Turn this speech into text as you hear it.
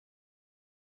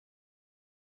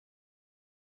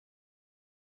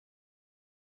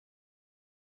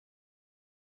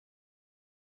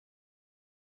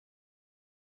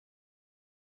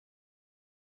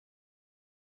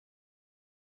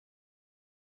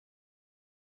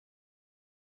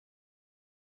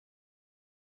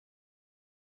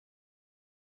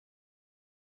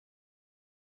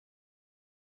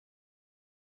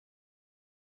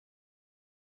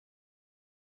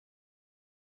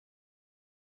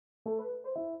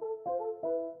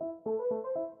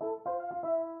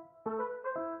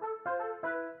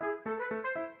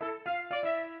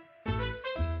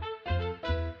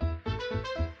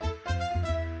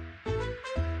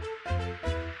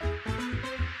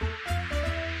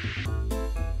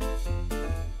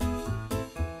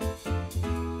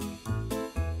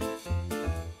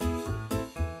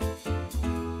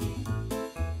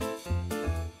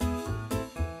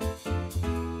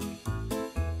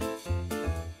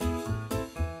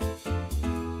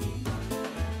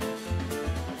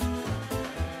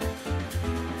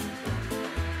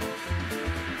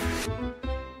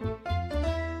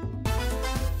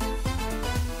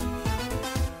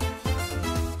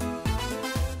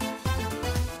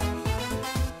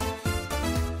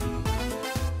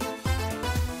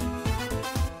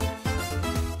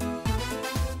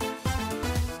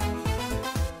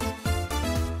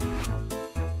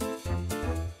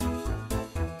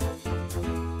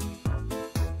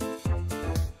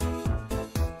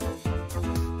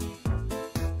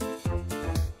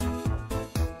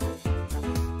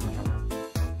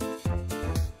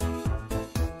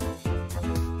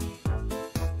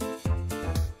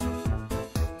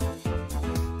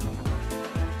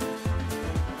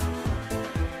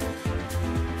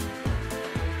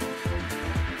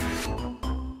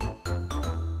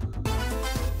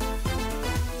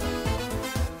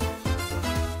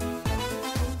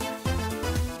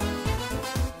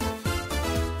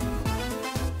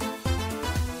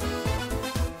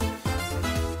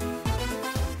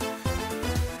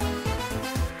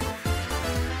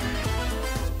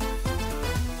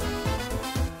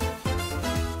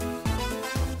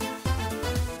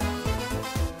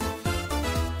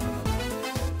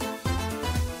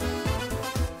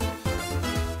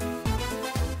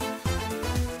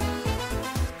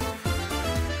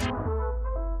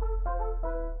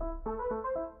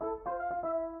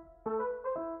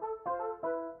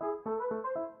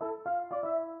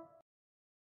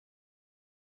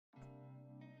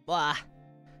Blah.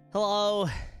 Hello.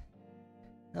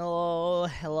 Hello,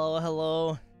 hello,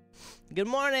 hello. Good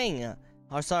morning.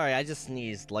 Oh, sorry, I just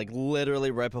sneezed, like,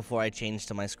 literally right before I changed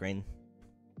to my screen.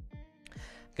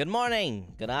 Good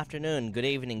morning, good afternoon, good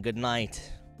evening, good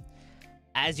night.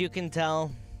 As you can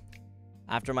tell,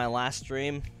 after my last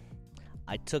stream,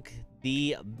 I took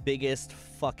the biggest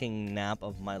fucking nap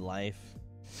of my life.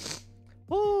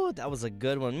 Woo, that was a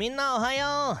good one. Minna,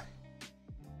 ohayo!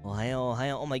 Ohayo,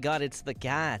 ohayo. Oh my god, it's the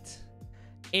cat.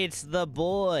 It's the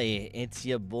boy. It's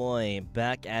your boy.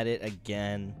 Back at it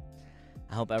again.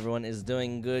 I hope everyone is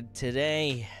doing good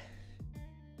today.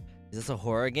 Is this a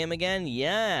horror game again?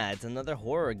 Yeah, it's another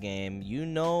horror game. You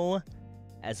know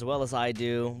as well as I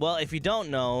do. Well, if you don't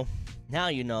know, now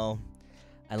you know.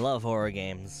 I love horror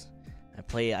games. I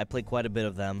play quite a bit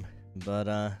of them.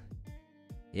 But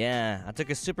yeah, I took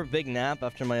a super big nap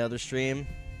after my other stream.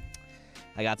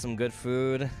 I got some good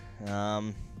food.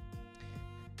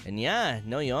 And yeah,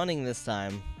 no yawning this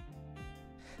time.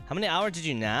 How many hours did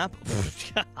you nap?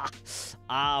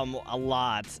 A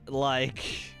lot. Like,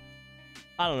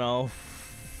 I don't know.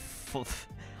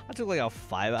 I took like a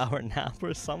 5-hour nap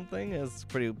or something. It's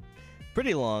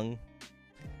pretty long.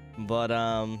 But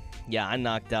yeah, I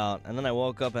knocked out, and then I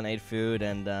woke up and ate food,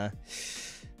 and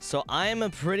so I'm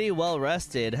pretty well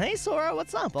rested. Hey Sora,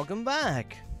 what's up? Welcome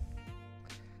back.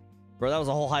 Bro, that was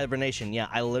a whole hibernation. Yeah,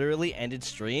 I literally ended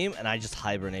stream and I just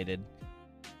hibernated.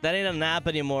 That ain't a nap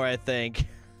anymore, I think.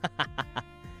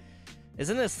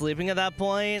 Isn't it sleeping at that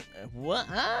point? What?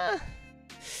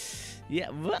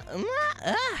 Yeah. What?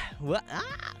 What?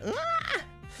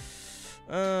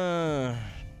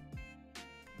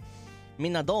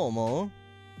 Minna どう思う?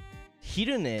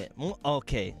 昼寝も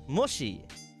OK もし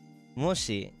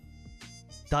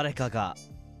誰かが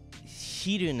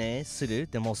昼寝する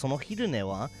でもその昼寝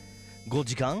は5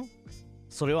時間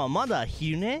それはまだ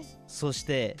昼寝そし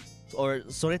て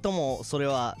それともそれ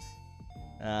は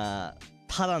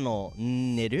ただの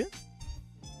寝る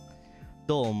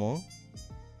どう思う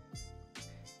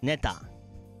寝た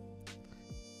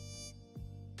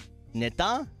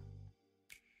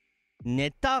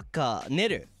か寝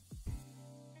る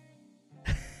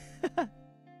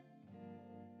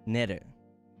寝る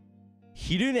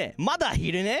昼寝まだ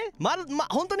昼寝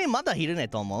本当にまだ昼寝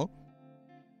と思う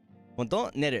本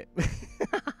当寝る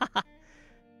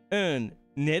うん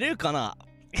寝るかな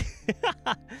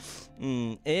う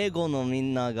ん英語のみ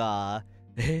んなが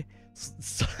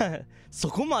そ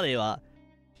こまでは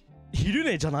昼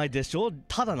寝じゃないでしょ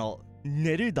ただの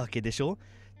寝るだけでしょっ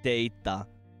て言った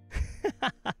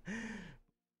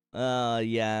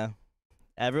yeah.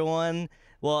 Everyone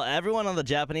on the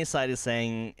Japanese side is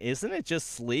saying, isn't it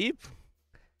just sleep?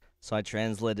 So I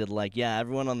translated like, yeah,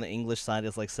 everyone on the English side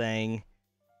is like saying,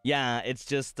 yeah, it's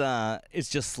just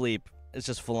sleep. It's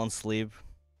just full on sleep.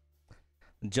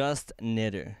 Just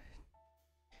寝る.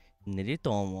寝る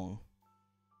と思う。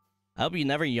I hope you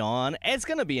never yawn. It's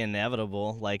gonna be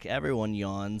inevitable. Like, everyone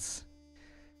yawns.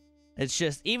 It's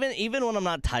just, even when I'm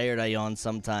not tired, I yawn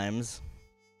sometimes.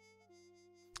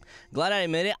 Glad I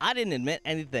admit it. I didn't admit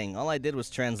anything. All I did was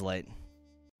translate.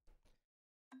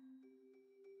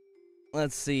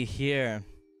 Let's see here.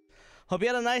 Hope you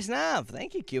had a nice nap.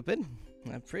 Thank you, Cupid.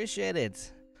 I appreciate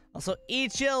it. Also,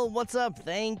 E-Chill, what's up?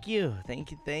 Thank you.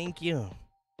 Thank you, thank you.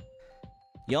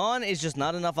 Yawn is just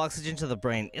not enough oxygen to the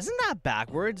brain. Isn't that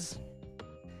backwards?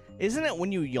 Isn't it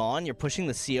when you yawn, you're pushing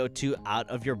the CO2 out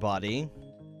of your body?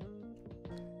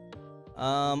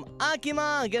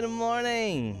 Akima, good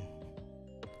morning.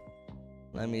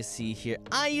 Let me see here.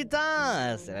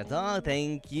 Ayuta! Senator,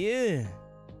 thank you.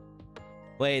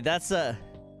 Wait, that's a...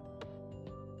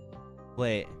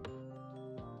 Wait.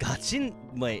 Gachi...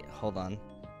 Wait, hold on.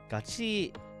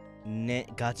 Gachi... Ne...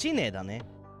 Gachi ne da ne?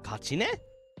 Gachi ne?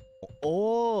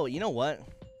 Oh, you know what?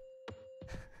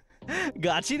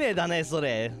 Gachi ne da ne,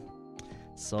 sore.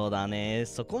 そうだね。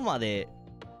そこまで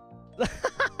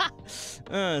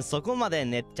うん、そこまで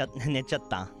寝ちゃっ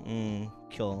た。うん、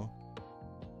今日。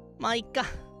まあいっか。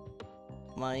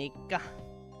まあいっか。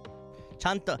ち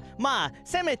ゃんと、まあ、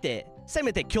せめて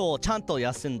今日ちゃんと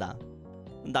休んだ。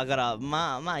だから、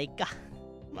まあいっか。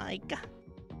まあいっか。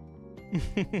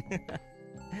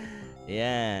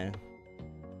yeah。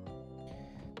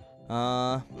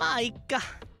まあいっか。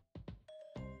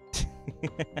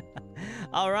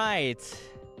Alright。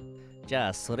じゃ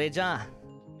あ、それじゃあ、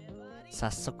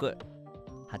早速、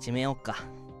始めようか。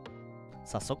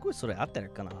早速それ合ってる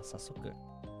かな早速。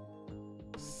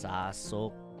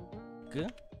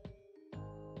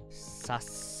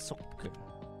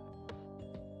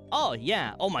Oh,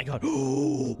 yeah. Oh my god.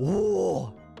 お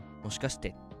おもしかし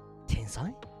て、天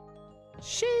才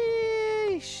シ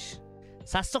ーシ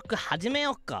早速始め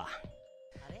ようか。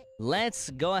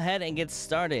Let's go ahead and get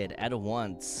started at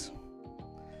once.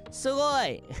 すご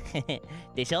い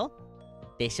でしょ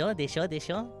天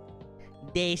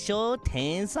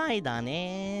才だ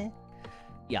ね。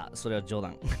いや、それは冗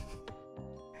談。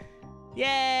イェ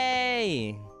ー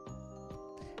イ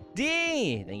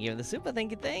 !D! Thank you for the super,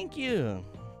 thank you!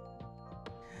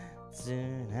 つ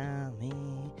なみ、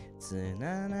つ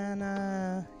なな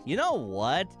な。You know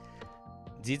what?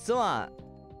 実は、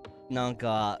なん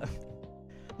か、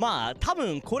まあ、多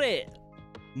分これ、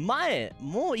前、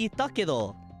もう言ったけ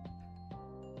ど、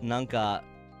なんか、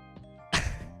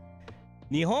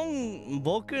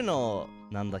僕の、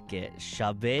なんだっけ、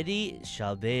喋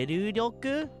る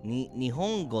力日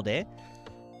本語で、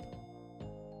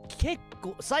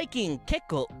最近結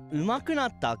構上手くな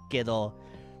ったけど、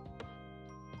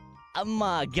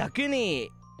まあ逆に、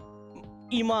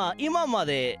今ま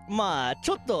で、まあ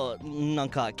ちょっと、なん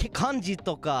か、漢字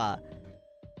とか、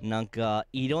なんか、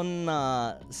いろん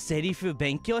なセリフ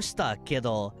勉強したけ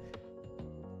ど、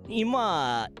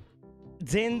今、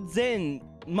全然、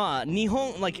まあ、日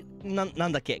本、な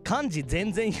んだっけ、漢字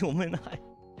全然読めない。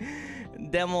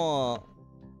でも、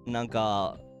なん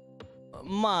か、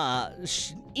まあ、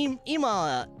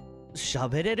今、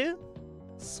喋れる？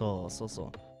そう。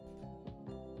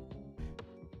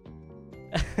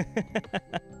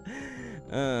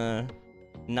うん。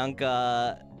なん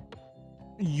か、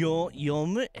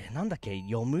なんだっけ、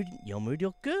読む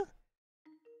力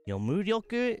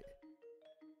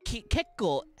結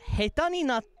構下手に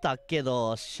なったけ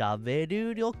ど喋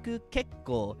る力結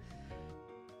構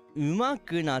上手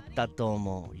くなったと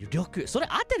思う。それ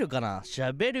合ってるかな？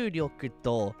喋る力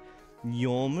と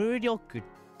読む力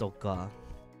とか。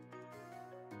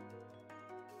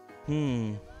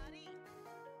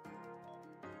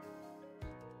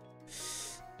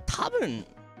多分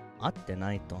合って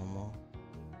ないと思う。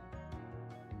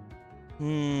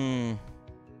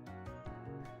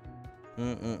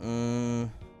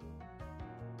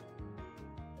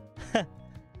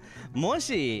も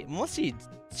し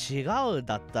違う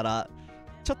だったら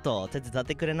ちょっと手伝っ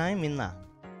てくれない？みんな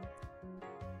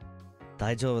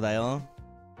大丈夫だよ。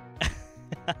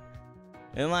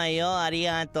うまいよ、あり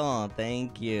がとう。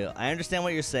 Thank you. I understand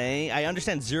what you're saying. I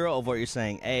understand zero of what you're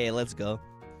saying. Hey, let's go.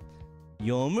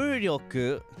 読む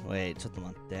力 Wait, ちょっと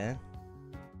待って。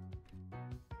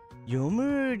読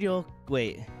む力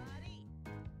Wait.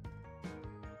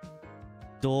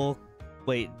 読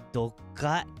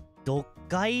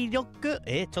解力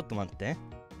ちょっと待って。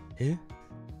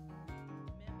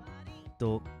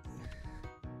読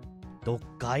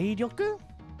解力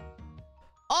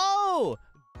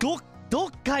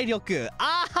読解力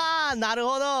なる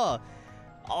ほど。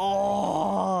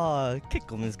結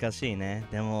構難しいね。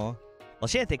でも、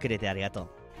教えてくれてありがとう。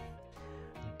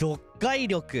読解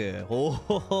力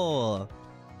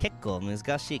結構難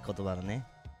しい言葉だね。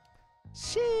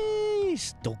しー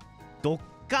し、読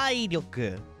解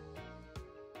力。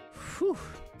ふぅ。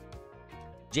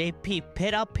JP ペ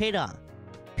ラペラ。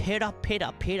ペラペ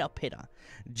ラペラペラ。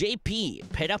JP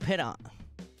ペラペラ。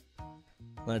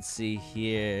Let's see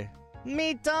here.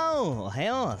 ミートおは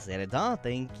よう。セレタ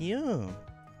Thank you.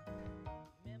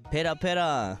 ペラペ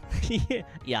ラ。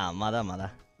いや、まだま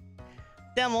だ。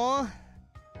でも、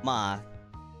まあ、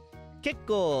結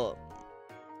構、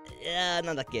いや、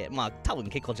なんだっけ、まあ、多分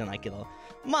結構じゃないけど、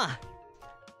まあ、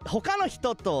他の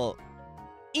人と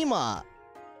今、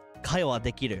会話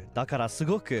できる。だからす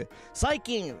ごく、最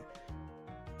近、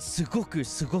すごく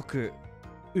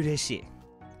嬉しい。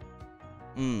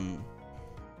うん。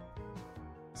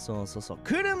そうそうそう。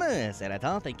クルムセラ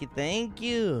タン Thank you, thank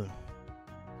you.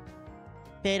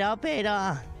 ペラペ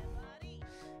ラ。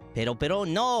ペロペロ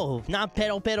No, not ペ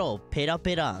ロペロ。ペラ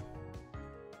ペラ。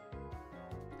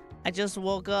I just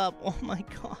woke up. Oh my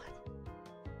god.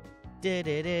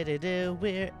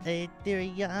 We're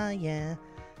yeah.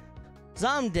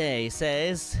 Someday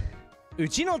says う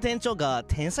ちの店長が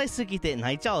天才すぎて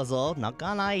泣いちゃうぞ。泣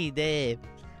かないで。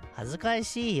恥ずか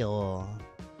しいよ。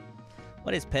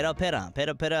What is pera pera?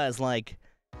 Pera pera is like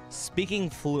speaking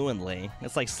fluently.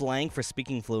 It's like slang for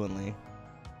speaking fluently.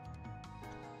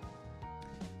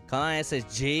 Kanaya says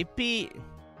JP.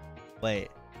 Wait,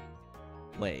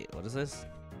 what is this?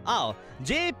 Oh,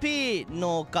 JP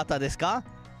の方ですか？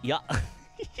いや、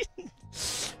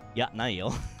いや、ない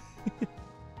よ。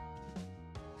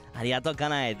ありがとう、か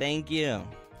なえ。Thank you.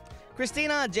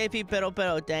 Christina, JP Pero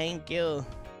Pero, thank you.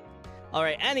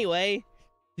 Alright, anyway,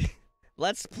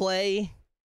 let's play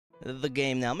the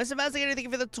game now. Mr. Investigator, thank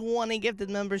you for the 20 gifted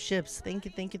memberships. Thank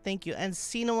you, thank you, thank you. And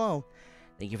Sinamo,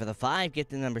 thank you for the 5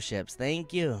 gifted memberships.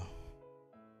 Thank you.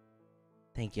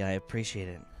 Thank you, I appreciate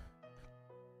it.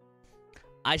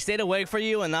 I stayed awake for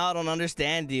you and now I don't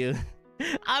understand you.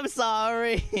 I'm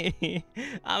sorry.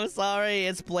 I'm sorry,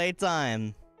 it's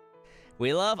playtime.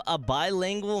 We love a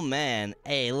bilingual man.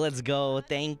 Hey, let's go.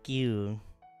 Thank you.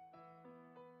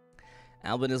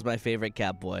 Alban is my favorite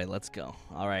cat boy. Let's go.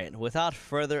 Alright, without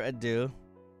further ado.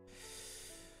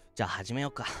 じゃあ始めよ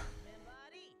うか。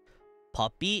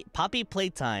Poppy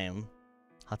Playtime.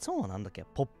 発音はなんだっけ？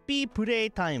 Poppy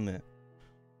Playtime.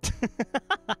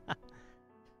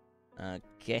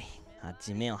 Okay.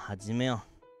 始めよう。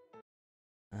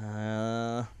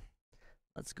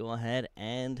Let's go ahead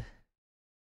and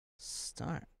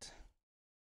start.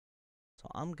 So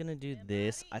I'm gonna do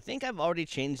this. I think I've already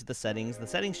changed the settings. The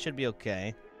settings should be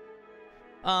okay.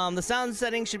 The sound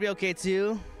settings should be okay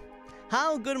too.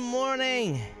 How? Good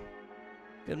morning.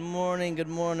 Good morning.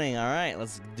 All right,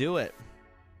 let's do it.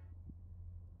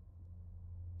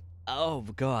 Oh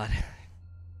God.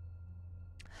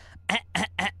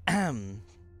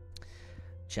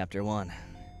 Chapter 1.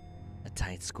 A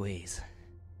tight squeeze.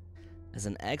 As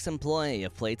an ex-employee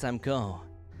of Playtime Co.,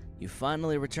 you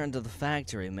finally returned to the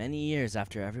factory many years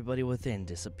after everybody within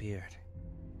disappeared.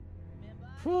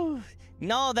 Whew.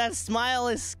 No, that smile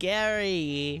is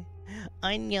scary.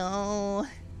 I know.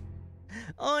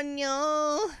 Oh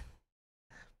no.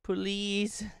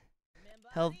 Please.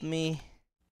 Help me.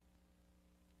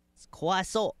 It's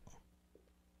kwaso.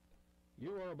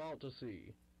 You are about to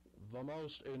see the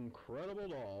most incredible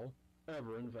doll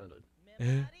ever invented.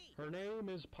 Her name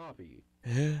is Poppy.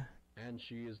 And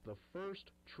she is the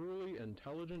first truly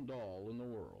intelligent doll in the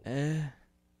world.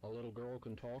 A little girl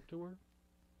can talk to her.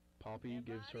 Poppy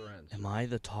gives her answers. Am I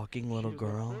the talking little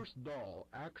girl? She is the first doll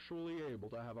actually able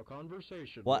to have a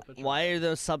conversation What? with a child. Why are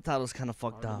those subtitles kind of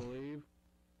fucked Hard up? to believe?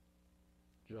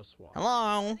 Just watch.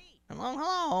 Hello?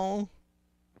 Hello?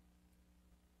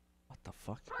 What the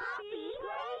fuck? Poppy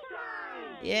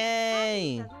Playtime!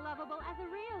 Yay! Poppy's as lovable as a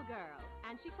real girl,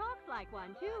 and she talks like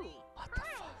one too. What the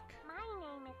fuck? My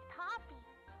name is Poppy.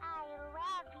 I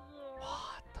love you.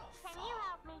 What the Can fuck? you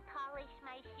help me polish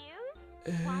my shoes?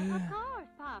 Why, of course,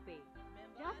 Poppy.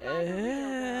 Just like a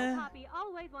real girl, Poppy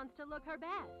always wants to look her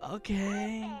best.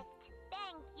 Okay. Perfect.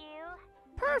 Thank you.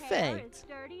 Her hair is Perfect.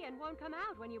 sturdy and won't come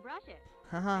out when you brush it.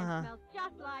 And Haha. smells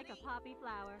just like a poppy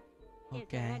flower. Is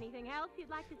there Okay. anything else you'd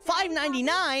like to say?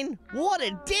 $5.99? What a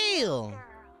I'm deal! girl.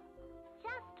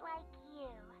 Just like you.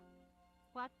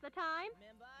 What's the time?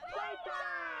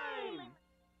 Playtime!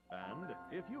 And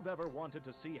if you've ever wanted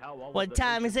to see how all What of the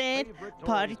time is nation's it? favorite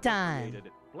Party toys are time.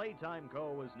 created, Playtime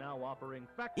Co. is now offering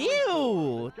factory Ew,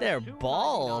 tours at just they're $2.99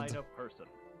 bald. a person.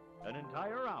 An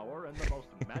entire hour in the most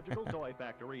magical toy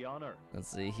factory on Earth. Let's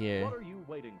see here. What are you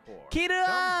waiting for? Kira!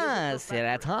 Come visit the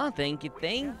factory. Serata,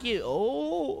 thank you.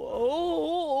 Oh.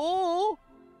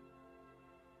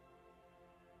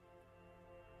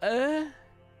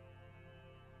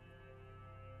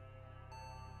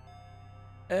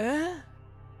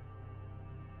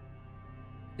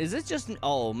 Is it just...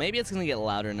 Oh, maybe it's gonna get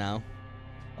louder now.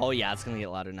 Oh, yeah, it's gonna get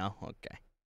louder now. Okay.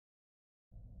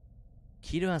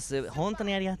 Kiruasu, 本当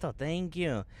にありがとう. Thank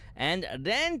you. And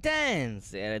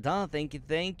Rentens! Thank you,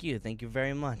 thank you. Thank you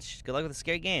very much. Good luck with the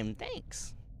scary game.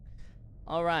 Thanks.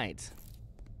 Alright.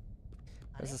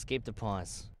 Let's escape the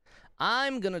pause.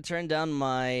 I'm gonna turn down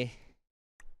my...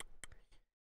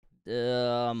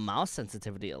 mouse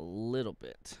sensitivity a little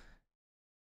bit.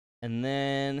 And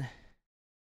then...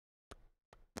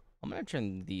 I'm gonna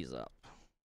turn these up.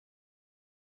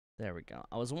 There we go.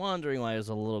 I was wondering why it was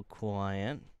a little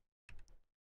quiet.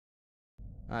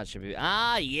 That should be...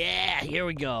 Ah, yeah! Here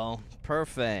we go.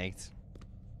 Perfect.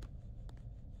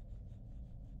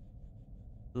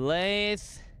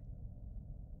 Lathe...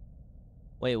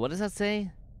 Wait, what does that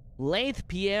say? Lathe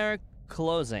Pierre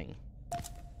closing.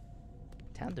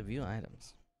 Time to view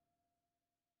items.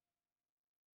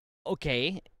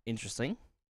 Okay, interesting.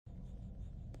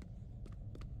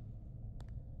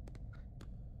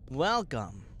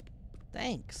 Welcome.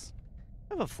 Thanks.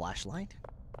 I have a flashlight.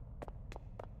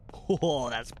 Oh,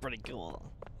 that's pretty cool.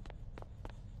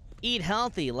 Eat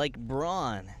healthy like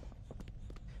Braun.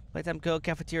 Playtime Code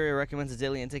Cafeteria recommends a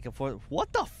daily intake of 4.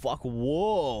 What the fuck?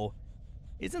 Whoa.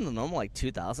 Isn't the normal like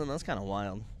 2,000? That's kind of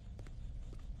wild.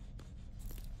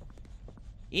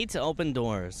 Eat to open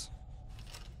doors.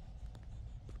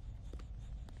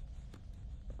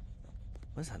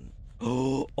 What is that?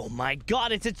 Oh my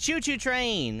god, it's a choo-choo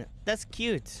train! That's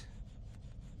cute.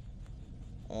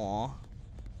 Aw.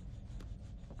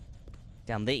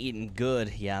 Damn, they eating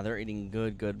good. Yeah, they're eating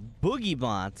good, good. Boogie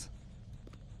bot.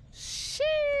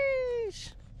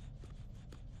 Sheesh.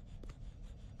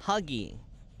 Huggy.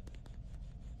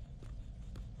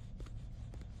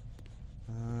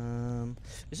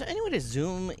 Is there any way to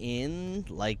zoom in?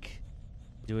 Like,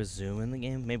 do a zoom in the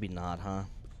game? Maybe not, huh?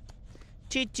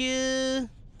 Choo-choo.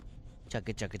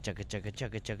 Chugga chugga chugga chugga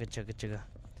chugga chugga chugga chugga.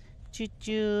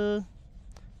 Choo-choo.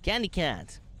 Candy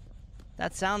cat.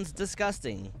 That sounds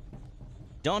disgusting.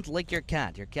 Don't lick your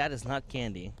cat. Your cat is not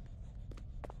candy.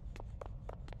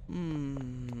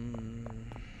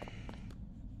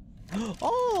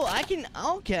 Oh, I can...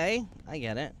 Okay. I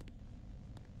get it.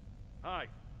 Hi,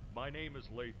 my name is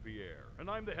Lathe Pierre, and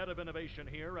I'm the head of innovation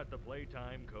here at the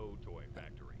Playtime Code Toy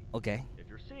Factory. Okay. If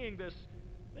you're seeing this,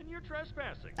 then you're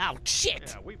trespassing. Oh,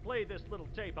 shit! Yeah, we play this little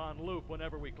tape on loop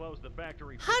whenever we close the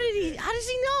factory. How does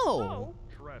he know? So,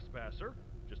 trespasser,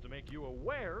 just to make you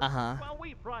aware, while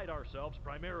we pride ourselves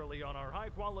primarily on our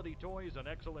high-quality toys and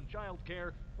excellent child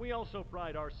care, we also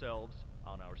pride ourselves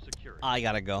on our security. I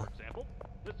gotta go. For example,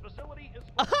 this facility is...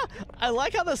 I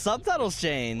like how the subtitles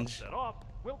change. Set off,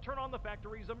 we'll turn on the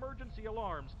factory's emergency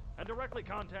alarms and directly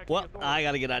contact Well, the authorities. I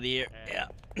gotta get out of here. And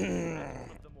Yeah.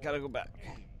 Gotta go back.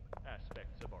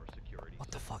 Aspects of our security.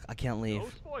 What the fuck? I can't leave. No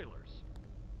spoilers.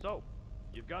 So,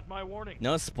 you've got my warning.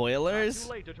 No spoilers? Not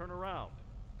too late to turn around.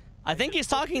 I think he's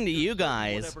talking to you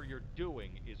guys. Whatever you're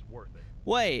doing is worth it.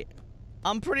 Wait.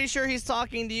 I'm pretty sure he's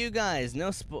talking to you guys.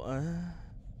 No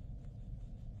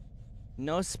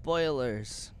no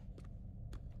spoilers.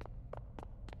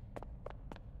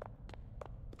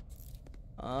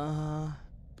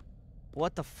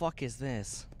 What the fuck is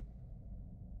this?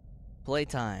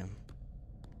 Playtime.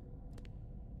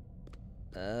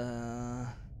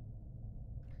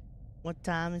 What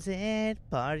time is it?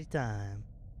 Party time.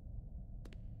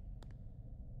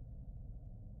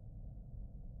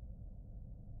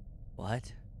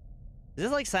 What? Is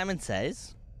this like Simon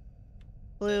Says?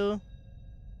 Blue,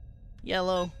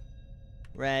 yellow,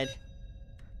 red,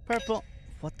 purple.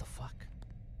 What the fuck?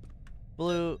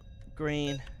 Blue,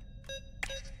 green.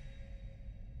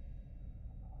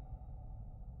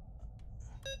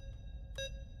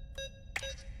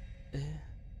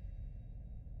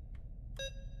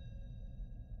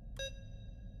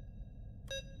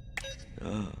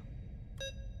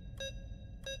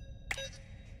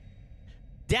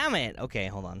 Damn it! Okay,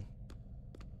 hold on.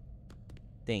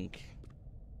 Think.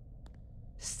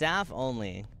 Staff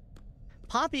only.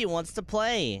 Poppy wants to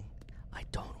play. I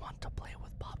don't want to play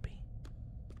with Poppy.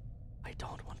 I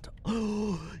don't want to.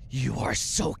 Oh, you are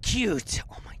so cute!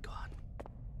 Oh my god.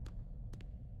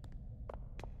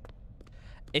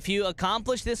 If you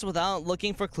accomplish this without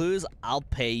looking for clues, I'll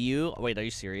pay you. Wait, are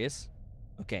you serious?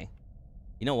 Okay.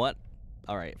 You know what?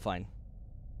 Alright, fine.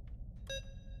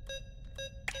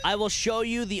 I will show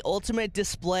you the ultimate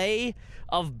display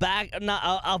of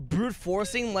brute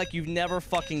forcing like you've never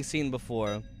fucking seen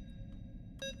before.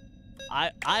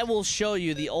 I will show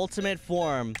you the ultimate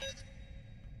form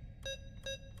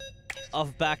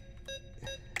of back.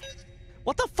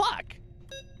 What the fuck?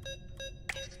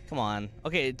 Come on.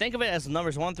 Okay, think of it as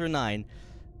numbers 1 through 9.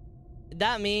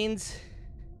 That means...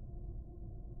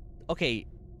 Okay.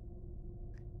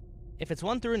 If it's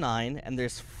 1 through 9, and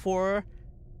there's 4...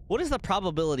 What is the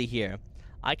probability here?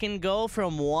 I can go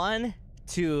from 1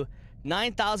 to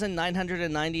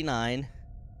 9,999.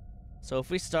 So if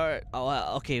we start...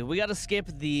 Oh, okay, we gotta skip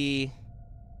the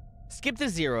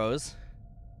zeros.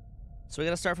 So we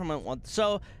gotta start from 1.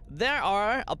 So there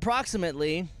are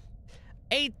approximately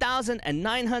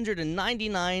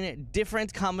 8,999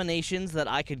 different combinations that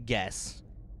I could guess.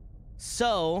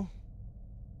 So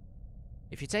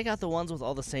if you take out the ones with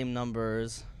all the same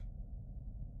numbers,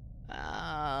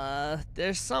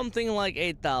 there's something like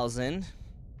 8,000.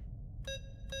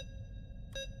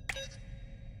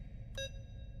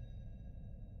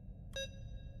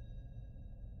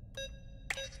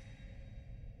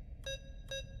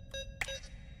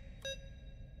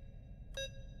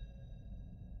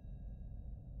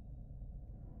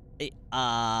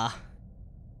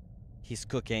 He's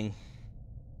cooking.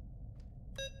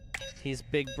 He's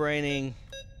big braining.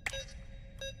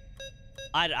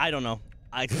 I don't know.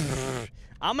 I'm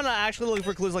gonna actually look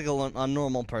for clues like a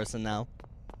normal person now.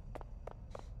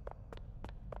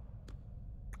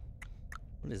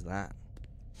 What is that?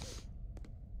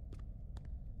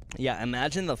 Yeah,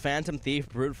 imagine the Phantom Thief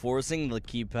brute forcing the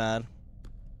keypad.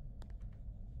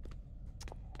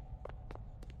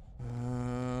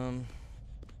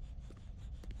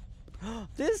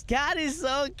 This cat is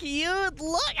so cute!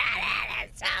 Look at it!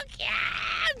 It's so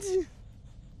cute!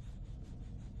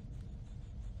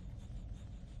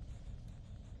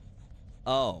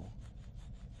 Oh.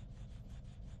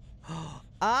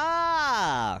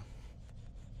 Ah!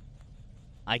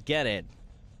 I get it.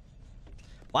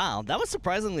 Wow, that was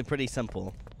surprisingly pretty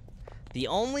simple. The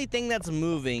only thing that's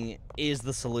moving is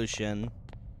the solution.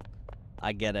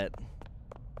 I get it.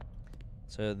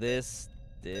 So this...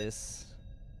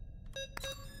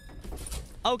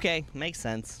 Okay, makes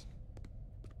sense.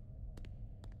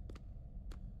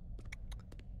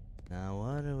 Now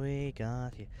what do we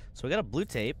got here? So we got a blue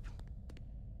tape.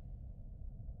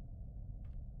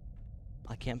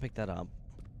 I can't pick that up.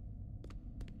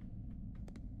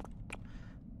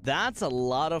 That's a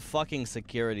lot of fucking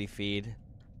security feed.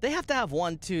 They have to have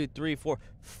 1, 2, 3, 4,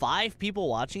 5 people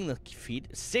watching the feed.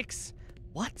 6?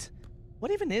 What? What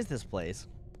even is this place?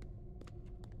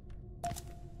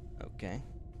 Okay.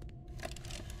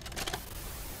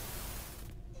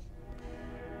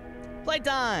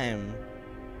 Playtime!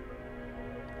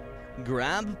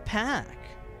 Grab pack.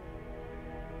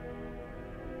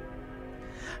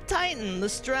 Tighten the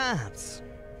straps.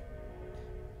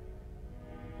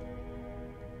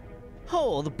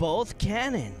 Hold both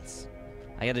cannons.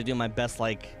 I gotta do my best,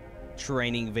 like,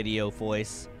 training video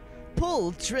voice.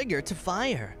 Pull trigger to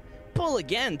fire. Pull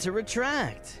again to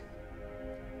retract.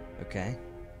 Okay.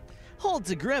 Hold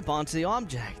to grip onto the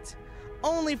object.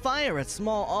 Only fire at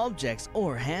small objects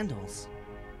or handles.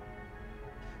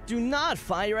 Do not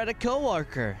fire at a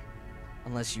coworker,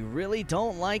 unless you really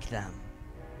don't like them.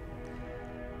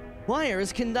 Wire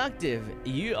is conductive.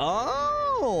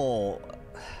 Oh!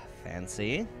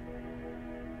 Fancy.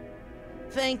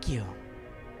 Thank you.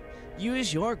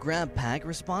 Use your grab pack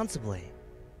responsibly.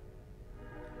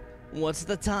 What's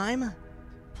the time?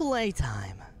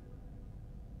 Playtime.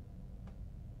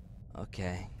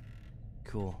 Okay.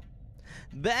 Cool.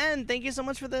 Ben, thank you so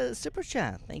much for the super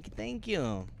chat. Thank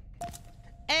you.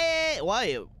 Hey,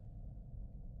 why?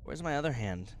 Where's my other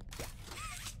hand?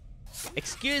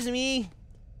 Excuse me.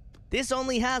 This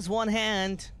only has one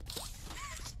hand.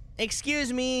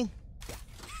 Excuse me.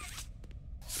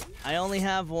 I only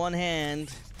have one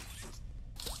hand.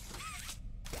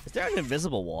 Is there an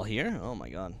invisible wall here? Oh my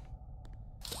god.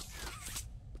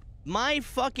 My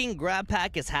fucking grab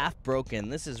pack is half broken.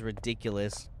 This is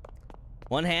ridiculous.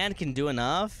 One hand can do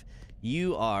enough?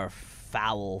 You are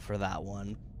foul for that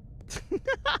one.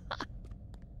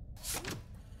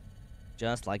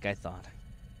 Just like I thought.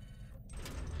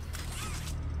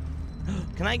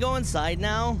 Can I go inside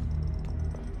now?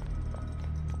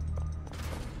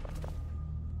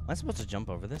 Am I supposed to jump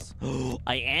over this?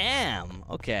 I am!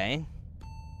 Okay.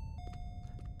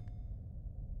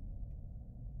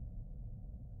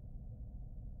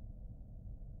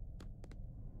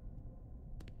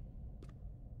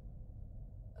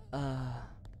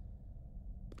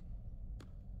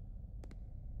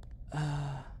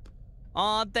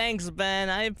 Aw, thanks, Ben.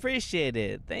 I appreciate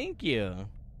it. Thank you.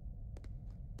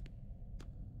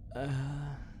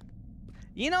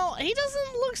 You know, he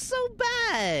doesn't look so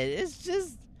bad.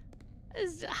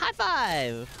 It's high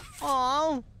five.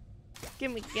 Aw.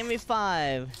 Give me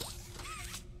 5.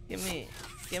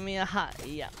 Give me a high,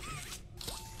 yeah.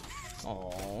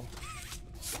 Oh.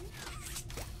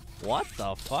 What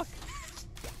the fuck?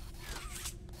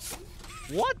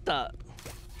 What the?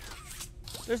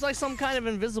 There's like some kind of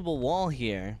invisible wall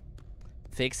here.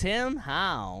 Fix him?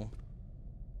 How?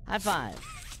 High five.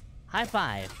 High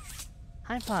five.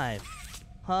 High five.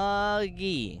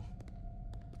 Huggy.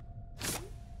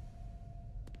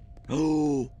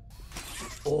 Oh,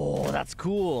 that's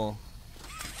cool.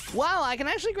 Wow, I can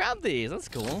actually grab these. That's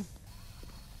cool.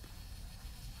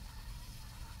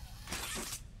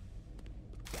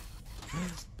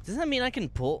 Does that mean I can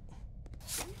pull?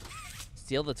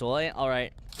 Steal the toy?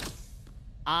 Alright.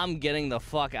 I'm getting the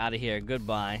fuck out of here.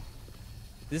 Goodbye.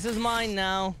 This is mine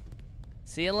now.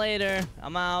 See you later.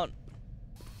 I'm out.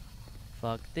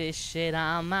 Fuck this shit.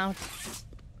 I'm out.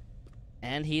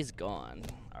 And he's gone.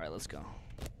 Alright, let's go.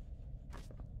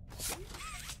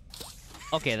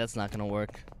 Okay, that's not gonna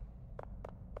work.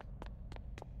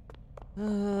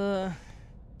 So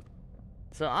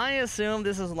I assume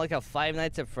this is like a Five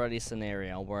Nights at Freddy's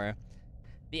scenario where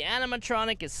the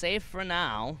animatronic is safe for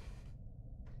now,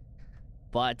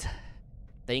 but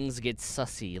things get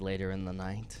sussy later in the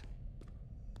night.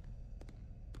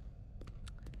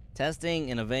 Testing,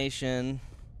 innovation,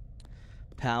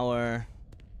 power,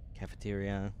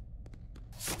 cafeteria.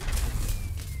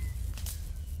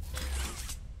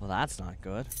 Well, that's not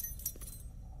good.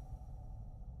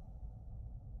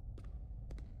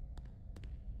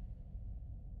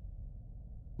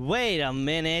 Wait a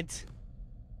minute.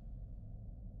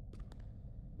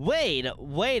 Wait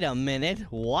a minute.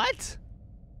 What?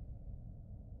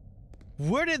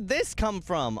 Where did this come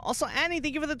from? Also, Annie,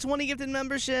 thank you for the 20 gifted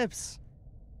memberships.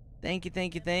 Thank you,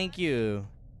 thank you, thank you.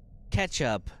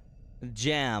 Ketchup,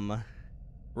 jam,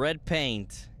 red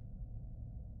paint.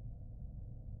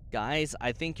 Guys,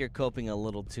 I think you're coping a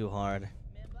little too hard.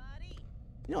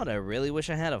 You know what? I really wish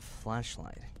I had a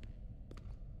flashlight.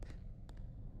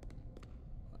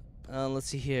 Let's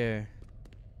see here.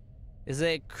 Is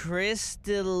it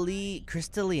Crystalliana?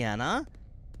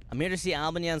 I'm here to see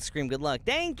Alban Knox scream. Good luck.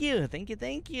 Thank you. Thank you.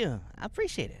 Thank you. I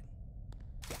appreciate it.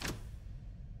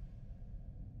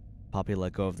 Poppy,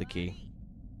 let go of the key.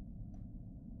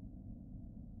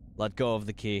 Let go of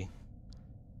the key.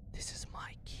 This is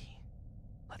my key.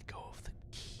 Let go of the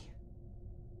key.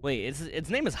 Wait, its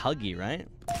name is Huggy, right?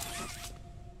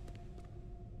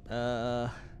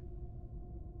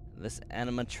 This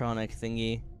animatronic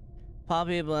thingy.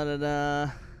 Poppy, blah, blah,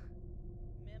 blah.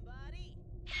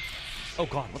 Oh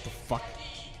god, what the fuck?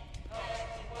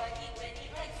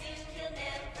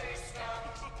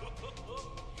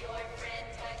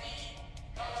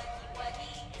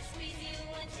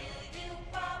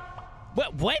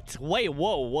 What? What? Wait,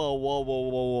 whoa, whoa, whoa, whoa, whoa,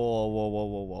 whoa, whoa, whoa,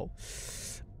 whoa,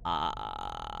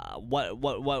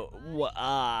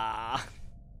 whoa.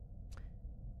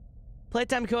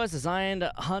 Playtime Co. has designed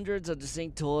hundreds of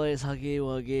distinct toys. Huggy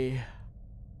Wuggy.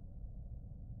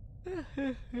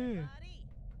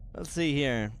 Let's see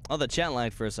here. Oh, the chat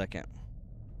lagged for a second.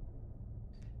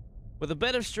 With a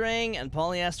bit of string and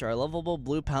polyester, our lovable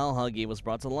blue pal Huggy was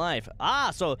brought to life.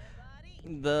 Ah, so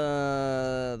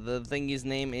the thingy's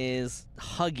name is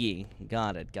Huggy.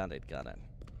 Got it, got it, got it.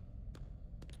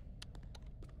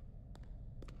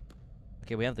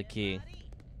 Okay, we have the key.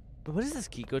 But what does this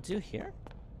key go to? Here?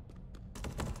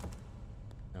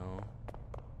 No.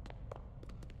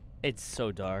 It's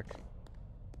so dark.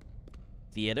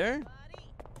 Theater?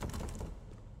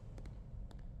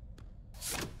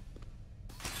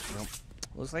 Nope.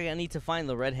 Looks like I need to find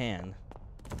the red hand.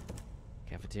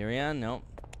 Cafeteria? Nope.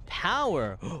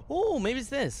 Power! Oh, maybe it's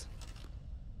this.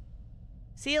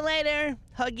 See you later,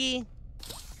 Huggy.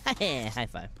 High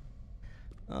five.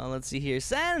 Oh, let's see here.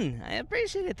 Sen! I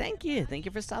appreciate it. Thank you. Thank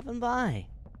you for stopping by.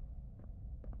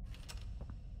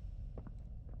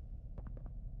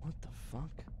 What the fuck?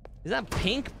 Is that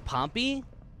pink Pompey?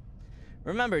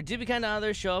 Remember, do be kind to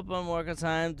others. Show up on work on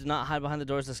time. Do not hide behind the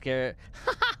doors to scare it.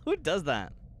 Who does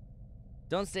that?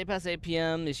 Don't stay past 8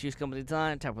 p.m. Issues company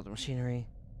time. Tap with the machinery.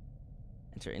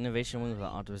 Enter innovation wing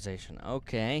without authorization.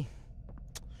 Okay.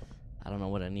 I don't know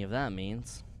what any of that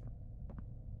means.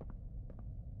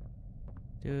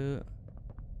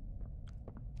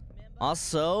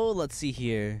 Also, let's see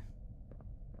here.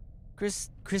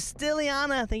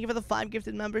 Crystalliana, thank you for the 5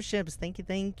 gifted memberships. Thank you,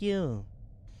 thank you.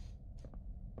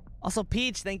 Also,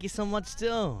 Peach, thank you so much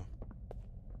too.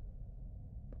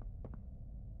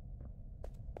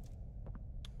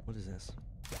 What is this?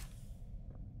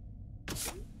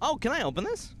 Oh, can I open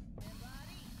this?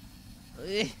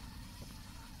 I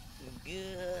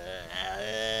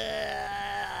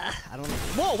don't know.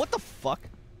 Whoa, what the fuck?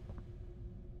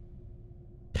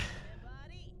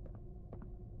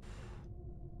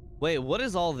 Wait, what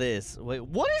is all this? Wait,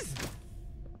 what is...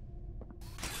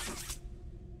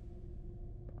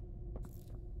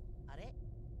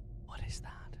 What is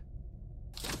that?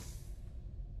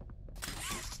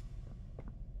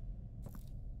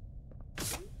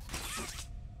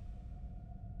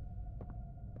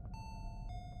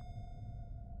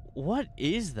 What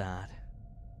is that?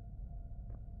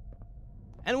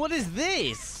 And what is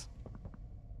this?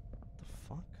 The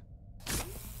fuck?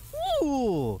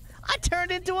 Ooh! I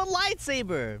turned into a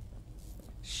lightsaber!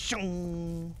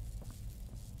 Shung!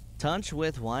 Touch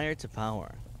with wire to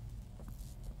power.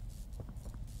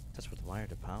 Touch with wire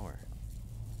to power.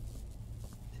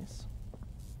 This?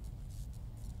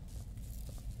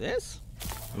 This?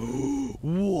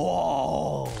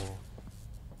 Whoa!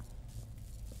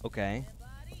 Okay.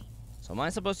 So am I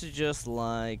supposed to just,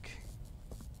 like...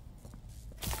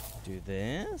 do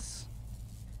this?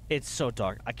 It's so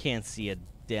dark. I can't see a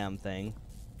damn thing.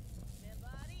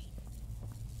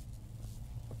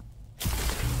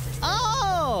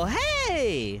 Oh,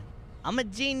 hey! I'm a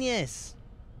genius.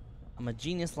 I'm a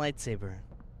genius lightsaber.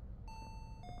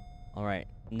 Alright,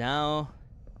 now...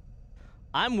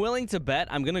 I'm willing to bet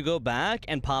I'm gonna go back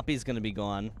and Poppy's gonna be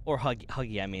gone. Or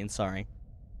Huggy, I mean, sorry.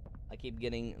 I keep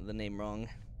getting the name wrong.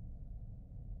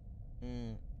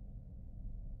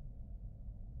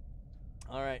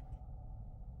 Alright.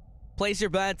 Place your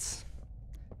bets.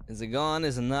 Is it gone?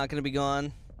 Is it not gonna be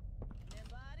gone?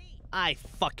 I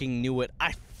fucking knew it.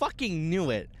 I fucking knew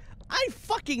it. I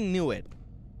fucking knew it.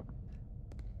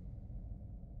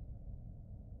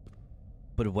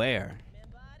 But where?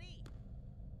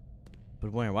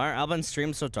 But where? Why are Alban's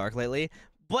streams so dark lately?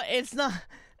 But it's not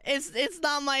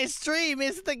not my stream,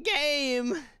 it's the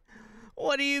game.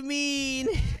 What do you mean?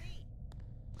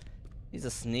 He's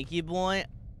a sneaky boy.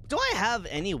 Do I have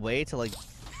any way to, like,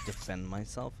 defend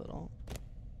myself at all?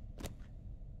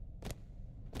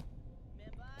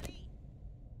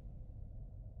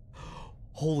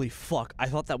 Holy fuck, I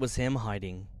thought that was him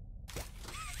hiding.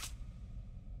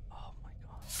 Oh my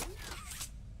god.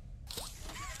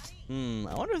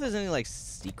 I wonder if there's any, like,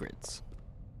 secrets.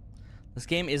 This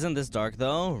game isn't this dark,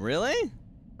 though. Really?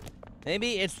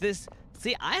 Maybe it's this...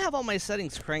 See, I have all my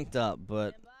settings cranked up,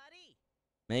 but...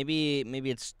 Maybe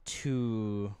it's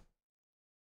too...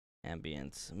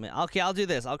 ambient. Okay, I'll do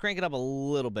this. I'll crank it up a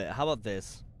little bit. How about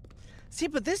this? See,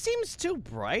 but this seems too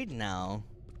bright now.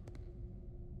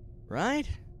 Right?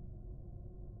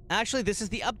 Actually, this is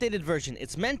the updated version.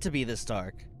 It's meant to be this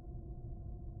dark.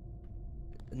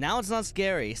 Now it's not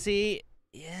scary. See?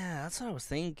 Yeah, that's what I was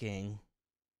thinking.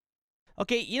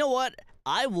 Okay, you know what?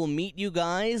 I will meet you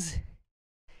guys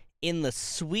in the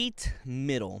sweet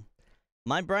middle.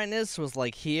 My brightness was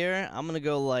like here. I'm gonna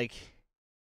go like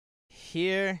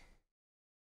here.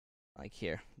 Like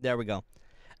here. There we go.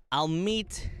 I'll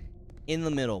meet in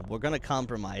the middle. We're gonna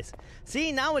compromise.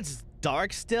 See, now it's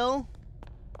dark still.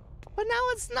 But now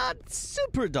it's not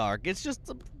super dark. It's just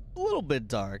a little bit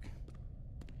dark.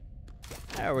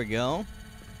 There we go.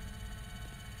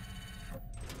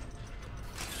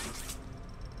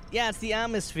 Yeah, it's the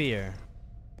atmosphere.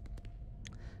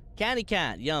 Candy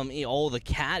cat. Yum. Oh, the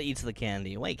cat eats the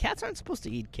candy. Wait, cats aren't supposed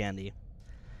to eat candy.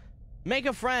 Make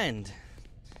a friend.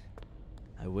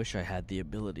 I wish I had the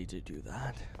ability to do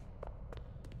that.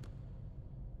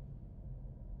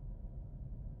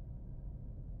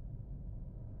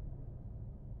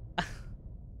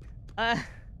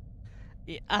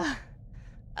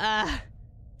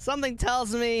 Something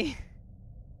tells me.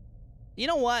 You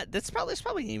know what? There's probably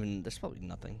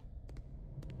nothing.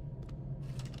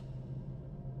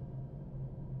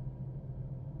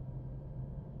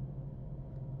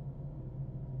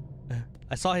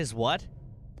 I saw his what?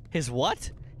 His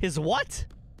what? His what?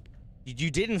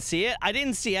 You didn't see it? I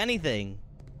didn't see anything.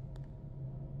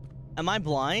 Am I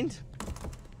blind?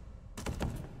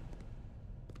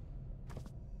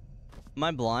 Am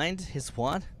I blind? His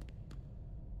what?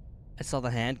 I saw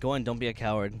the hand. Go on, don't be a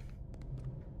coward.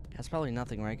 That's probably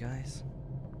nothing, right, guys?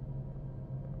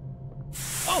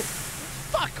 Oh!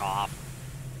 Fuck off!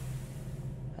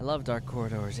 I love dark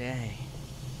corridors, yay.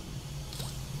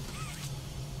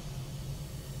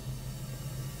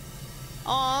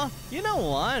 Aw, you know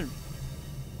what?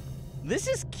 This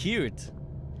is cute.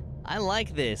 I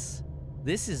like this.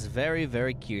 This is very,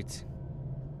 very cute.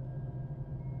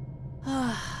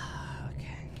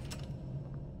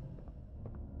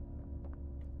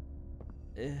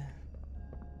 Okay.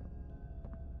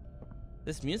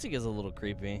 This music is a little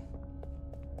creepy.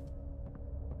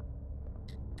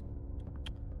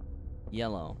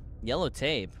 Yellow. Yellow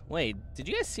tape. Wait, did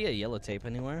you guys see a yellow tape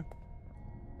anywhere?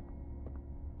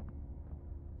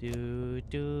 Do,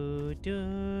 do,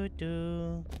 do,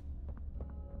 do.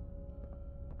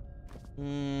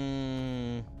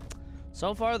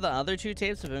 So far, the other 2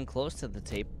 tapes have been close to the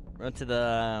tape, or to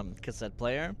the cassette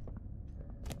player.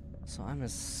 So I'm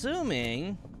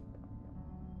assuming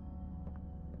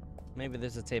maybe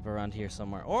there's a tape around here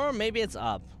somewhere, or maybe it's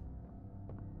up.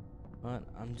 But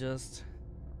I'm just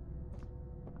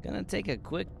gonna take a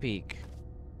quick peek.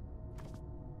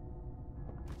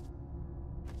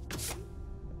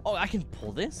 Oh, I can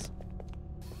pull this?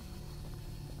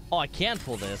 Oh, I can't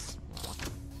pull this.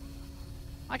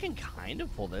 I can kind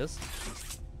of pull this.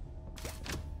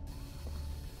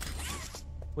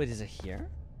 Wait, is it here?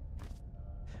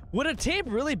 Would a tape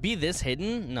really be this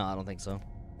hidden? No, I don't think so.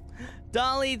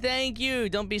 Dolly, thank you.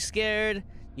 Don't be scared.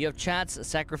 You have chat's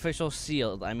sacrificial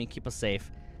shield. I mean, keep us safe.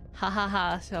 Ha ha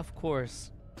ha, of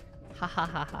course. Ha ha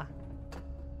ha ha.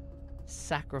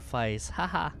 Sacrifice. Ha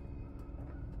ha.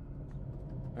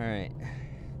 Alright.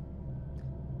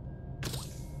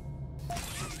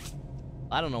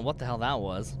 I don't know what the hell that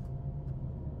was.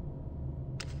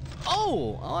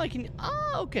 Oh! Oh, I can...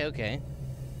 Oh, okay, okay.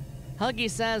 Huggy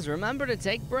says, remember to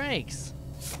take breaks.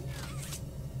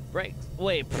 Breaks.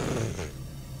 Wait.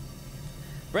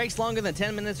 Breaks longer than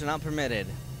 10 minutes are not permitted.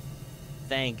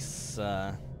 Thanks,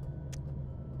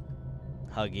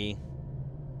 Huggy.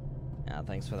 Yeah,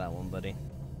 thanks for that one, buddy.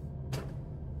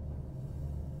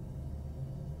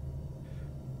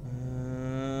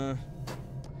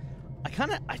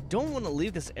 I don't want to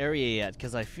leave this area yet,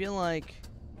 because I feel like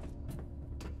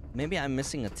maybe I'm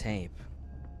missing a tape.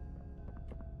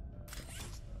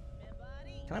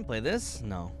 Can I play this?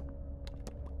 No.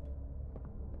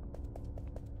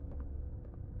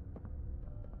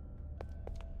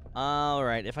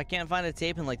 Alright, if I can't find a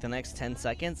tape in like the next 10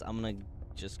 seconds, I'm gonna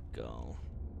just go.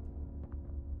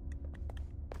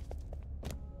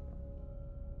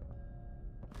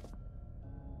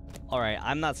 Alright,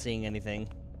 I'm not seeing anything.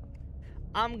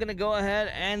 I'm gonna go ahead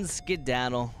and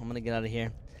skedaddle. I'm gonna get out of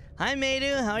here. Hi,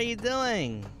 Maydu. How are you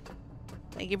doing?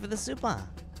 Thank you for the super.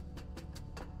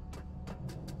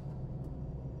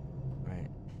 Right.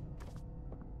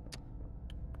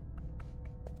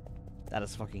 That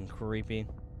is fucking creepy.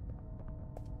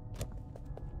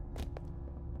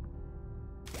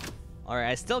 Alright,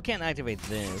 I still can't activate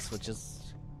this, which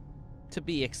is to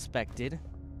be expected.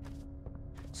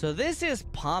 So this is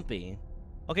Poppy.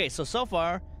 Okay, so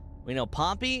far, we know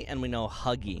Poppy and we know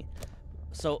Huggy.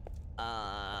 So,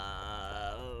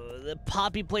 the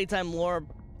Poppy playtime lore,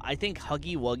 I think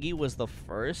Huggy Wuggy was the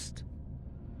first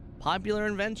popular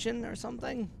invention or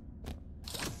something.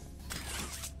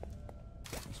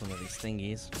 It's one of these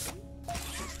thingies.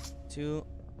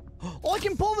 Oh, I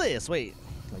can pull this! Wait,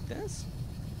 like this?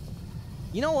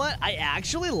 You know what? I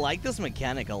actually like this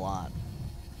mechanic a lot.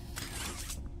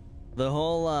 The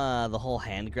whole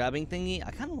hand grabbing thingy, I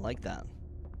kind of like that.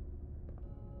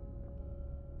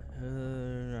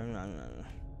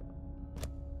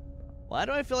 Why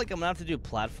do I feel like I'm gonna have to do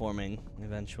platforming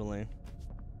eventually?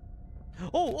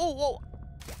 Oh!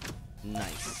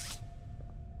 Nice.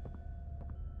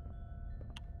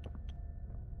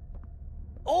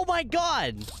 Oh my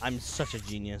god! I'm such a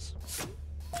genius.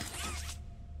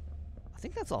 I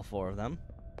think that's all 4 of them.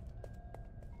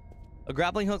 A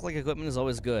grappling hook like equipment is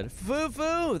always good.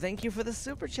 Foo-foo! Thank you for the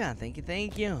super chat.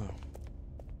 Thank you.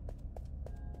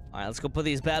 Alright, let's go put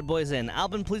these bad boys in.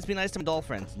 Alban, please be nice to my doll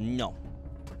friends. No.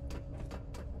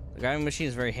 The grabbing machine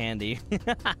is very handy.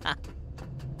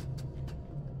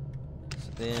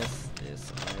 So this.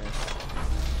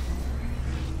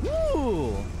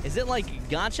 Woo! Is it like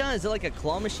gacha? Is it like a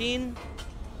claw machine?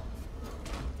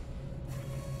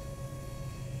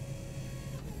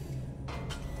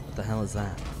 What the hell is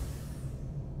that?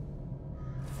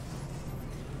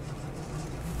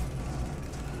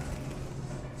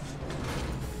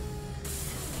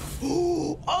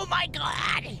 Oh my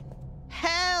god!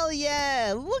 Hell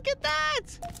yeah! Look at that!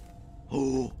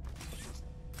 Oh.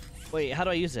 Wait, how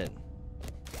do I use it?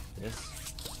 This.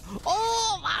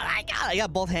 Oh my god! I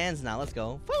got both hands now. Let's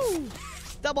go. Woo!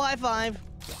 Double high five.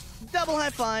 Double high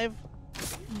five.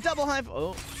 Double high.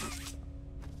 Oh.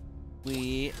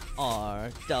 We are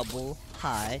double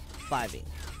high fiving.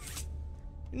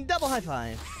 Double high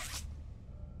five.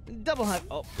 Double high.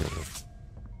 Oh.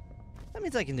 That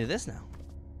means I can do this now.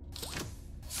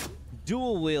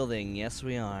 Dual wielding, yes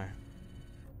we are.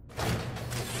 Can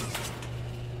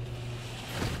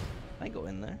I go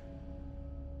in there?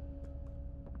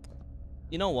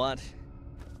 You know what?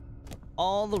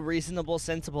 All the reasonable,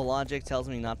 sensible logic tells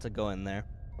me not to go in there.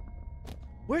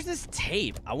 Where's this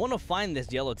tape? I want to find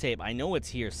this yellow tape. I know it's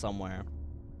here somewhere.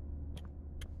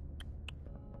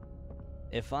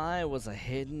 If I was a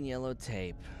hidden yellow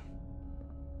tape.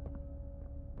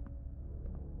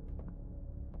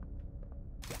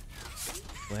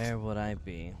 Where would I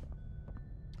be?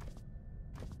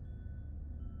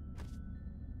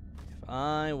 If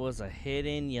I was a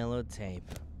hidden yellow tape,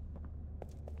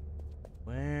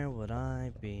 where would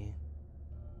I be?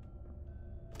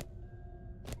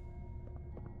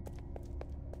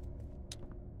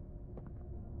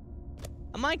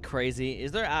 Am I crazy?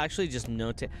 Is there actually just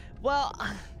no tape? Well,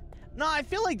 no, I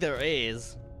feel like there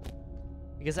is.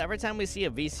 Because every time we see a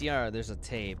VCR, there's a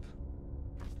tape.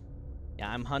 Yeah,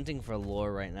 I'm hunting for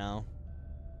lore right now.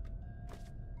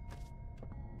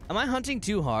 Am I hunting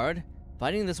too hard?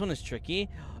 Finding this one is tricky.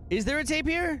 Is there a tape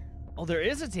here? Oh, there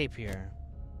is a tape here.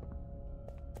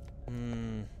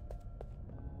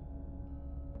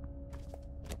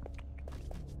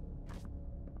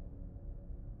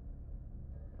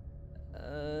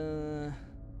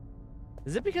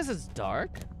 Is it because it's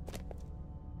dark?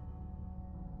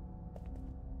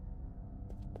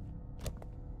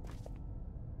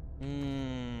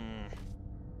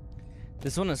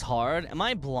 This one is hard. Am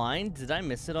I blind? Did I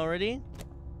miss it already?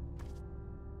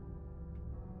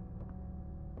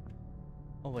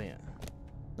 Oh, wait.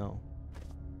 No.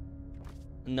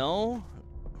 No?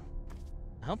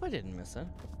 I hope I didn't miss it.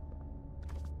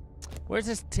 Where's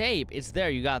this tape? It's there.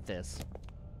 You got this.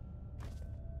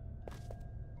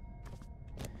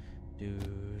 Am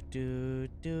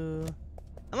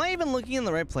I even looking in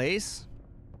the right place?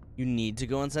 You need to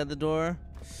go inside the door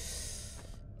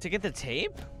to get the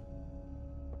tape?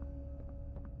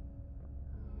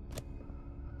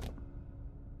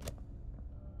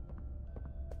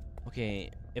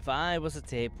 Okay, if I was a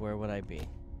tape, where would I be?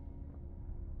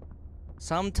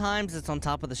 Sometimes it's on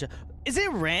top of the shelf. Is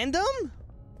it random?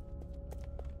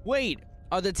 Wait,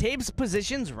 are the tape's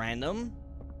positions random?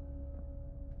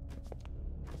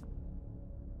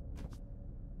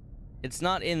 It's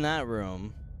not in that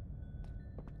room.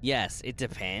 Yes, it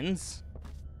depends.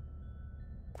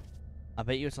 I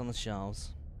bet you it's on the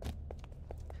shelves.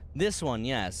 This one,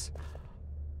 yes.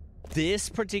 This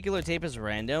particular tape is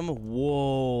random.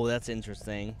 Whoa, that's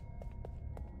interesting.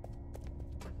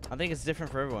 I think it's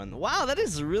different for everyone. Wow, that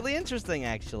is really interesting,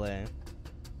 actually.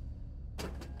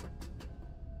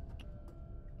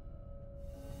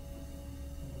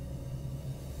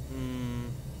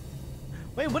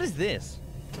 Wait, what is this?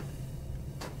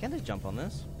 Can't I jump on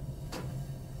this?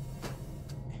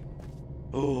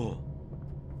 Oh,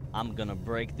 I'm gonna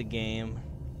break the game.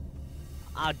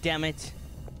 Ah, damn it.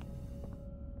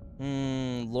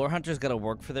 Lore hunters gotta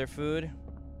work for their food.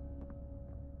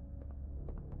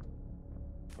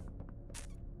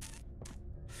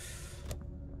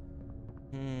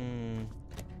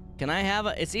 Can I have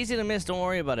a... It's easy to miss, don't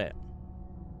worry about it.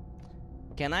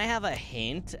 Can I have a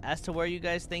hint as to where you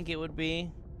guys think it would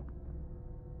be?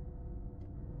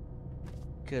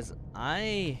 Because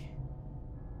I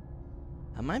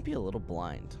might be a little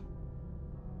blind.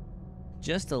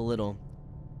 Just a little.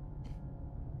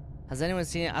 Has anyone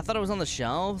seen it? I thought it was on the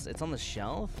shelves. It's on the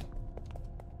shelf?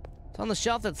 It's on the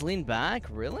shelf that's leaned back?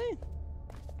 Really?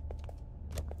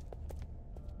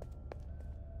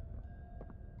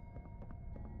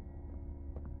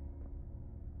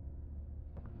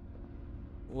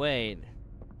 Wait.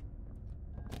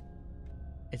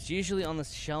 It's usually on the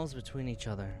shelves between each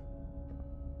other.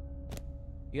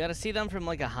 You gotta see them from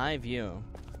like a high view.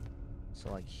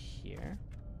 So like here.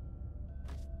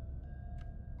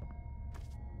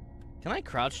 Can I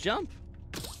crouch jump?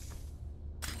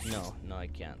 No, I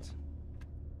can't.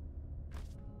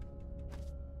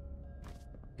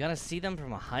 Gotta see them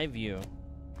from a high view.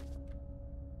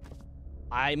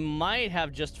 I might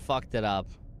have just fucked it up.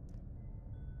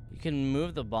 You can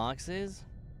move the boxes.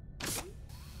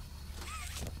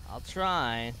 I'll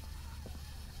try.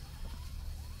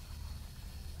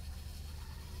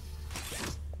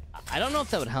 I don't know if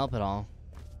that would help at all.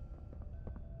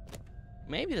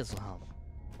 Maybe this will help.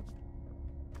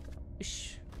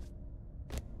 Ish.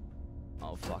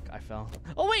 Oh fuck, I fell.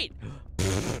 Oh wait!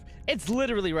 It's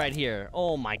literally right here.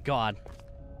 Oh my god.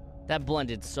 That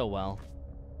blended so well.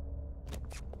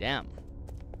 Damn.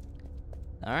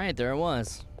 Alright, there it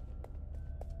was.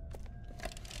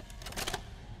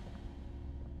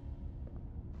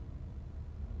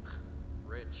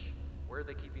 Rich, where are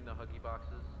they keeping the Huggy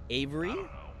boxes? Avery? I don't know.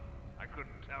 I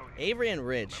couldn't tell you. Avery and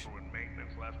Rich. Remember when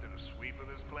maintenance left in a sweep of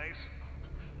this place?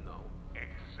 No.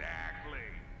 Exactly.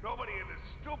 Nobody in this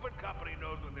stupid company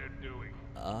knows what they're doing.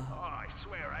 Oh, I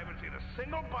swear, I haven't seen a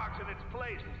single box in its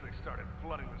place since they started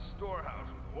flooding the storehouse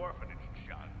with orphanage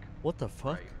junk. What the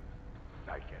fuck? Right.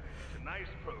 I get it. It's a nice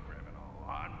program and all,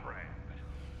 on brand.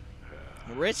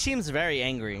 Rich seems very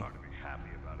angry. Hard to be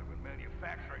happy about it when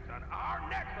manufacturing's on our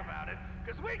necks about it,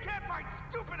 because we can't find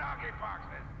stupid Huggy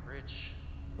boxes. Rich,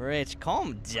 Rich,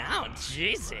 calm down.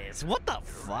 Jesus, what the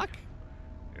fuck?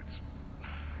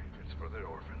 It's for the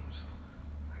orphans.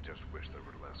 I just wish there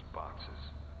were less boxes.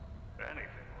 Anything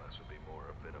less would be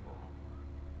more habitable.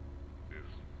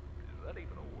 Is that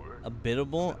even a word?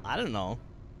 Habitable? I don't know.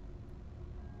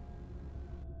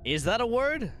 Is that a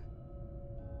word?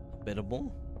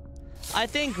 Habitable? I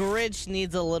think Rich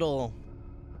needs a little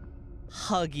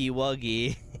huggy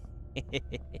wuggy.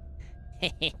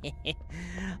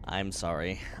 I'm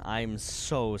sorry. I'm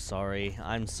so sorry.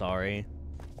 I'm sorry.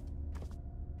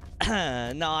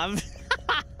 No, I'm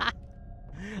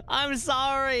I'm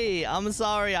sorry. I'm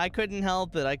sorry. I couldn't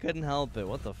help it. I couldn't help it.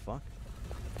 What the fuck?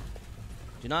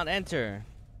 Do not enter.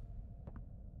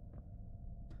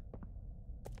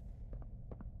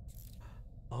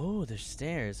 Oh, there's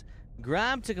stairs.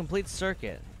 Grab to complete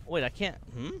circuit. Wait, I can't.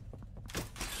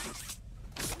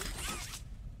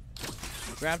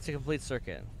 Grab to complete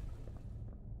circuit.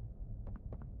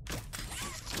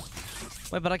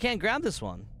 Wait, but I can't grab this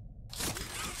one.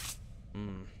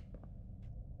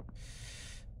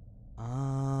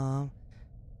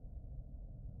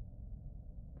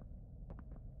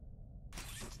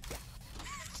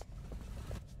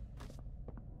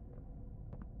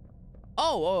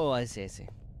 Oh, I see, I see.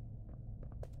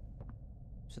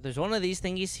 So there's one of these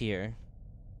thingies here.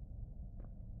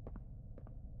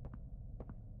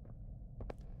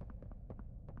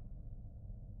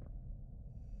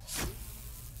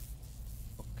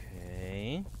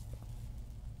 Okay.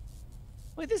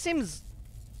 Wait, this seems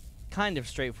kind of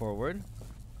straightforward.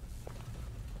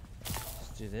 Let's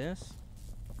do this.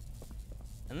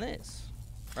 And this.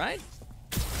 Right?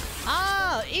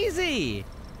 Ah, easy!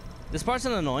 This part's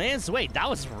an annoyance? Wait, that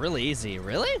was really easy.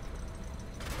 Really?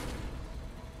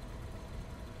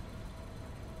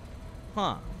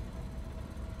 Huh.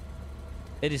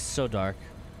 It is so dark.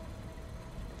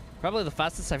 Probably the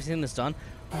fastest I've seen this done.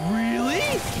 Really?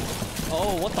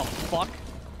 Oh, what the fuck?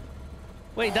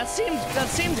 Wait, that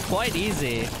seemed quite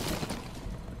easy.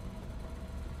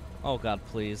 Oh god,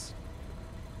 please.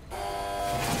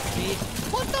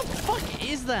 What the fuck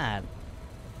is that?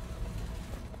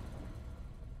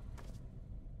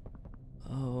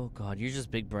 Oh god, you're just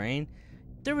big brain.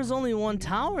 There was only one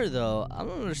tower though. I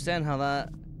don't understand how that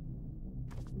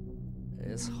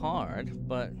is hard,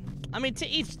 but I mean to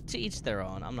each their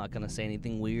own. I'm not gonna say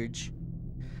anything weird.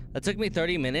 That took me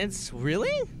 30 minutes?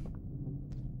 Really?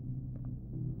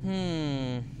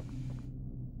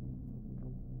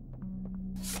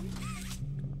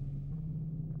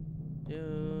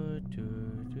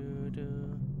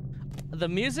 The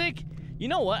music? You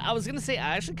know what? I was gonna say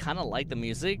I actually kind of like the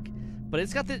music, but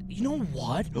it's got the, you know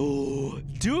what? Oh,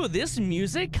 dude, this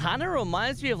music kind of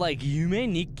reminds me of like Yume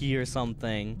Nikki or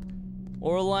something.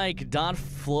 Or like Dot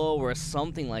Flow or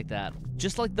something like that.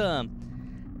 Just like the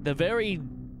very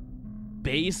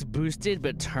bass boosted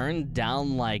but turned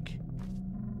down like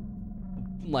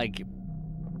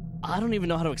I don't even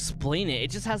know how to explain it.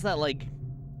 It just has that like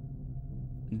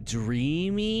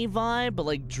dreamy vibe, but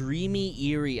like dreamy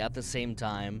eerie at the same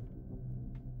time.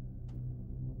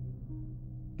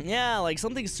 Yeah, like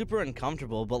something super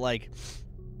uncomfortable, but like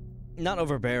not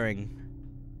overbearing.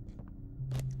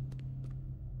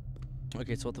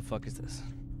 Okay, so what the fuck is this?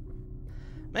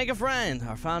 Make a friend!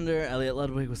 Our founder, Elliot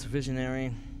Ludwig, was a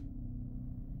visionary.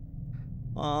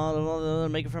 The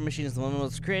Make a Friend machine is the one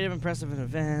most creative, impressive, and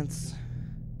advanced.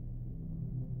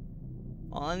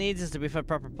 All it needs is to be fed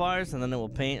proper parts, and then it will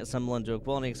paint, assemble, and do a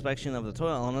quality inspection of the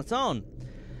toilet on its own.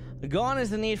 Gone is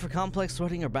the need for complex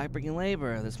sorting or backbreaking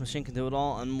labor. This machine can do it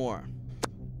all and more.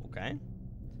 Okay.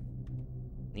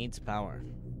 Needs power.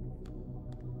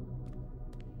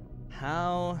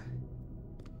 How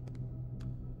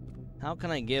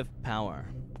can I give power?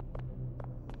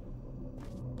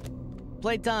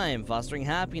 Playtime, fostering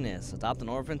happiness. Adopt an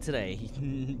orphan today.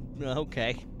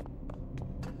 Okay.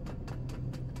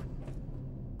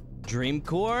 Dream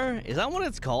Core? Is that what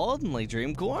it's called? Like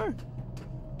Dream Core?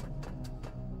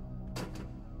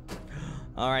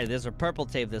 Alright, there's a purple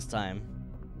tape this time.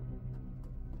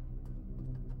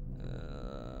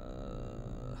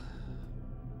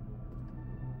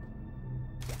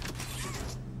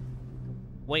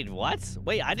 Wait, what?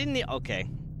 Wait, I didn't... Okay.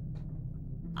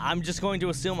 I'm just going to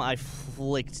assume I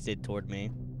flicked it toward me.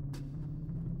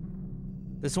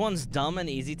 This one's dumb and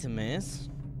easy to miss.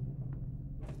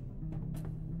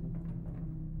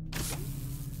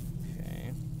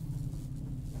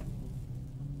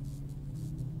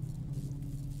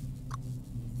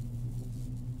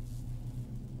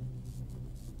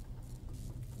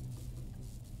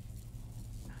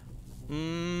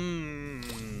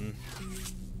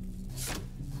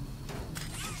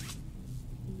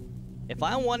 Okay. If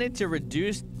I wanted to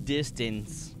reduce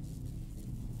distance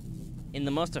in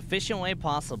the most efficient way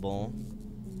possible,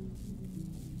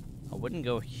 I wouldn't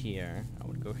go here. I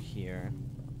would go here.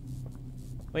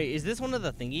 Wait, is this one of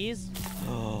the thingies?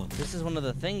 Oh, this is one of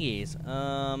the thingies.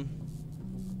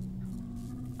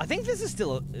 I think this is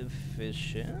still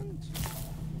efficient.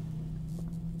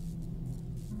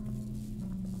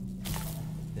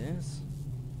 This.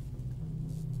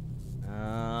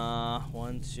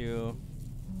 1, 2.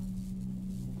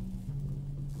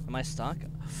 Am I stuck?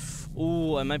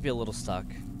 Ooh, I might be a little stuck.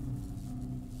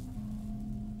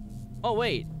 Oh,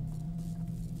 wait.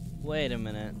 Wait a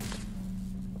minute.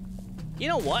 You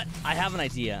know what? I have an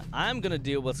idea. I'm gonna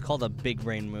do what's called a big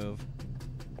brain move.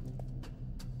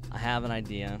 I have an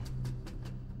idea.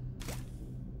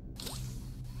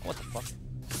 What the fuck?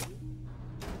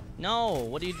 No,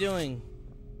 what are you doing?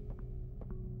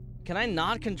 Can I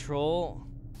not control?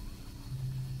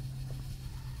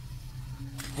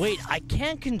 Wait, I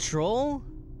can't control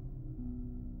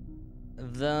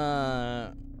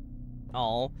the...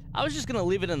 Oh, I was just gonna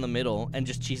leave it in the middle and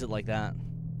just cheese it like that.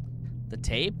 The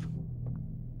tape?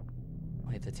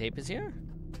 Wait, the tape is here?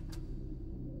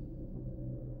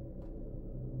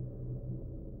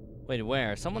 Wait,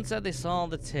 where? Someone said they saw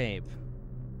the tape.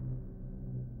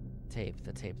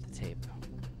 The tape.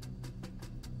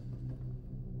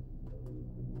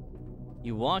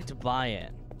 You walked by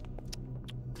it.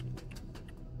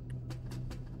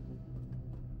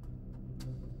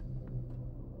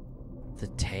 The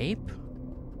tape?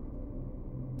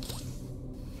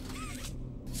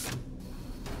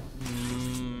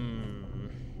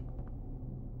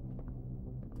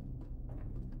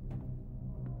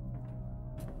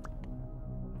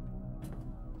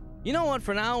 You know what?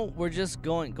 For now, we're just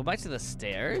going... Go back to the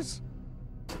stairs?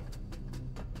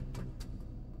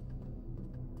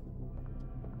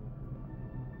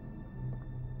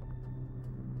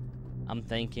 I'm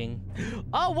thinking...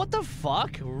 Oh, what the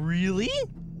fuck? Really?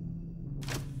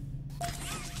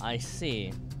 I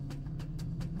see.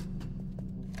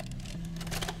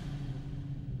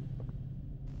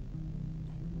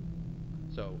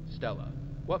 So, Stella,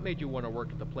 what made you want to work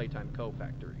at the Playtime Co.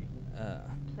 factory?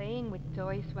 Playing with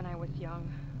toys when I was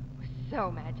young was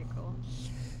so magical.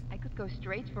 I could go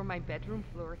straight from my bedroom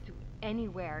floor to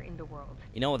anywhere in the world.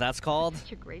 You know what that's called?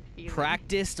 Such a great feeling.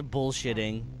 Practiced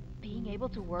bullshitting. Being able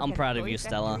to work I'm proud at a of you, toy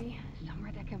Stella. factory,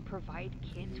 somewhere that can provide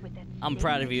kids with that I'm same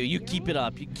proud of you. You keep it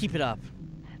up. You experience. keep it up.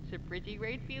 That's a pretty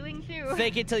great feeling too.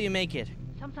 Fake it till you make it.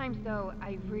 Sometimes though,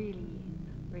 I really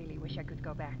wish I could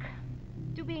go back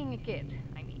to being a kid.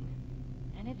 I mean,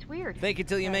 and it's weird. Fake it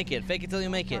till you make it. Fake it till you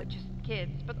make Not it. just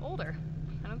kids, but older.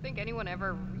 I don't think anyone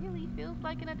ever really feels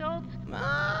like an adult.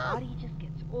 Ah. The body just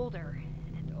gets older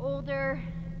and older.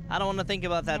 I don't want to think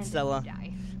about that, and Stella. then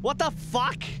you die. What the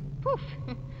fuck? Poof.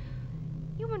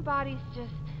 Human bodies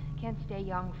just can't stay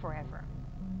young forever.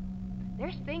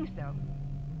 There's things though,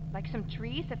 like some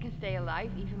trees that can stay alive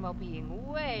even while being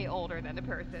way older than the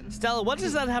person. Stella, what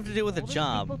does that have to do with a Oldest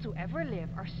job? people to ever live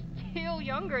are still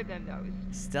younger than those.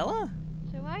 Stella?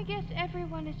 So I guess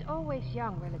everyone is always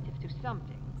young relative to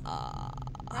something.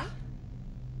 Right?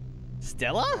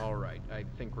 Stella? All right, I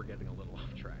think we're getting a little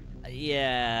off track.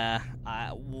 Yeah.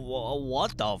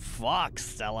 What the fuck,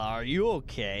 Stella? Are you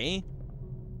okay?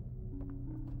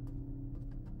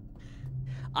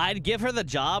 I'd give her the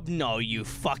job? No, you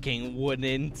fucking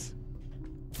wouldn't.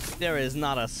 There is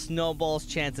not a snowball's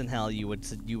chance in hell you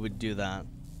would do that.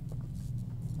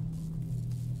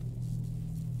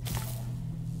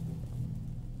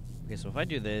 Okay, so if I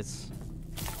do this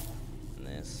and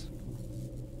this,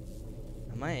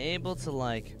 am I able to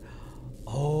like...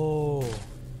 Oh.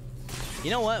 You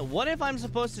know what? What if I'm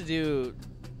supposed to do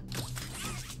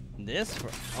this for...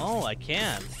 Oh, I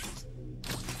can't.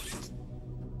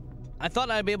 I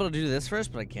thought I'd be able to do this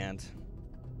first, but I can't.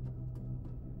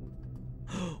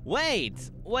 Wait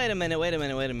a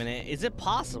minute. Is it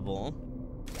possible?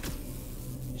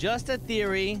 Just a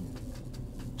theory.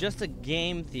 Just a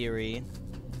game theory.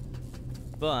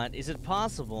 But is it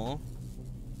possible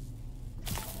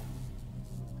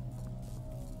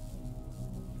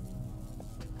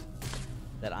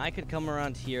that I could come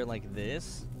around here like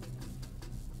this?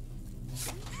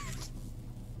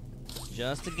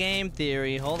 Just a game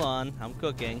theory. Hold on, I'm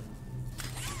cooking.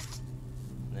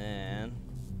 Then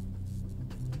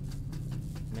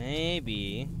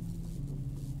maybe,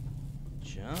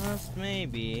 just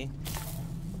maybe.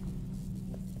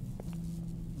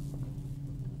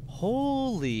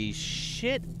 Holy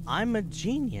shit, I'm a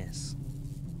genius.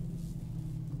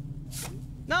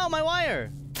 No, my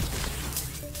wire.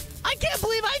 I can't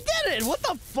believe I did it. What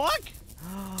the fuck?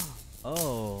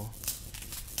 Oh.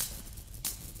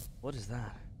 What is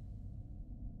that?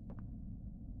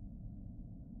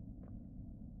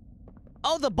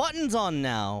 Oh, the button's on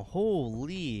now.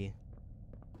 Holy.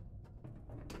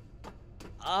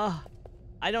 I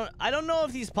don't know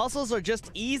if these puzzles are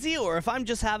just easy or if I'm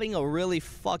just having a really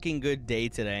fucking good day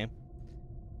today.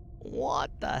 What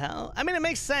the hell? I mean, it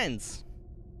makes sense.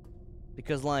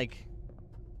 Because, like,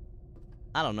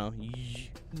 I don't know.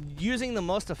 Using the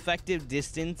most effective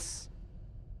distance,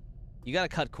 you gotta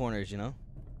cut corners, you know?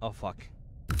 Oh, fuck.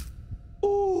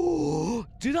 Ooh,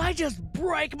 did I just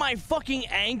break my fucking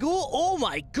ankle? Oh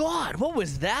my god, what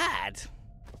was that?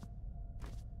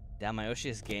 Damn, my Yoshi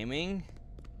is gaming.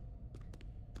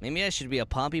 Maybe I should be a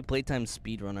Poppy Playtime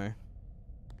speedrunner.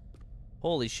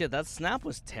 Holy shit, that snap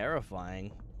was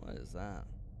terrifying. What is that?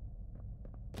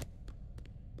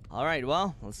 Alright,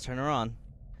 well, let's turn her on.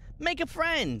 Make a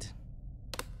friend!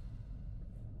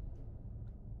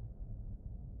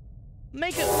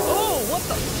 Make a— oh, what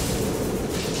the—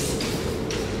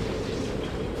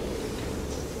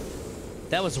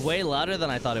 that was way louder than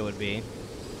I thought it would be.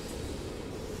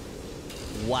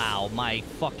 Wow, my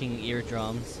fucking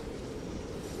eardrums.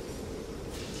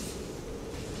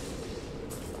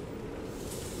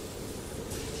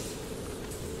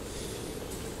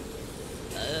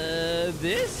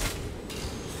 This?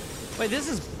 Wait, this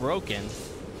is broken.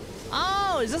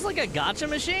 Oh, is this like a gacha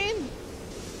machine?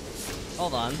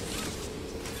 Hold on.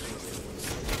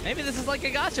 Maybe this is like a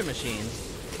gacha machine.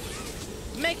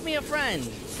 Make me a friend.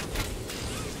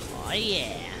 Oh,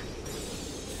 yeah.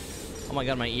 Oh my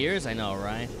god, my ears? I know,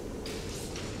 right?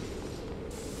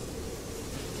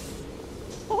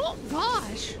 Oh,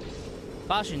 gosh.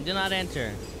 Caution, do not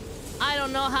enter. I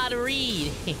don't know how to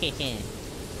read.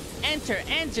 Enter,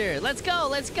 enter. Let's go,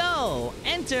 let's go.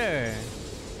 Enter.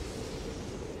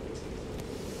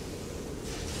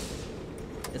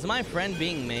 Is my friend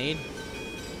being made?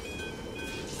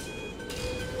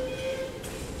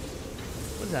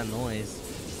 What is that noise?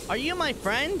 Are you my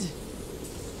friend?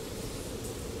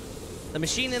 The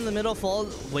machine in the middle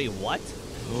falls. Wait, what?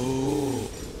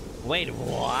 Wait,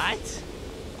 what?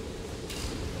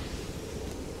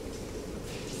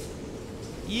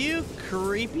 You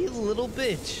creepy little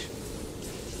bitch.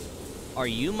 Are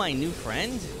you my new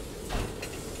friend?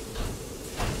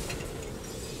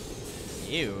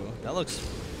 Ew, that looks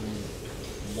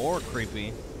more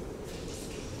creepy.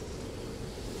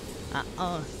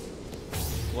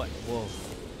 What? Whoa.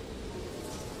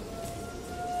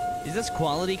 Is this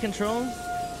quality control?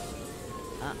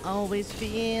 I always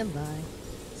feel like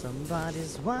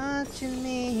somebody's watching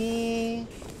me,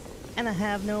 and I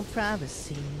have no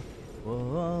privacy.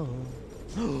 Whoa.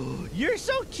 You're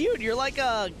so cute. You're like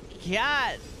a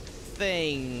cat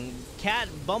thing. Cat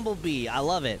bumblebee. I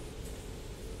love it.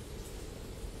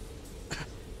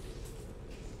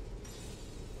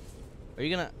 Are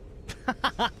you gonna...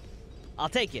 I'll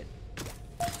take it.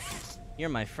 You're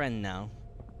my friend now.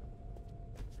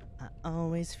 I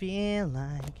always feel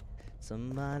like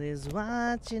somebody's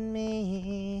watching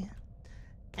me,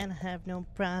 and I have no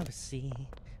privacy.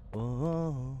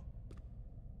 Whoa.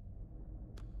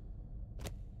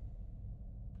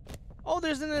 Oh,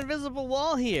 there's an invisible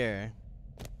wall here.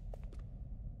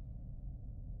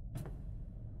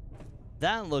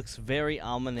 That looks very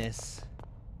ominous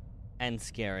and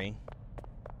scary.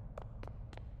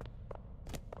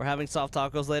 We're having soft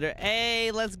tacos later.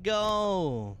 Hey, let's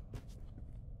go.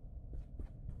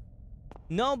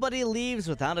 Nobody leaves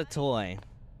without a toy.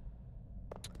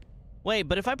 Wait,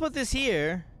 but if I put this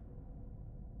here...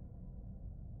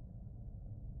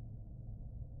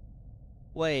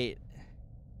 Wait.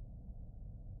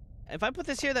 If I put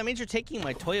this here, that means you're taking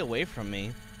my toy away from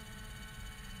me.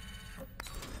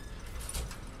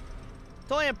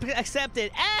 Toy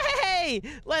accepted. Hey!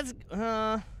 Let's...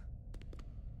 check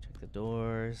the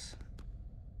doors.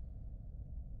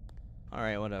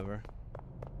 Alright, whatever.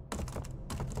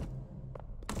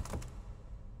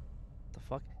 The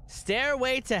fuck?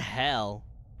 Stairway to Hell.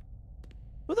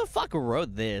 Who the fuck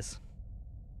wrote this?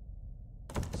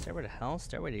 Stairway to Hell?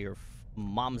 Stairway to your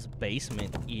mom's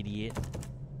basement, idiot.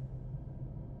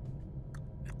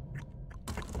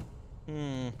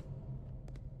 Am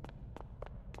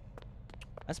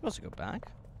I supposed to go back?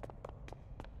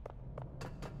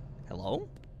 Hello?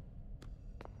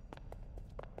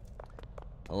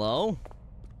 Hello?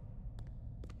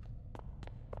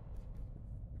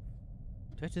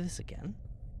 Do I do this again?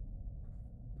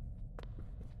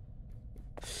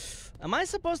 Am I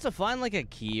supposed to find like a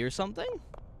key or something?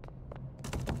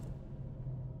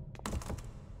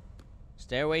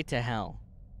 Stairway to Hell.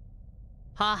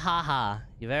 Ha ha ha.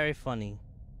 You're very funny.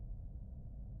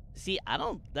 See,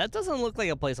 that doesn't look like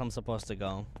a place I'm supposed to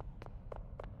go.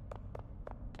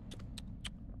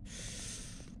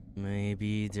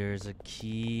 Maybe there's a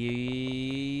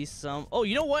key some. Oh,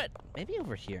 you know what? Maybe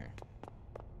over here.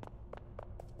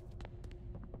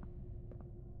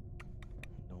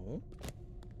 No.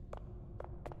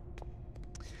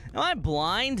 Am I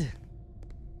blind?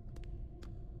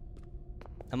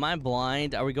 Am I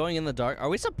blind? Are we going in the dark? Are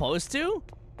we supposed to?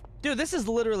 Dude, this is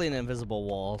literally an invisible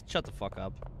wall. Shut the fuck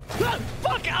up. Ah,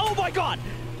 fuck! Oh my god!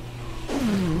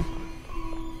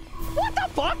 What the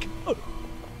fuck?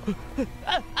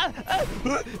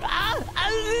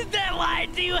 Why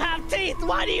do you have teeth?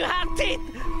 Why do you have teeth?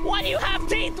 Why do you have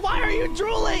teeth? Why are you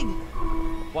drooling?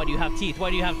 Why do you have teeth? Why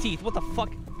do you have teeth? What the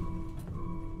fuck?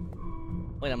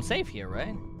 Wait, I'm safe here,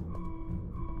 right?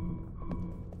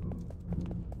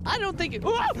 I don't think it.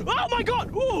 Oh, oh my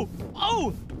god! Oh!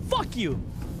 Oh! Fuck you!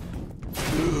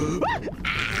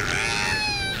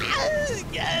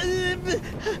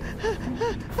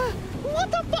 What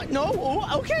the fuck? No.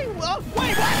 Oh, okay. Wait. What?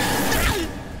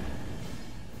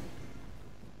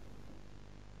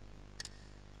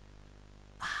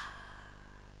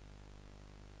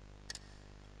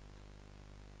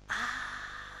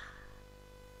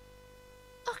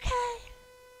 Okay.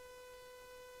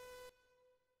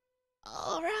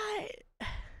 All right.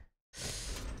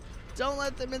 Don't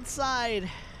let them inside.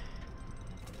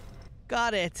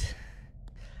 Got it.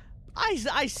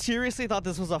 I seriously thought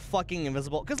this was a fucking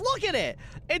invisible. Because look at it.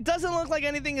 It doesn't look like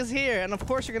anything is here. And of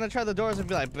course you're going to try the doors and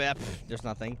be like, there's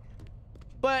nothing.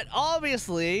 But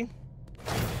obviously,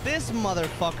 this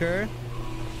motherfucker.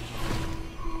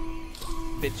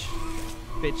 Bitch.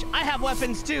 I have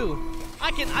weapons too.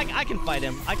 I can fight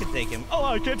him. I can take him. Oh,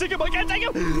 I can't take him. I can't take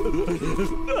him.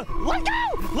 Let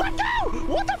go! Let go!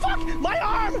 What the fuck? My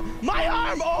arm! My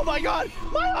arm! Oh my god!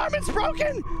 My arm is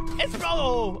broken! It's the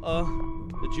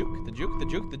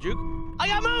juke. I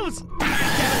got moves!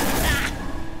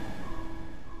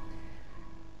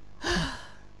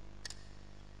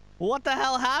 What the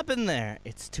hell happened there?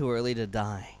 It's too early to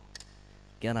die.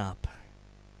 Get up.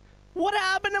 What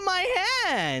happened to my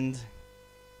hand?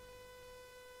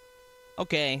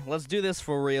 Okay, let's do this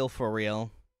for real.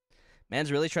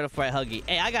 Man's really trying to fight Huggy.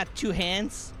 Hey, I got 2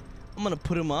 hands. I'm gonna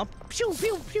put him up. Pew,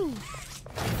 pew, pew.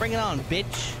 Bring it on,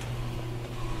 bitch.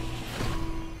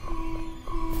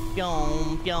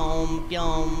 Pyom.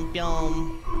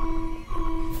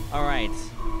 Alright.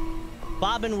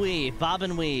 Bob and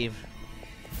weave.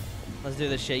 Let's do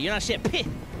this shit. You're not shit. Pih.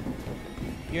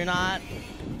 You're not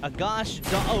a gosh.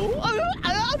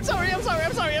 I'm sorry.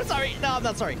 No, I'm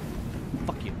not sorry.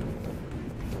 Fuck you.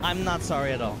 I'm not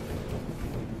sorry at all.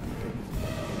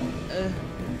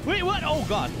 Wait, what? Oh,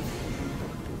 God.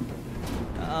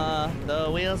 The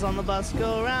wheels on the bus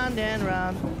go round and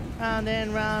round. Round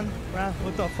and round.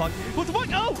 What the fuck? What the fuck?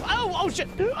 Oh, shit.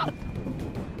 The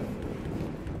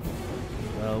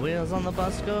wheels on the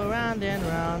bus go round and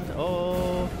round.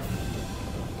 Oh.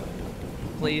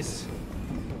 Please.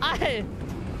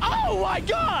 Oh, my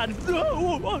God.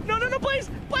 No, please.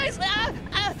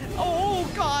 Oh,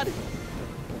 God.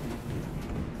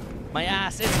 My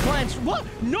ass is clenched. What?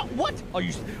 No, what? Are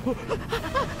you... What?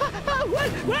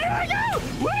 Where do I go?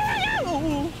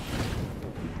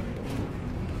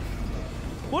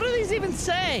 What do these even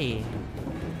say?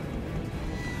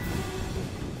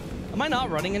 Am I not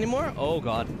running anymore? Oh,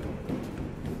 God.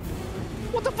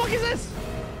 What the fuck is this?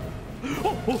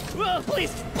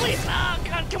 Please. Oh,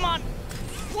 God, come on.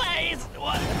 Please.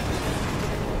 What?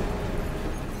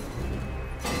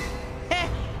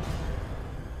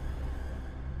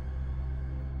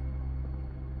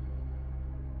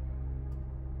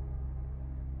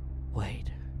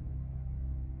 Wait.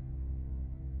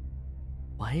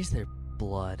 Why is there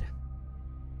blood?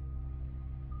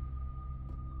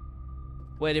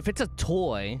 Wait, if it's a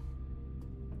toy,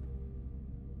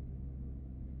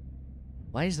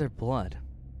 why is there blood?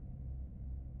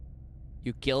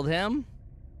 You killed him?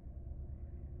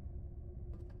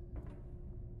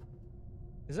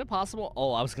 Is it possible?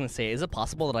 Oh, I was gonna say, is it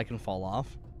possible that I can fall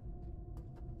off?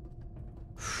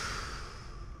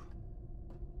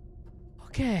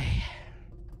 Okay.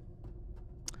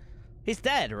 He's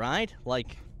dead, right?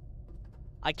 Like,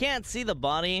 I can't see the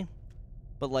body,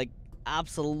 but like,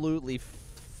 absolutely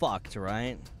fucked,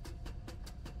 right?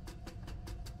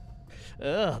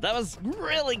 Ugh, that was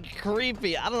really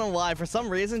creepy. I don't know why. For some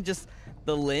reason, just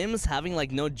the limbs having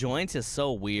like no joints is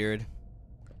so weird.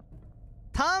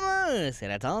 Thomas,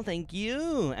 thank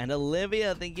you. And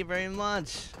Olivia, thank you very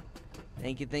much.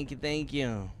 Thank you. Okay.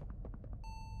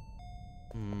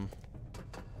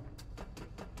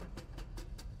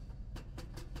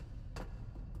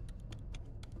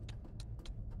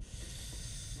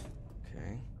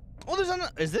 Oh, there's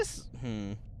another. Is this?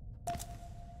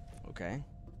 Okay.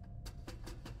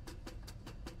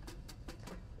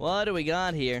 What do we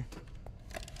got here?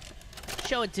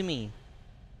 Show it to me.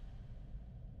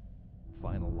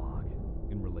 Final log.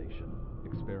 In relation.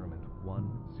 Experiment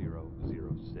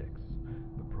 1006.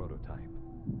 The prototype.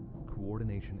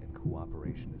 Coordination and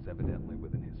cooperation is evidently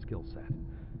within his skill set,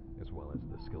 as well as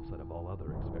the skill set of all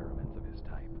other experiments of his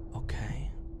type.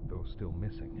 Okay. Though still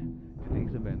missing,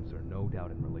 today's events are no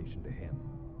doubt in relation to him.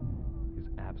 His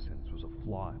absence was a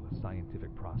flaw in the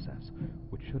scientific process,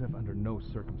 which should have under no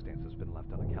circumstances been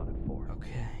left unaccounted for.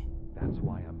 Okay. That's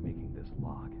why I'm making this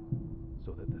log,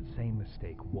 so that the same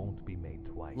mistake won't be made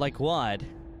twice. Like what?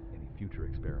 Any future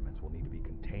experiments will need to be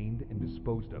contained and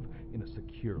disposed of in a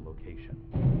secure location.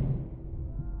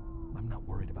 I'm not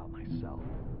worried about myself.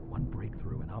 One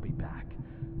breakthrough and I'll be back.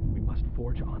 We must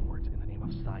forge onwards in the name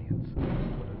of science,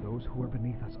 whether those who are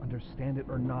beneath us understand it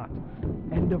or not.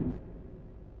 End of...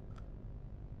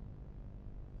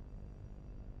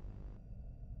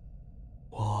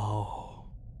 Whoa.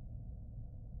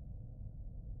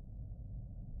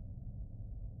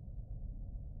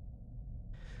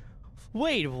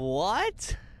 Wait,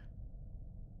 what?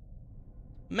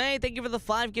 May, thank you for the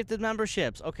 5 gifted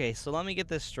memberships. Okay, so let me get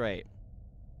this straight.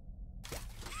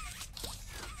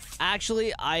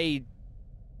 Actually, I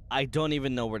don't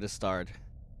even know where to start.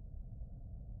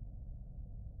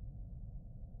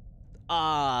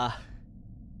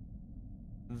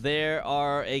 There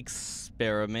are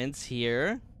experiments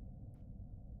here.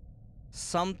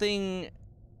 Something...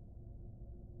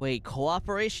 Wait,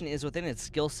 cooperation is within its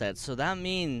skill set, so that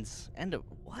means...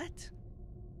 What?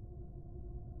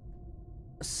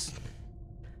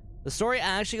 The story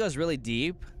actually goes really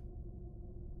deep.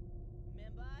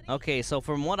 Okay, so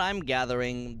from what I'm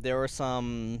gathering, there were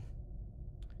some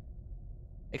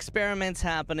experiments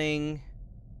happening,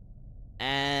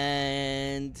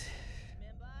 and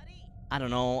I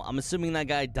don't know, I'm assuming that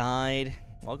guy died.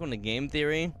 Welcome to Game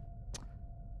Theory.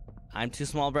 I'm too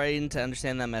small-brained to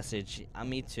understand that message.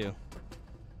 Me too.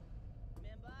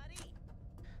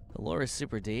 The lore is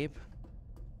super deep.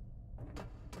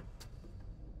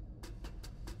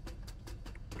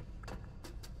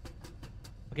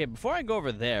 Okay, before I go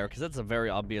over there, because that's a very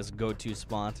obvious go-to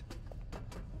spot.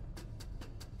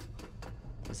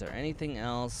 Is there anything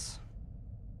else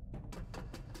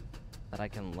that I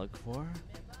can look for?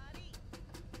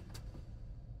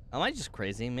 Am I just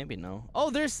crazy? Maybe no.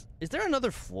 Oh, is there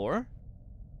another floor?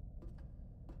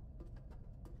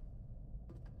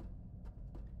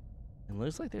 It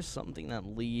looks like there's something that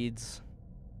leads...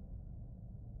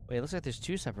 Wait, it looks like there's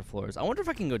 2 separate floors. I wonder if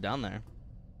I can go down there.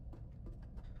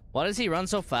 Why does he run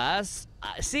so fast?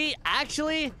 See,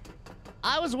 actually,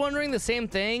 I was wondering the same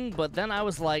thing, but then I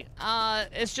was like,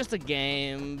 it's just a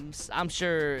game. I'm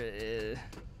sure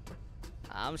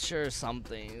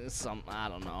something, I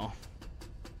don't know.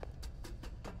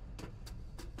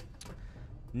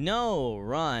 No,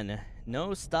 run.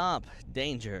 No, stop.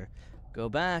 Danger. Go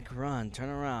back, run, turn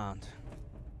around.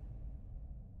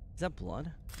 Is that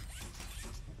blood?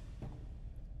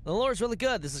 The lore is really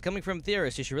good. This is coming from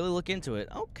theorists. You should really look into it.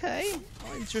 Okay.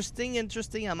 Oh, interesting,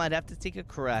 interesting. I might have to take a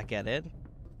crack at it.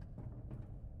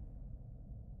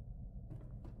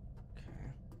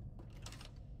 Okay.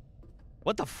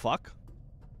 What the fuck?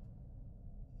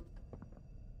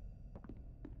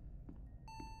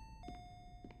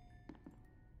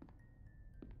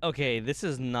 Okay, this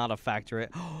is not a factory.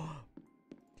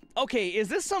 Okay, is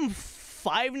this some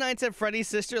Five Nights at Freddy's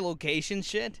sister location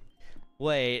shit?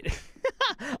 Wait.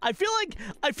 I feel like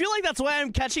that's why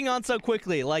I'm catching on so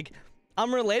quickly. Like,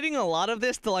 I'm relating a lot of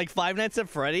this to like Five Nights at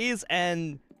Freddy's,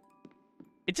 and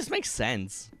it just makes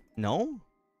sense. No?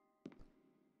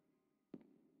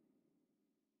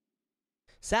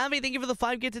 Savvy, thank you for the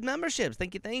 5 gifted memberships.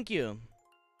 Thank you, thank you.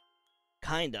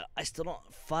 Kinda. I still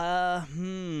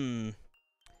don't...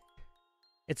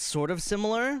 It's sort of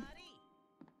similar.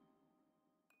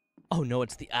 Oh no,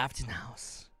 it's the Afton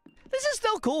House. This is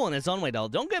still cool in its own way, though.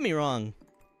 Don't get me wrong.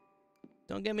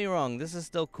 Don't get me wrong. This is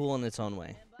still cool in its own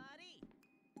way.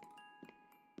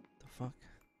 The fuck?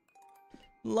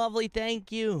 Lovely,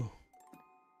 thank you.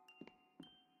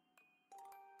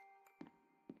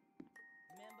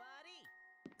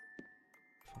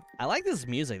 I like this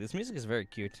music. This music is very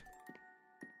cute.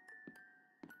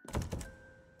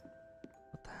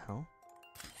 What the hell?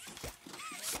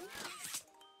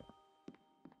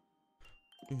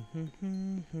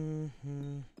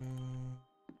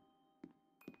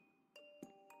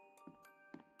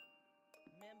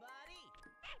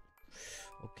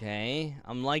 Okay,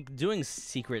 I'm like doing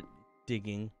secret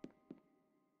digging.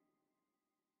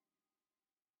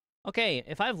 Okay,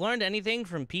 if I've learned anything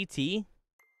from PT,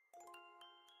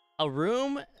 a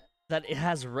room that it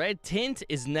has red tint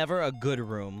is never a good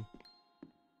room.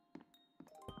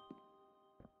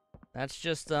 That's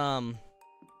just,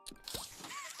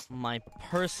 my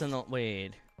personal...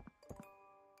 Wait.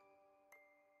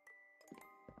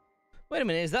 Wait a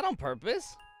minute, is that on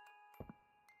purpose?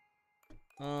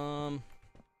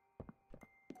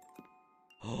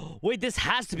 Wait, this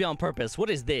has to be on purpose. What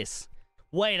is this?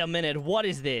 Wait a minute, what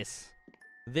is this?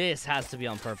 This has to be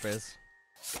on purpose.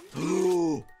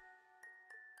 Am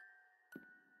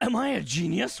I a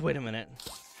genius? Wait a minute.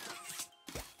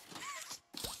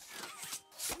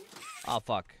 Oh,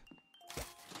 fuck.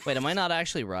 Wait, am I not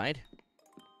actually right?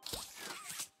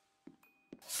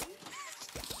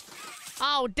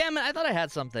 Oh, damn it. I thought I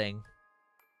had something.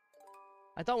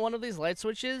 I thought one of these light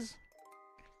switches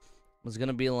was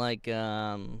gonna be like,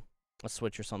 a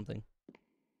switch or something.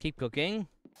 Keep cooking.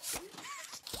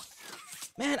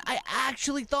 Man, I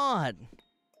actually thought.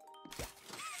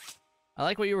 I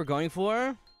like what you were going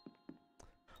for.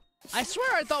 I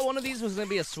swear I thought one of these was gonna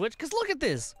be a switch, because look at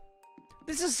this.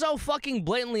 This is so fucking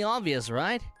blatantly obvious,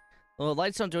 right? Well, the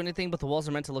lights don't do anything, but the walls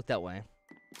are meant to look that way.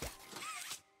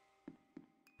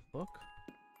 Book?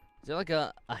 Is there like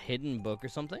a hidden book or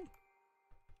something?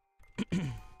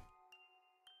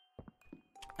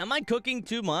 Am I cooking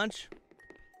too much?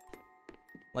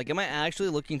 Like, am I actually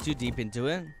looking too deep into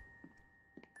it?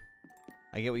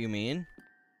 I get what you mean.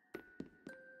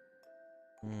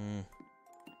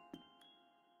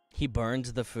 He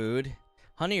burns the food.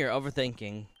 Honey, you're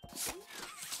overthinking.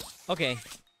 Okay.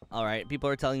 Alright, people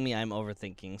are telling me I'm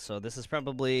overthinking, so this is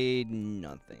probably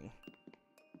nothing.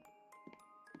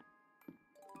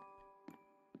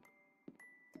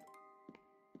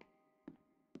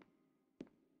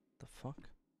 The fuck?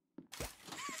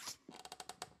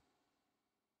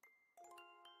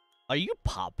 Are you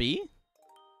Poppy?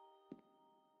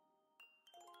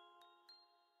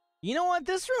 You know what?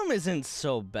 This room isn't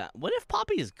so bad. What if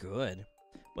Poppy is good?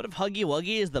 What if Huggy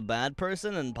Wuggy is the bad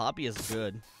person and Poppy is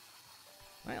good?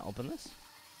 Can I open this?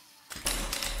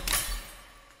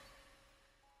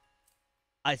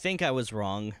 I think I was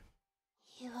wrong.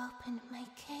 You opened my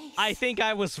case. I think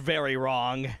I was very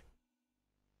wrong.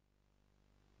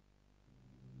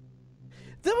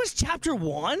 That was chapter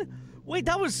 1? Wait,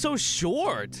 that was so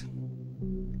short.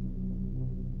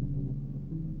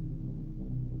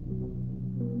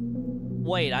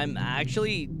 Wait, I'm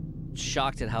actually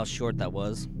shocked at how short that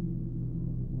was.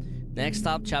 Next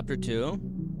stop, chapter 2.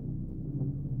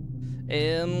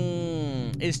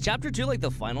 Is chapter 2 like the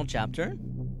final chapter?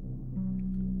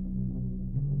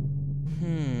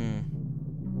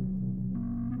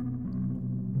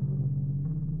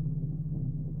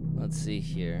 Let's see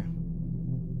here.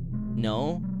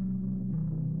 No.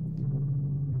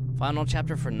 Final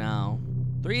chapter for now.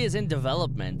 3 is in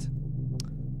development.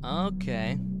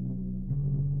 Okay.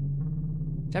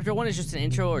 Chapter 1 is just an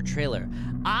intro or trailer.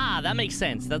 Ah, that makes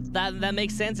sense. That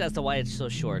makes sense as to why it's so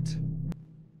short.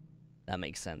 That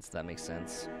makes sense. That makes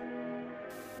sense.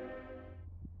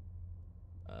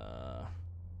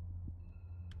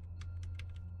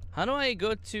 How do I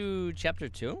go to chapter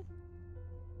 2?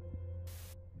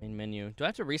 Main menu. Do I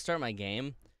have to restart my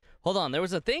game? Hold on. There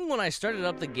was a thing when I started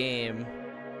up the game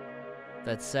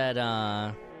that said,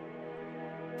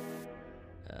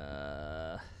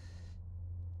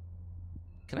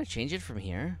 can I change it from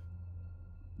here?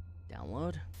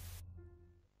 Download?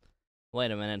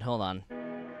 Wait a minute, hold on.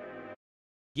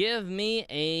 Give me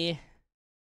a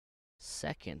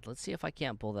second. Let's see if I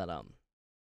can't pull that up.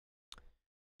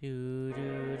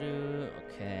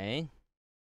 Okay.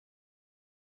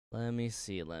 Let me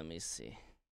see.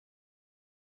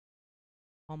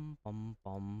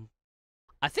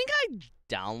 I think I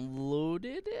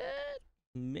downloaded it?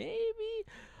 Maybe?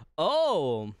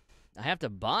 Oh! I have to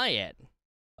buy it.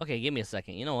 Okay, give me a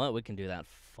second. You know what? We can do that.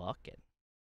 Fuck it.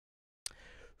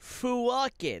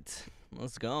 Fuck it.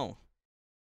 Let's go.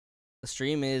 The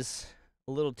stream is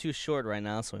a little too short right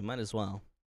now, so we might as well.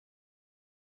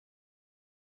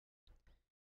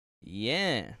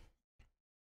 Yeah.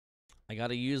 I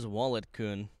gotta use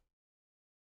Wallet-kun.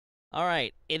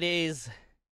 Alright, it is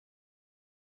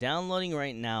downloading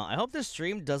right now. I hope the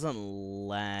stream doesn't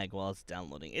lag while it's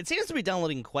downloading. It seems to be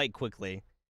downloading quite quickly,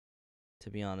 to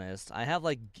be honest. I have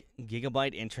like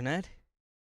gigabyte internet.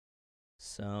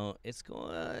 So it's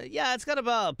going, yeah, it's got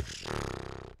about,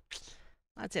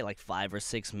 I'd say like 5 or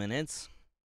 6 minutes.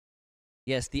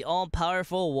 Yes, the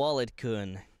all-powerful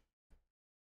Wallet-kun.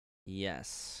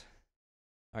 Yes.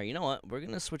 Alright, you know what? We're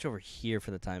gonna switch over here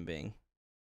for the time being.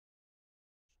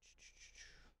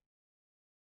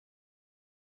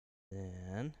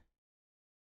 Then,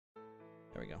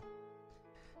 there we go.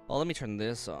 Oh, let me turn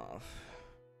this off.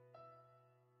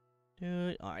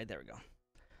 Dude, alright, there we go.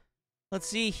 Let's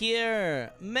see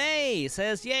here. May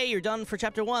says, yay, you're done for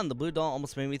chapter 1. The blue doll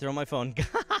almost made me throw my phone.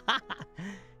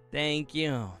 Thank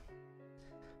you.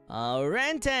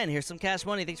 Renton, here's some cash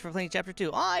money. Thanks for playing chapter 2.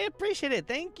 Oh, I appreciate it.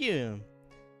 Thank you.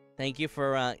 Thank you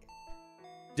for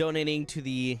donating to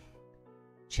the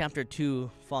chapter 2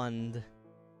 fund.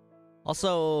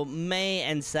 Also, May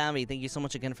and Sammy, thank you so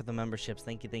much again for the memberships.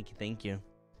 Thank you, thank you, thank you.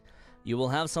 You will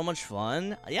have so much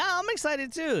fun. Yeah, I'm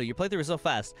excited too. Your playthrough is so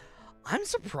fast. I'm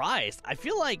surprised. I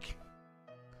feel like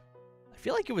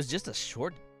it was just a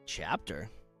short chapter.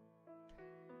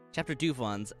 Chapter 2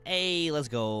 funds. Hey, let's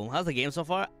go. How's the game so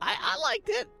far? I liked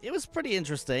it. It was pretty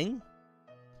interesting.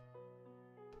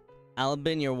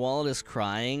 Alban, your wallet is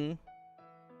crying.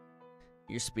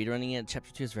 You're speedrunning it.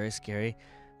 Chapter 2 is very scary.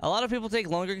 A lot of people take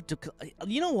longer to...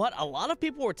 You know what? A lot of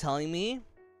people were telling me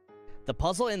the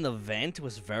puzzle in the vent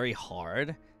was very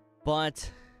hard, but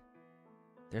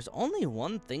there's only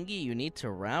one thingy you need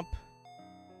to wrap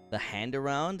the hand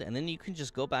around, and then you can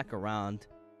just go back around,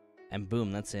 and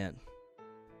boom, that's it.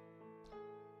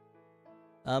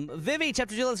 Vivi,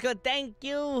 chapter 2, let's go. Thank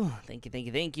you. Thank you, thank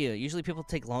you, thank you. Usually people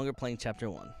take longer playing chapter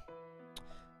 1.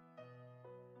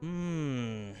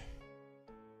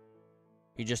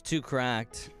 You're just too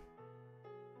cracked.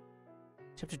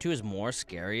 Chapter 2 is more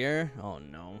scarier? Oh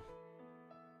no.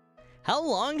 How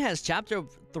long has chapter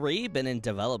 3 been in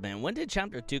development? When did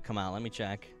chapter 2 come out? Let me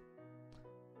check.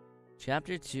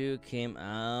 Chapter 2 came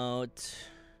out...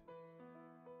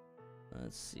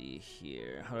 Let's see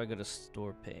here. How do I go to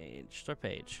store page? Store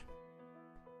page.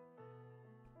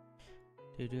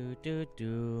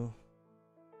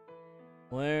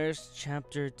 Where's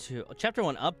chapter 2? Oh, chapter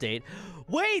 1 update.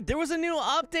 Wait, there was a new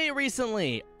update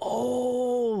recently.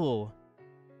 Oh,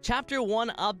 chapter 1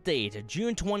 update,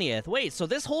 June 20th. Wait, so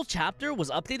this whole chapter was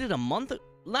updated a month,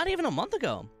 not even a month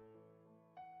ago.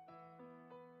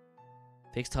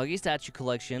 Fixed Huggy statue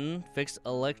collection. Fixed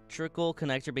electrical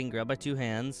connector being grabbed by 2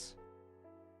 hands.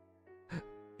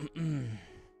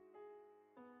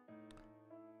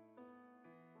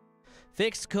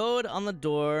 Fixed code on the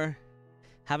door.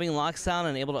 Having lock sound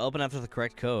and able to open after the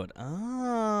correct code.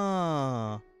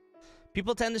 Ah.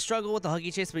 People tend to struggle with the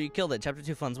Huggy chase, but you killed it. Chapter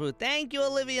 2 funds. Woo. Thank you,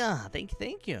 Olivia. Thank you,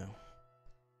 thank you.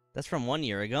 That's from 1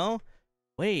 year ago.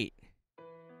 Wait.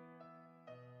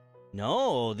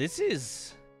 No, this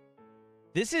is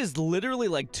literally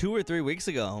like 2 or 3 weeks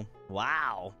ago.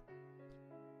 Wow.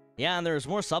 Yeah, and there's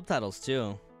more subtitles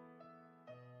too.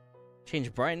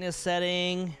 Change brightness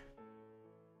setting.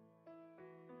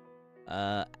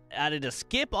 Added a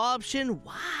skip option.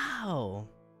 Wow.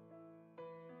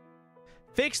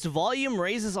 Fixed volume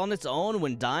raises on its own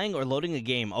when dying or loading a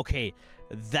game. Okay,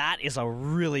 that is a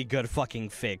really good fucking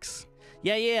fix.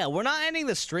 Yeah. We're not ending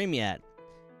the stream yet.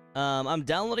 I'm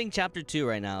downloading chapter 2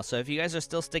 right now, so if you guys are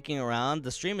still sticking around,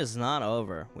 the stream is not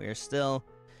over. We are still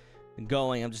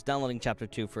going. I'm just downloading chapter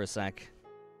 2 for a sec.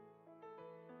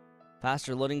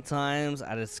 Faster loading times,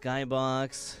 added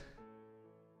skybox.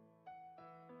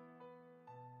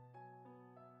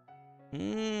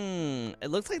 It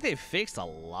looks like they fixed a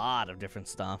lot of different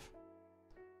stuff.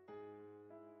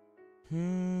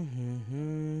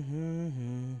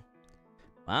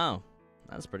 Wow,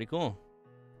 that's pretty cool.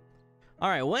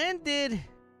 Alright, when did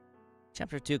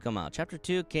chapter 2 come out? Chapter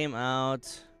 2 came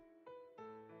out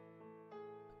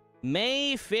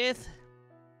May 5th,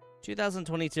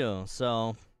 2022.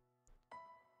 So,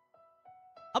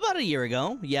 about a year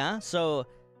ago. Yeah, so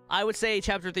I would say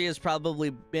chapter 3 has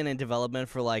probably been in development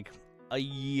for like a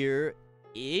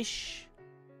year-ish.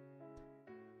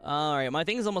 Alright, my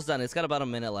thing is almost done. It's got about a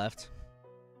minute left.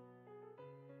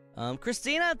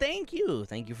 Christina, thank you.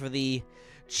 Thank you for the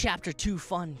chapter 2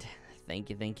 fund. Thank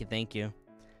you, thank you, thank you.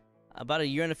 About a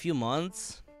year and a few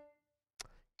months.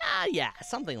 Yeah,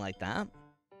 something like that.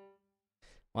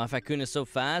 Wi-Fi Kun is so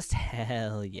fast.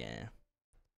 Hell yeah.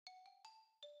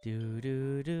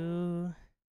 Do.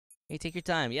 Hey, take your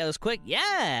time. Yeah, it was quick.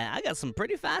 Yeah, I got some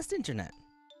pretty fast internet.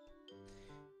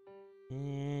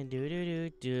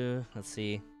 Let's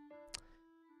see.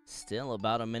 Still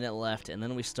about a minute left, and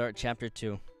then we start chapter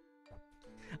 2.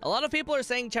 A lot of people are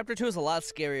saying chapter 2 is a lot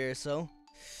scarier, so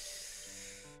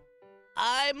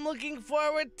I'm looking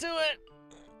forward to it.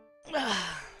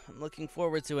 I'm looking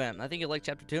forward to it. I think you like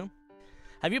chapter 2.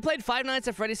 Have you played Five Nights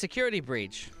at Freddy's Security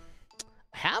Breach?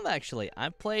 I have, actually.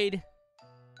 I've played...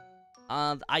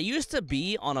 I used to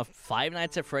be on a Five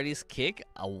Nights at Freddy's kick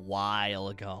a while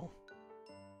ago.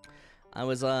 I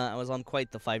was on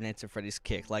quite the Five Nights at Freddy's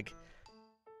kick. Like,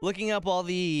 looking up all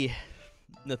the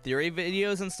theory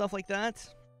videos and stuff like that.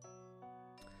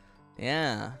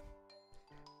 Yeah.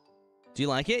 Do you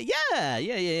like it?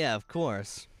 Yeah, of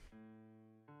course.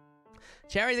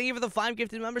 Cherry, thank you for the 5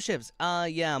 gifted memberships.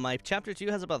 Yeah, my chapter 2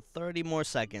 has about 30 more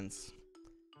seconds.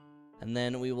 And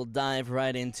then we will dive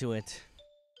right into it.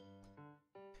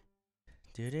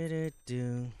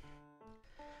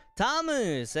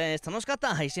 Tamu says, 楽しかっ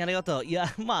た配信ありがとう。いや、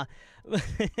まあ、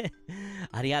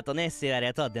ありがとうね、ステイあり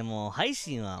がとう。でも、配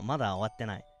信はまだ終わって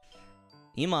ない。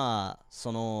今、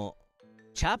その、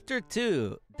Chapter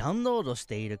 2ダウンロードし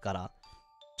ているから、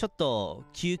ちょっと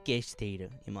休憩してい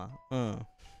る、今。うん。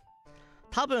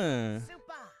多分、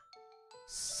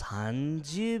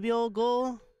30秒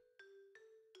後、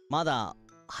まだ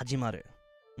始まる。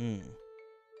うん。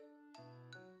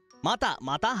また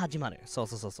始まる。そう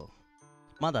そうそうそう。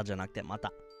まだじゃなくて、ま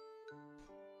た。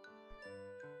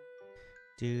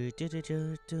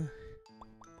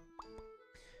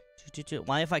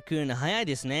Wi-Fi くん、早い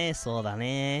ですね。そうだ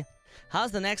ね。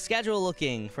How's the next schedule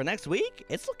looking? For next week?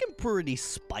 It's looking pretty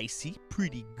spicy.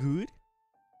 Pretty good.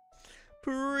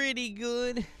 Pretty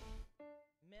good.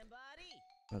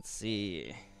 Let's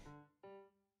see.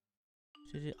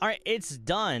 Alright, it's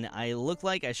done. I look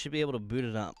like I should be able to boot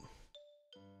it up.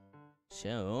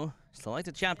 So, select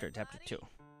a chapter, chapter 2.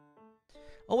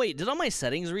 Oh wait, did all my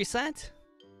settings reset?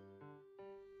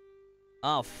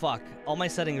 Oh fuck, all my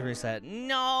settings reset.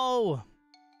 No!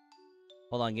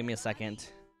 Hold on, give me a second.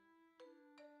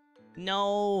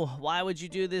 No, why would you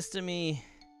do this to me?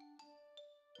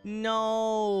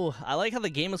 No! I like how the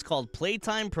game is called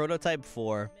Playtime Prototype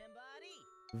 4.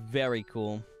 Very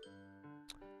cool.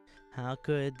 How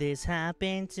could this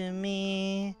happen to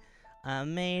me? I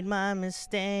made my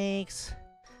mistakes,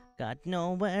 got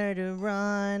nowhere to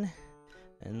run,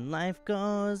 and life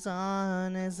goes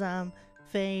on as I'm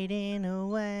fading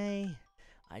away.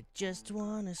 I just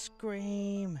wanna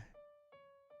scream.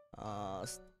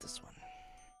 This one.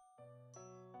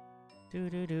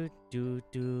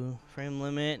 Do. Frame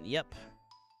limit, yep.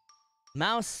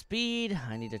 Mouse speed,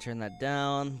 I need to turn that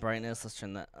down. Brightness, let's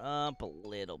turn that up a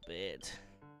little bit.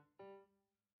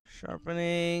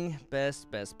 Sharpening, best.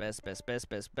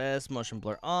 Motion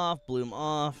blur off, bloom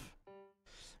off.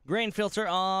 Grain filter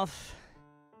off.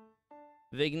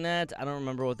 Vignette, I don't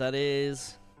remember what that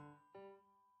is.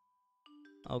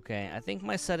 Okay, I think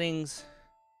my settings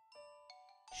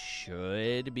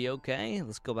should be okay.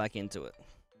 Let's go back into it.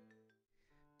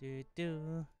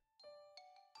 Let's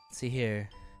see here.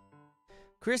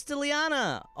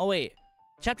 Crystalliana! Oh wait,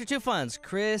 Chapter 2 funds.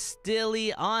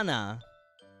 Crystalliana.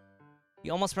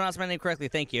 You almost pronounced my name correctly,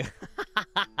 thank you.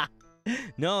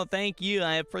 No, thank you,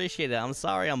 I appreciate it. I'm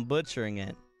sorry I'm butchering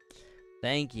it.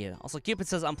 Thank you. Also, Cupid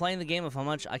says, I'm playing the game of how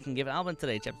much I can give Alban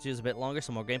today. Chapter 2 is a bit longer,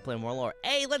 so more gameplay, more lore.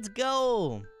 Hey, let's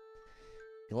go!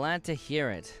 Glad to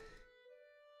hear it.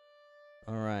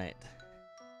 Alright.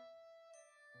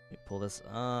 Let me pull this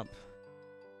up.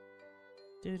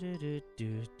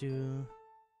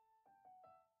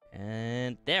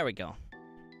 And there we go.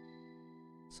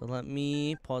 So let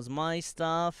me pause my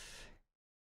stuff.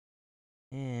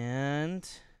 And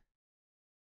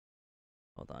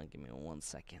hold on, give me 1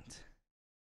 second.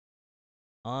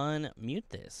 Unmute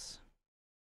this.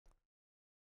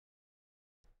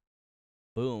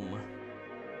 Boom.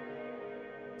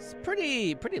 It's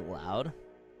pretty loud.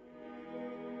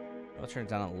 I'll turn it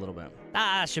down a little bit.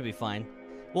 Ah, should be fine.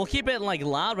 We'll keep it like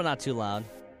loud, but not too loud.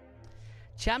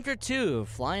 Chapter 2,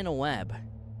 Fly in a Web.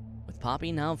 With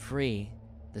Poppy now free,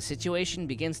 the situation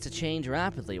begins to change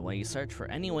rapidly while you search for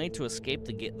any way to escape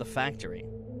the factory.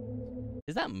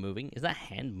 Is that moving? Is that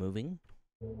hand moving?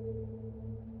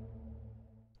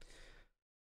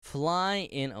 Fly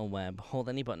in a web. Hold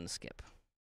any button to skip.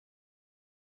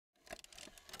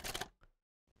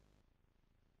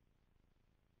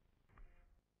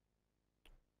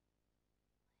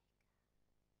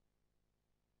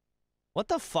 What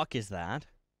the fuck is that?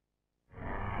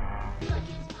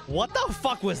 What the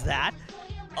fuck was that?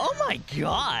 Oh my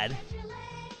god!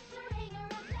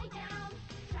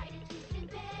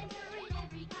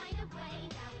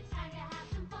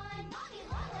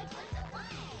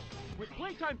 With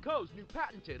Playtime Co's new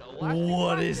patented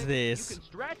What is this? You can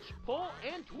stretch, pull,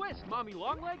 and twist Mommy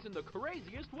Longlegs in the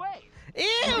craziest way. Ew!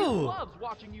 She loves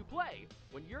watching you play.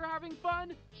 When you're having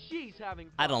fun, she's having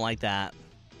fun. I don't like that.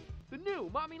 The new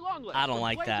Mommy Longlegs. I don't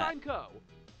like Playtime that. Co.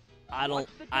 I don't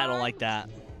like that.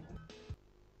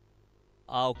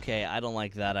 Okay, I don't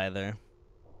like that either.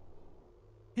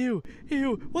 Ew,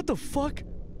 what the fuck?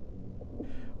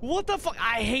 What the fuck?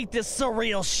 I hate this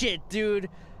surreal shit, dude.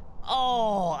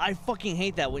 Oh, I fucking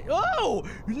hate that. Oh,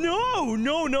 no.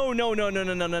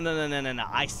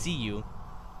 I see you.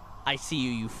 I see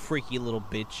you, you freaky little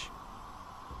bitch.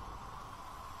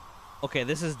 Okay,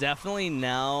 this is definitely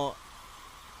now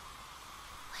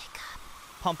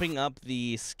pumping up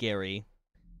the scary.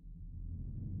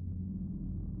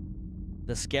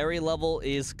 The scary level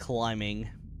is climbing.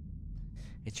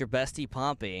 It's your bestie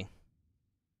Poppy.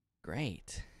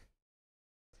 Great.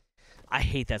 I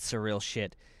hate that surreal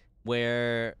shit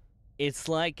where it's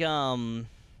like real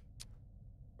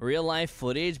life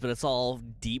footage, but it's all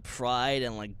deep fried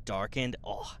and like darkened.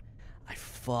 Oh, I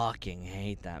fucking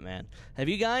hate that, man. If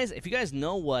you guys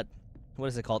know what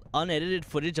is it called? Unedited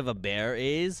footage of a bear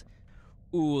is?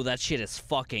 Ooh, that shit is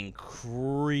fucking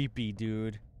creepy,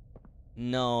 dude.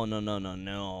 No, no, no, no,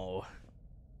 no.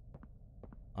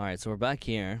 Alright, so we're back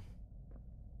here.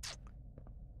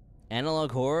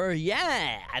 Analog horror?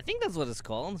 Yeah! I think that's what it's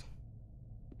called.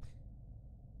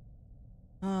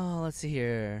 Oh, let's see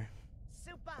here.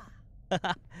 Super!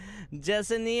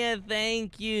 Jasenia,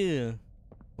 thank you!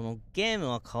 このゲーム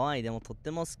は可愛い。でもとって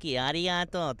も好き。ありが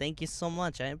とう。Thank you so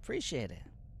much. I appreciate it.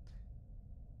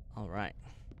 Alright.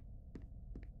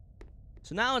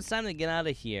 So now it's time to get out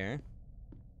of here.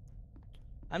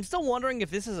 I'm still wondering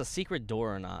if this is a secret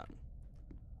door or not.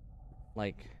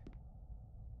 Like,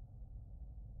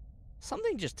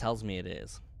 something just tells me it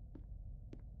is.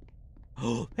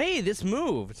 Oh, hey, this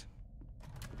moved.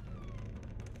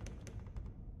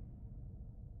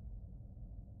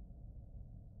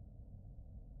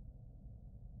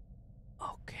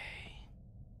 Okay.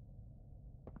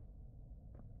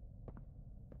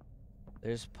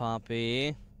 There's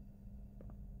Poppy.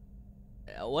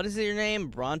 What is your name?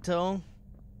 Bronto?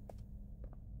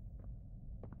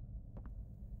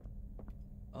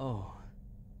 Oh.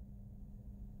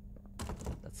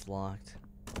 That's locked.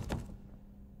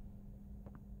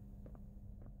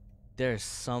 There's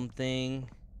something.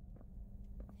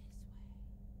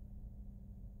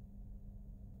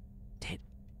 Did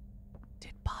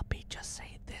Poppy just say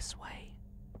it this way?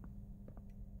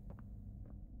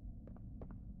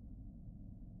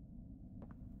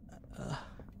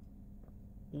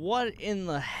 What in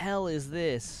the hell is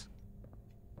this?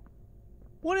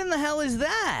 What in the hell is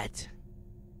that?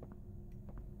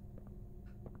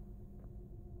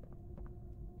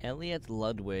 Elliot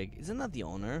Ludwig. Isn't that the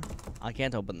owner? I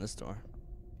can't open this door.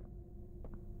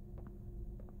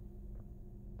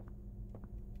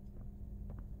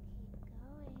 Keep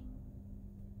going.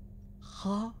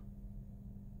 Huh?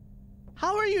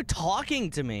 How are you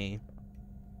talking to me?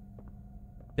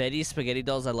 Betty's spaghetti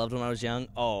dolls I loved when I was young.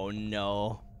 Oh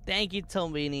no. Thank you,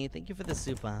 Tomini. Thank you for the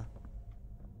super.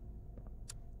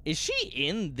 Is she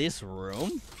in this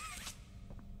room?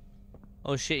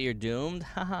 Oh shit, you're doomed?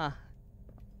 Haha.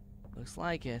 Looks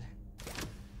like it.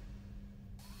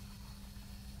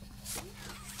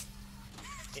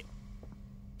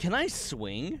 Can I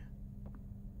swing?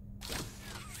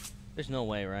 There's no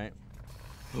way, right?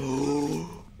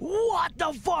 What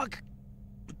the fuck?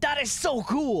 That is so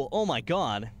cool! Oh my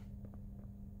god.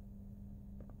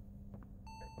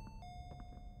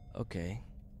 Okay.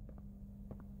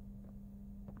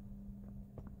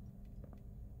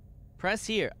 Press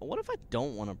here. What if I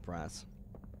don't want to press?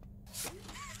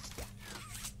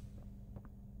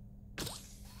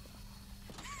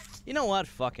 You know what?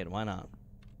 Fuck it. Why not?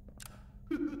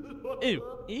 Ew.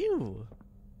 Ew.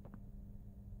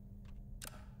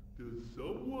 Does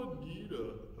someone need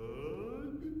a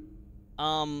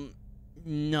hug?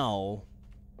 No.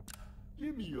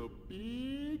 Give me a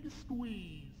big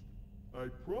squeeze. I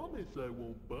promise I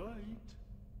won't bite.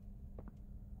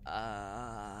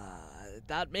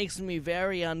 That makes me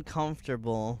very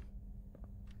uncomfortable.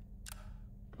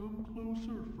 Come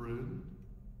closer, friend.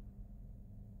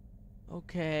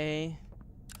 Okay.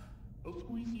 I'll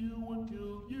squeeze you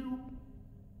until you...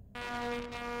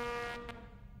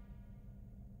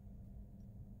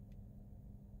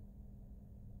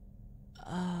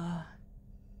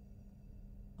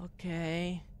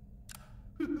 Okay.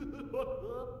 Does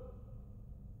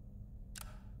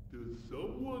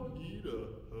someone need a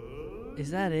hug?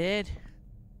 Is that it?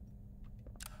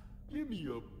 Give me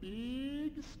a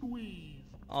big squeeze.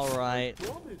 All right. I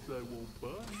promise I won't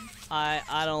bite.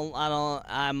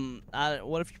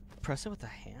 What if you press it with a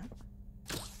hand?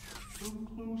 Come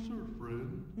closer,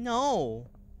 friend. No.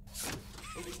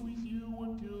 I'll squeeze you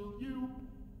until you...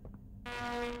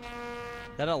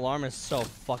 That alarm is so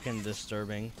fucking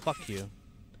disturbing. Fuck you.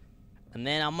 And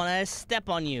then I'm gonna step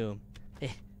on you.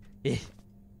 Bitch.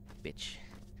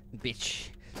 Bitch.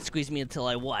 Squeeze me until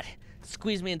I what?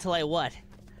 Squeeze me until I what?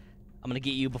 I'm gonna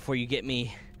get you before you get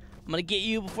me. I'm gonna get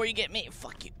you before you get me.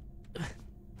 Fuck you.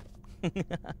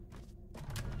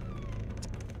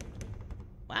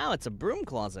 Wow, it's a broom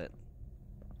closet.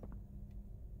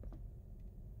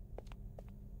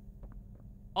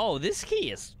 Oh, this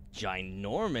key is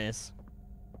ginormous.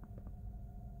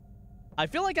 I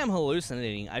feel like I'm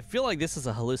hallucinating. I feel like this is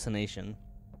a hallucination.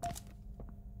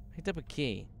 Picked up a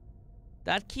key.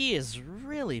 That key is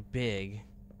really big.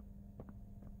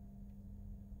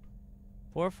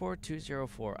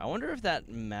 44204. I wonder if that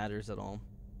matters at all.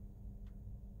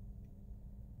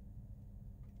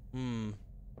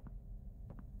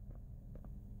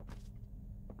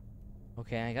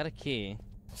 Okay, I got a key.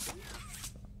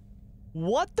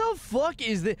 What the fuck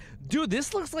is this? Dude,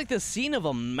 this looks like the scene of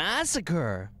a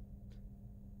massacre.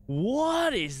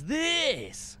 What is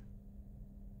this?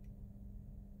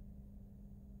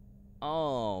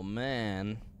 Oh,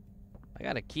 man. I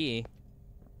got a key.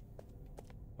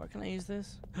 Where can I use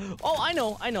this? Oh, I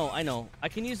know. I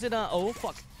can use it, oh,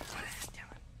 fuck. Damn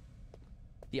it.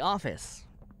 The office.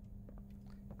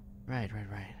 Right.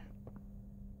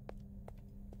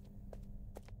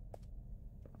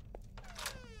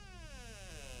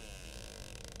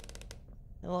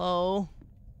 Hello?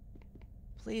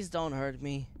 Please don't hurt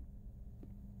me.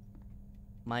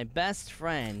 My best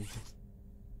friend.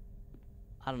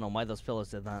 I don't know why those pillows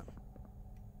did that.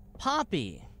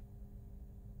 Poppy!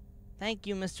 Thank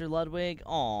you, Mr. Ludwig.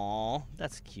 Aww,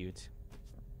 that's cute.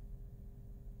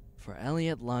 For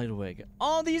Elliot Ludwig.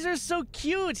 Oh, these are so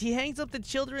cute! He hangs up the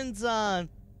children's,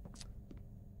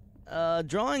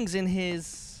 drawings in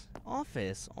his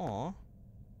office. Aww.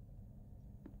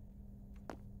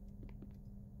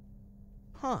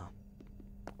 Huh.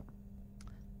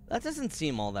 That doesn't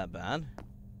seem all that bad.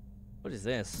 What is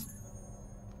this?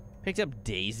 Picked up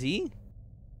Daisy?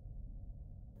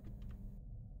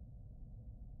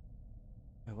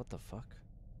 Wait, what the fuck?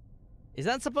 Is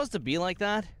that supposed to be like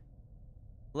that?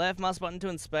 Left mouse button to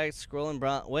inspect, scroll and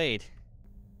browse. Wait,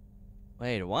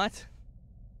 what?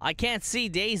 I can't see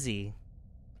Daisy.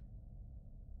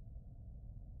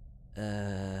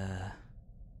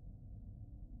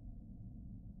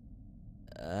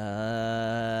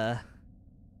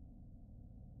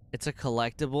 It's a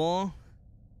collectible,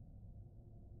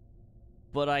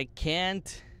 but I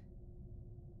can't.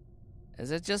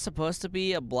 Is it just supposed to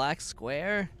be a black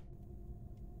square?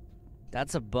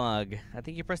 That's a bug. I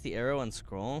think you press the arrow and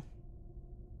scroll.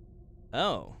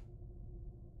 Oh.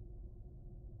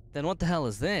 Then what the hell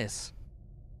is this?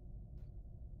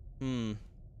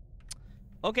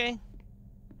 Okay.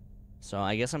 So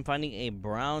I guess I'm finding a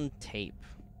brown tape.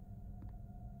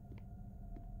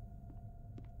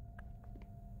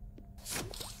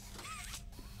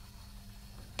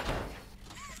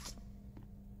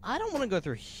 I don't want to go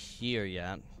through here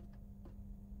yet.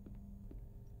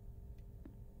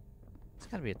 There's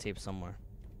gotta be a tape somewhere.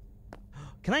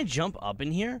 Can I jump up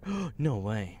in here? No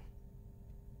way.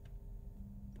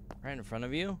 Right in front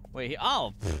of you? Wait,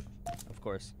 oh! Of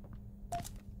course.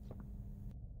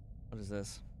 What is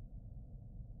this?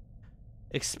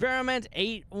 Experiment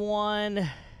 81...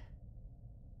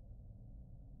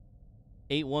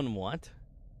 81 what?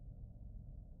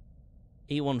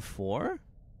 814?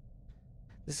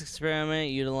 This experiment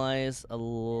utilized a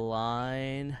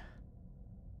live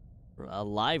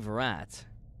rat.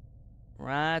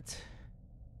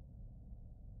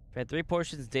 Fed 3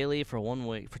 portions daily for 1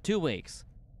 week, for 2 weeks.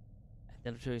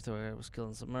 Identified the rat was killed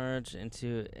and submerged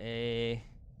into a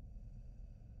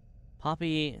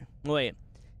poppy. Wait,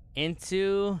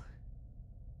 into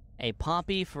a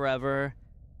poppy forever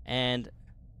and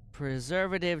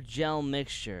preservative gel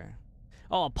mixture.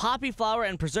 Oh, a poppy flower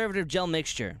and preservative gel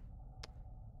mixture.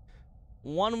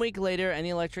 1 week later, an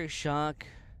electric shock.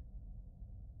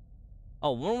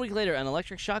 Oh, 1 week later, an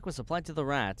electric shock was applied to the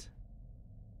rat.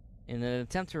 In an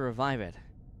attempt to revive it,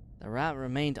 the rat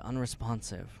remained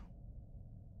unresponsive.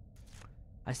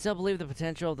 I still believe the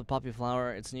potential of the poppy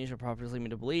flower. Its unusual properties lead me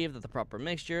to believe that the proper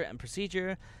mixture and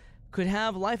procedure could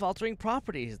have life-altering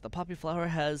properties. The poppy flower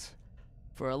has,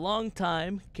 for a long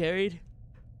time, carried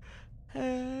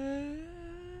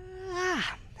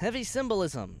heavy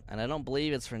symbolism, and I don't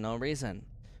believe it's for no reason.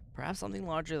 Perhaps something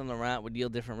larger than the rat would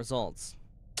yield different results.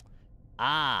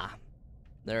 Ah,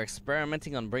 they're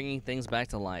experimenting on bringing things back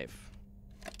to life.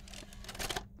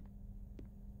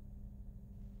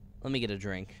 Let me get a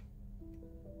drink.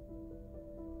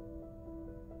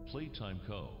 Playtime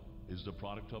Co. is the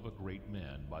product of a great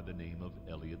man by the name of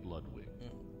Elliot Ludwig.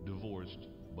 Divorced,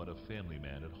 but a family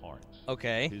man at heart.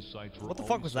 Okay. His sights were what the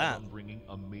fuck was that? on bringing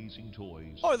amazing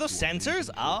toys. Oh, are those sensors?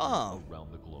 Oh.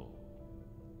 Around the globe.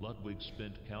 Ludwig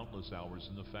spent countless hours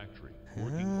in the factory,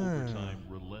 working overtime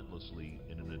relentlessly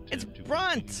in an attempt to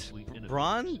continuously innovate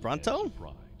Bronto? and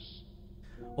surprise.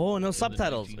 Oh, no In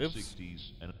subtitles. the Oops.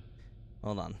 1960s and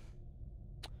Hold on.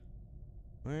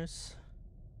 Where's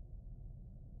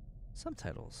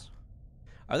subtitles?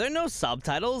 Are there no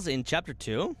subtitles in chapter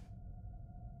 2?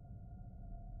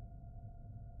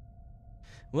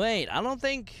 Wait, I don't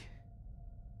think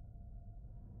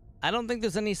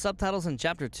there's any subtitles in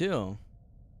chapter 2.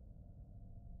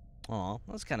 Oh,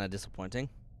 that's kind of disappointing.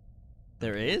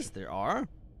 There are.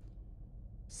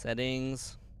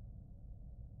 Settings.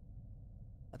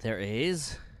 There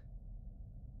is.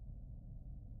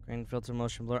 Grain filter,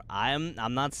 motion blur. I'm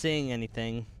not seeing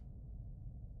anything.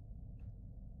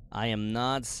 I am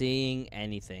not seeing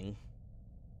anything.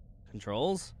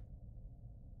 Controls?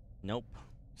 Nope.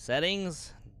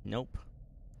 Settings? Nope.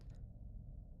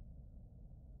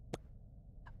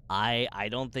 I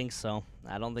don't think so.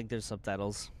 I don't think there's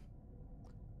subtitles.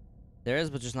 There is,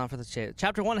 but just not for the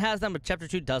chapter 1 has them, but chapter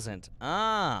 2 doesn't.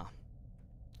 Ah.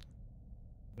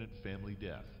 Family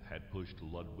death had pushed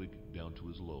Ludwig down to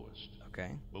his lowest.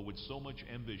 Okay. But with so much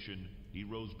ambition, he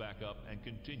rose back up and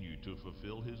continued to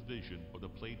fulfill his vision for the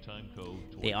Playtime Co.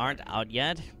 They aren't out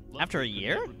yet? After a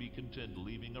year? Ludwig could never be content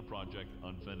leaving a project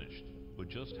unfinished. But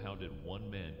just how did one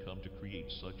man come to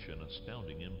create such an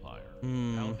astounding empire?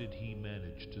 How did he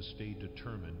manage to stay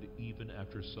determined even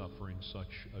after suffering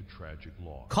such a tragic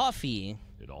loss? Coffee.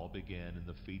 It all began in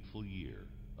the fateful year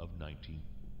of 19...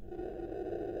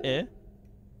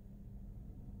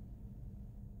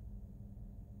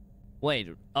 Wait,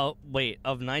 oh, wait,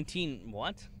 of 19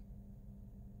 what?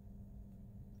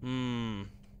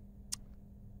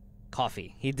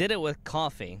 Coffee. He did it with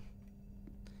coffee.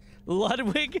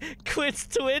 Ludwig quits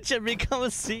Twitch and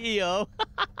becomes CEO.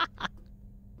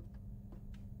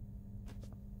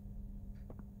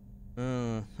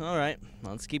 Alright,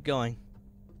 let's keep going.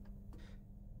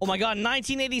 Oh my god,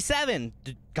 1987!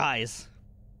 Guys.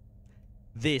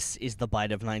 This is the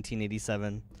bite of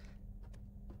 1987.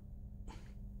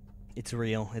 It's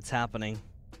real. It's happening.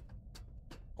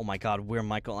 Oh my god, we're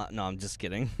Michael... No, I'm just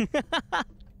kidding.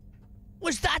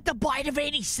 Was that the bite of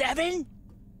 87?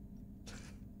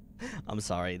 I'm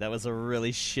sorry. That was a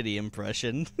really shitty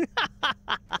impression.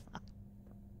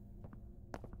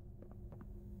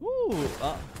 Ooh.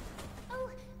 Oh.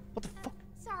 What the fuck?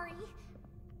 Sorry.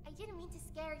 I didn't mean to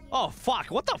scare you. Oh, fuck.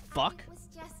 What the fuck? I was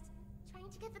just trying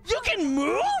to get the... You can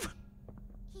move?!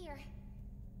 Here.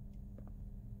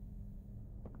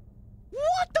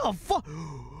 What the fuck?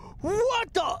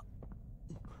 What the?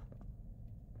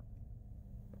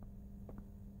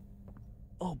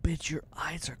 Oh, bitch, your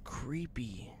eyes are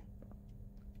creepy.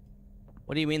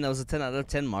 What do you mean that was a 10 out of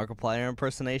 10 Markiplier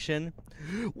impersonation?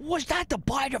 Was that the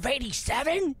bite of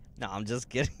 87? No, I'm just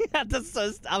kidding.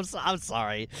 I'm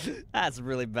sorry. That's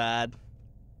really bad.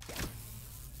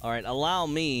 All right, allow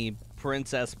me,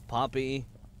 Princess Poppy.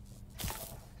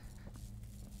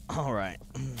 All right.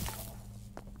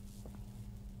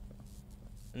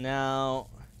 Now,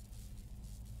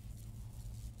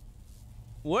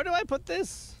 where do I put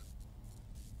this?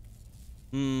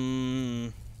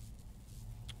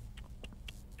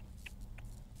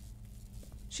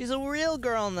 She's a real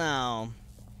girl now.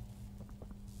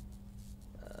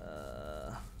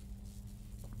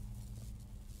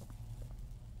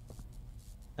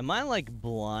 Am I like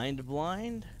blind?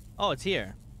 Oh, it's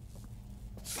here.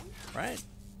 Right?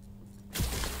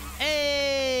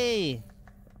 Hey!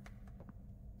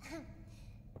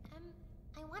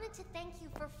 I wanted to thank you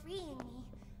for freeing me.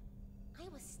 I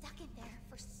was stuck in there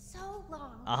for so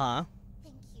long. Uh-huh.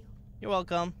 Thank you. You're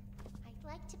welcome. I'd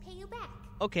like to pay you back.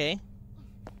 Okay.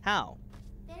 How?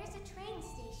 There's a train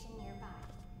station nearby.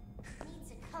 It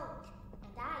needs a code,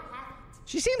 and I have it.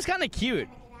 She seems kind of cute.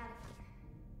 I'm gonna get out of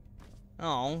here.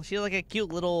 Oh, she's like a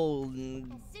cute little... As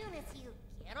soon as you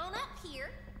get on up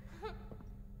here.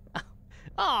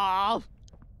 Aw.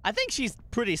 I think she's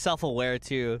pretty self-aware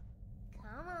too.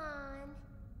 Come on.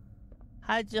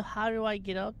 How do I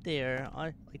get up there?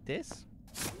 Like this?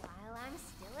 While I'm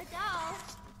still a doll.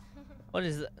 What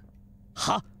is that?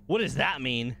 Huh? What does that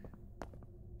mean?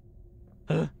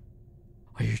 Huh?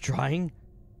 Are you trying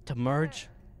to merge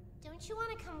Don't you want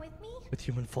to come with me? with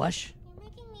human flesh? You're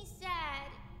making me sad.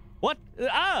 What?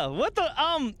 What the?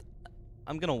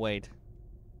 I'm gonna wait.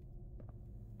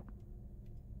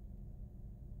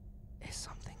 Is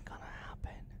something gonna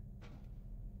happen?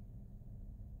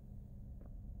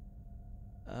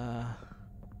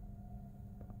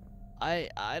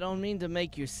 I don't mean to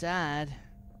make you sad.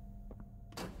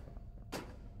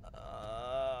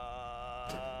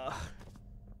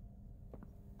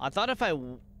 I thought if I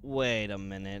wait a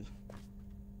minute.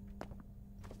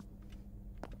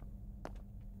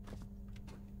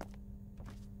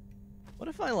 What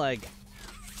if I like...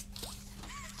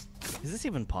 Is this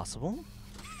even possible?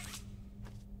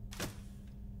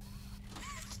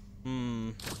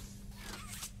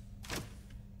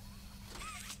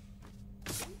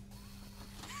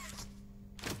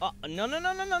 Oh,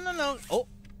 no.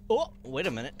 Oh, wait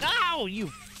a minute. Ow,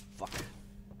 you fuck.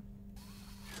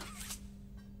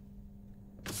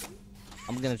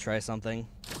 I'm gonna try something.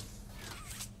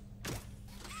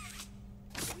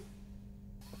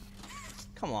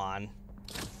 Come on.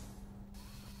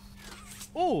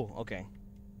 Ooh, okay.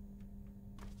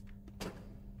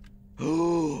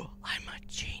 Ooh, I'm a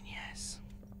genius.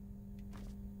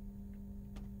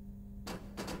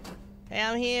 Hey,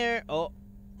 I'm here. Oh.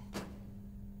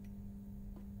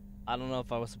 I don't know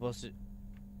if I was supposed to.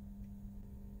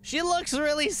 She looks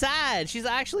really sad. She's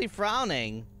actually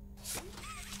frowning.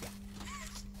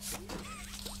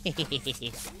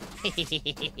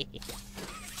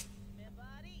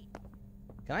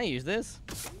 Can I use this?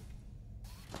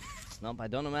 Nope, I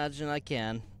don't imagine I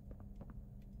can.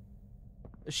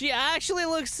 She actually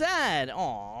looks sad.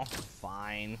 Aw,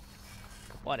 fine.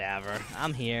 Whatever,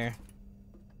 I'm here.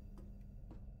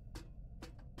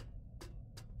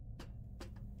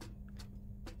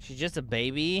 She's just a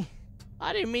baby?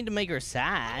 I didn't mean to make her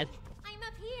sad. I'm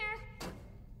up here.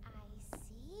 I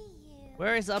see you.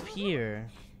 Where is up here?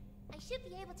 I should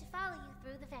be able to follow you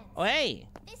through the fence. Oh, hey.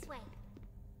 This way.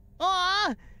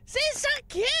 Aw, she's so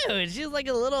cute. She's like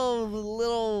a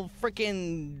little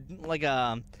freaking like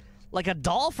a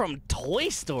doll from Toy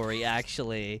Story,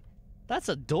 actually. That's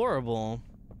adorable.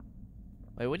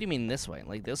 Wait, what do you mean this way?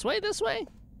 Like this way? This way?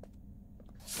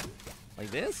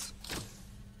 Like this?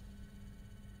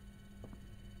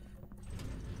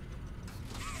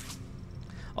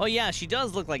 Oh yeah, she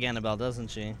does look like Annabelle, doesn't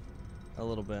she? A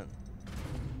little bit.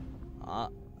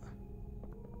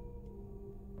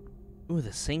 Ooh,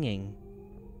 the singing.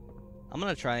 I'm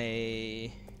gonna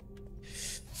try.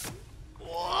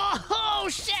 Whoa,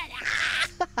 shit!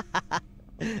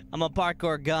 I'm a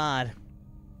parkour god.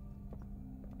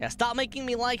 Yeah, stop making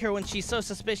me like her when she's so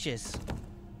suspicious.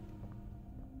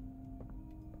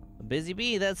 Busy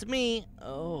bee, that's me.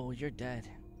 Oh, you're dead.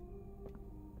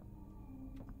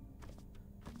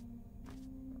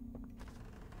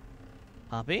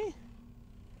 Poppy?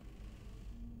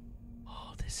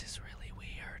 Oh, this is really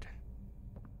weird.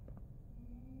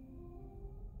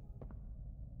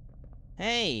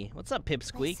 Hey, what's up,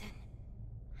 Pipsqueak? Listen,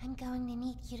 I'm going to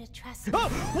need you to trust me. Oh,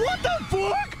 what the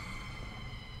fuck?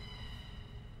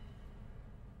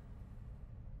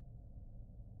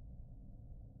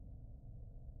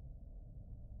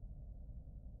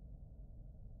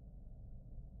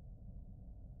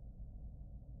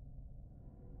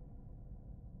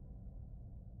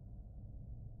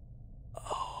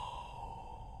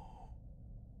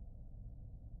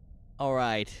 All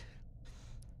right.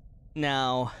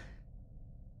 Now,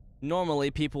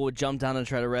 normally people would jump down and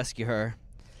try to rescue her.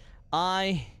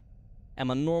 I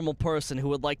am a normal person who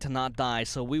would like to not die,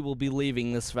 so we will be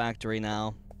leaving this factory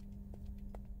now.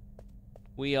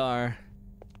 We are,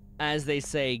 as they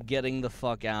say, getting the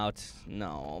fuck out.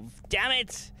 No, damn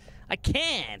it! I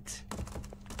can't!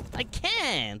 I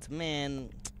can't, man.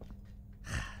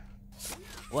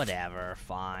 Whatever,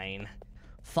 fine.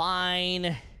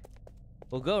 Fine.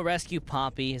 We'll go rescue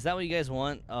Poppy. Is that what you guys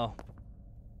want? Oh.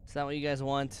 Is that what you guys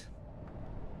want?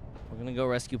 We're gonna go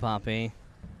rescue Poppy.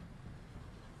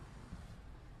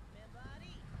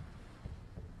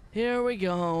 Here we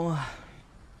go.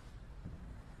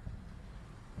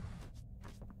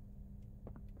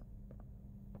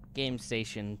 Game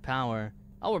station, power.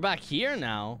 Oh, we're back here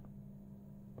now.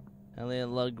 Elliot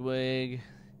Ludwig.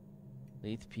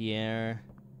 Leith Pierre.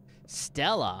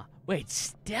 Stella. Wait,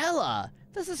 Stella!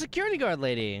 That's the security guard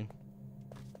lady.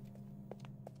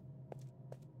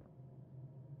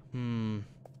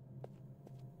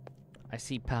 I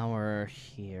see power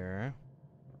here.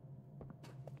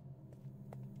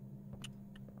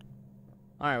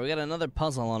 Alright, we got another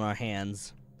puzzle on our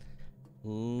hands.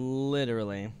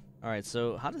 Literally. Alright,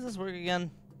 so how does this work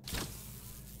again?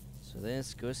 So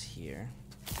this goes here.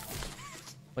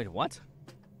 Wait, what?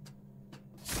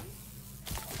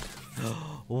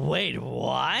 Wait,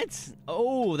 what?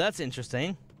 Oh, that's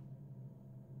interesting.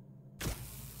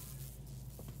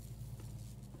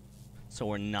 So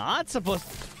we're not supposed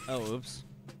to... Oh, oops.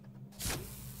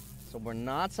 So we're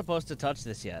not supposed to touch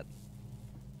this yet.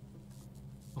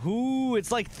 Ooh,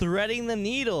 it's like threading the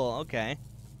needle. Okay.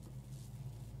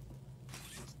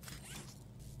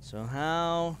 So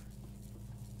how...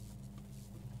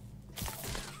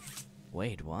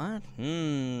 Wait, what?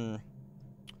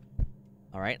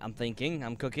 Alright, I'm thinking.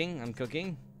 I'm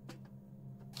cooking.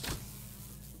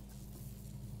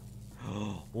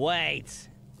 Wait!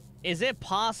 Is it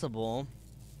possible...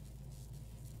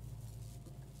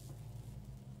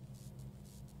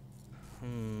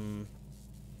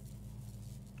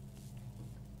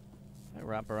 I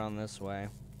wrap around this way.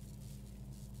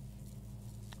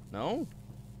 No?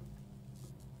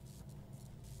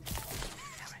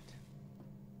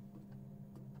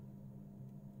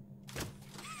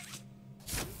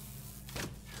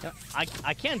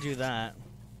 I can't do that.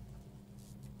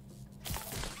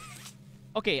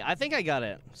 Okay, I think I got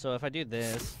it. So if I do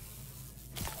this...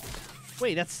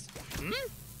 Wait, that's...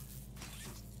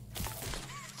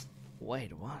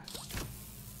 Wait, what?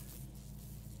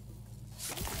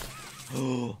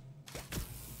 Oh.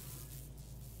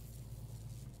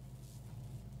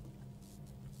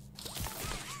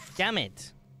 Damn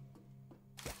it.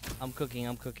 I'm cooking,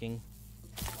 I'm cooking.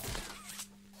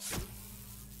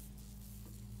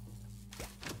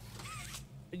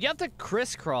 You have to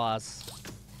crisscross.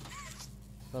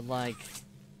 But like...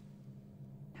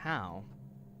 How?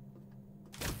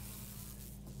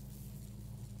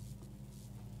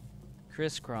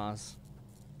 Crisscross.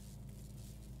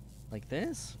 Like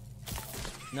this?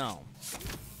 No.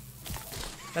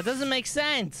 That doesn't make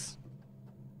sense!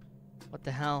 What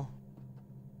the hell?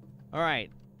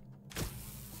 Alright.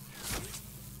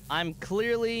 I'm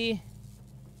clearly...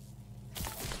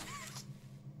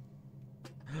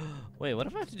 Wait, what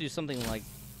if I have to do something like...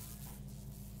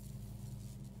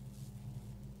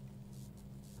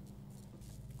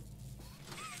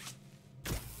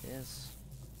 This?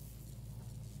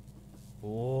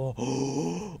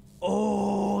 Oh,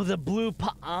 oh, the blue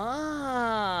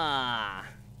ah!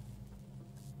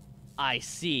 I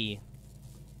see.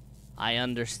 I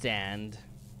understand.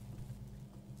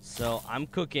 So, I'm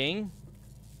cooking.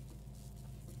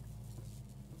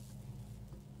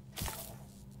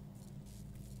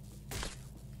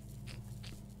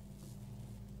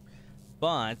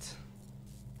 But,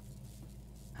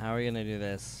 how are we gonna do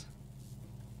this?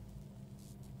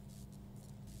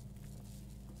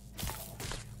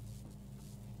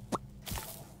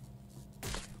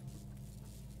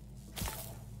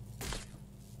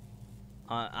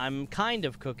 I'm kind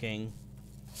of cooking.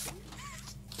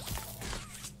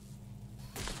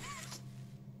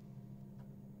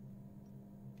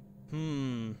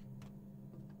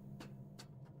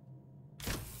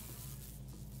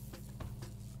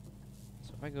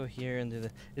 So if I go here and do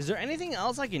the... Is there anything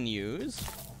else I can use?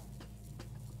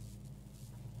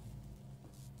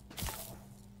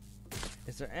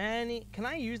 Is there any... Can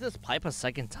I use this pipe a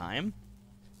second time?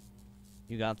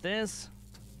 You got this?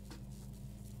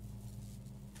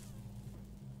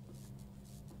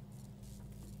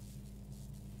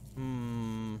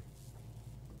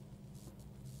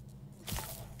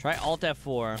 Try Alt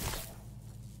F4.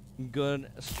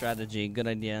 Good strategy. Good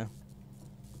idea.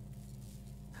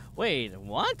 Wait,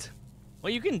 what?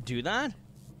 Well, you can do that?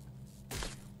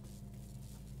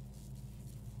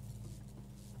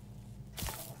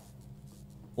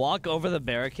 Walk over the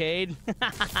barricade?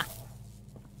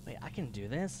 Wait, I can do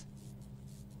this?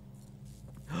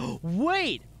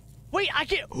 Wait! Wait, I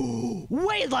can...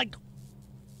 Wait, like...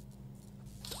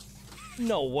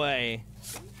 No way.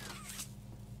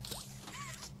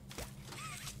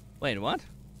 Wait, what?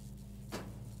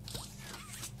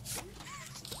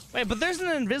 Wait, but there's an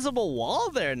invisible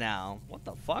wall there now. What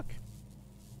the fuck?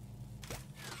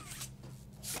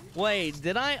 Wait,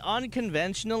 did I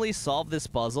unconventionally solve this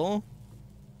puzzle?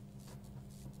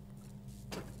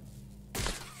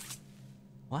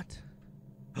 What?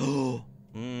 Oh.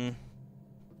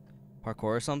 Parkour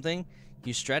or something?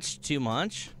 You stretched too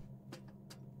much?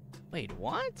 Wait,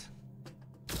 what?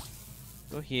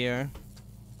 Go here.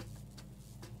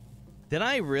 Did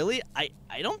I really? I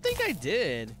don't think I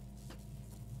did.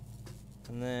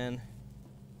 And then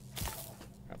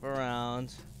wrap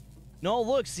around. No,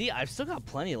 look, see, I've still got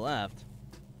plenty left.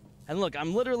 And look,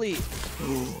 I'm literally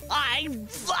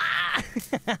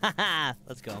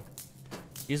Let's go.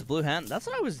 Use blue hand. That's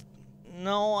what I was...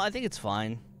 No, I think it's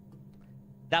fine.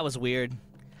 That was weird.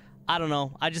 I don't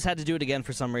know. I just had to do it again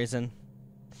for some reason.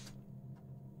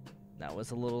 That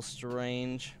was a little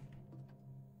strange.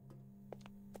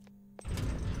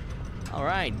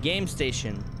 Alright, game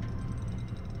station.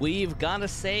 We've gotta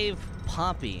save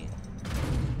Poppy.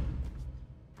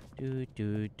 Do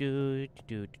do do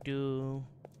do do.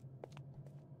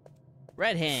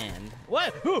 Red hand.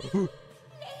 What? Oh!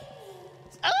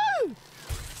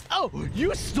 Oh!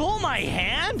 You stole my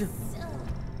hand? So,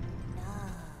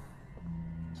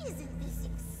 isn't this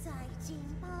exciting,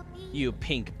 Poppy? You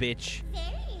pink bitch.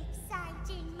 Very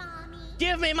exciting, Mommy.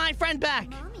 Give me my friend back.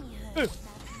 Mommy heard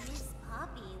that Miss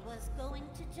Poppy was going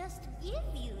to just give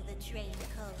you the train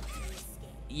code to escape.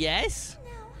 Yes?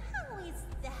 Now, how is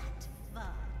that fun?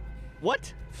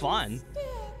 What? Fun? Instead,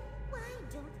 why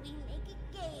don't we make a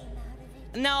game out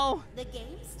of it? No. The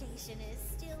game station is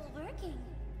still working.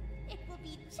 It will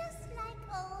be just like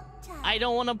old times. I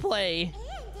don't want to play.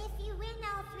 And if you win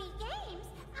all 3 games,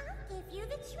 I'll give you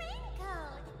the train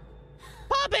code.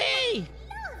 Poppy!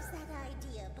 Loves that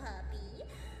idea, Poppy.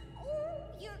 Oh,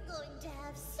 you're going to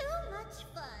have so much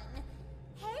fun.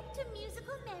 Head to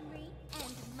musical memory,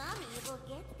 and Mommy will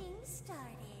get things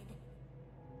started.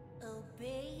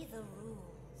 Obey the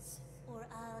rules, or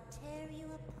I'll tear you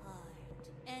apart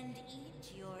and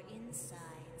eat your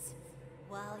insides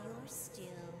while you're still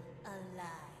alive.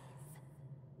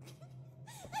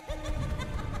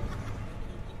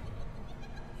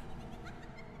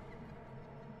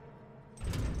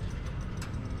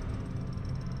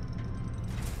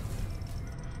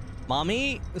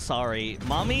 Mommy, sorry.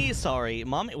 Mommy, sorry.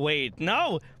 Mommy, wait,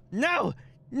 no! No!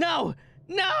 No!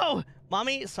 No!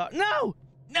 Mommy, sorry. No!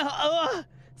 No!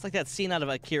 It's like that scene out of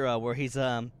Akira where he's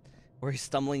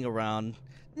stumbling around.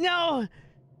 No!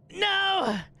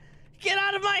 No! Get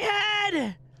out of my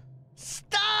head!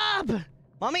 Stop!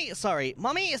 Mommy, sorry.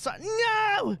 Mommy, sorry.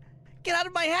 No! Get out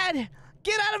of my head!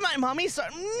 Get out of my... Mommy,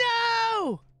 sorry.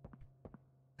 No!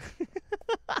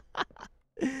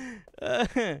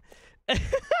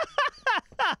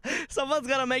 Someone's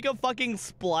gonna make a fucking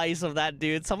splice of that,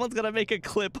 dude. Someone's gonna make a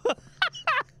clip.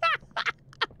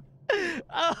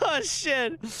 Oh,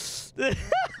 shit.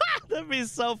 That'd be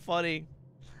so funny.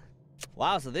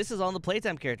 Wow, so this is on the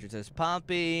Playtime characters. There's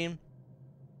Poppy,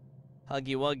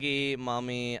 Huggy Wuggy,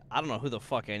 Mommy. I don't know who the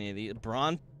fuck any of these.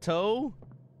 Bronto?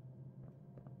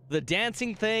 The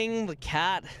dancing thing, the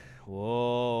cat.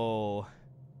 Whoa.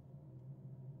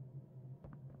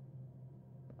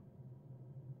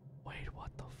 Wait,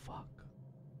 what the fuck?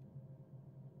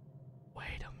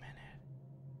 Wait a minute.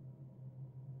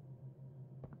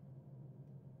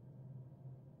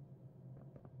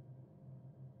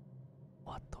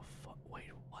 What the fuck?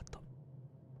 Wait, what the...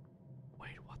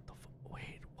 Wait, what the fuck?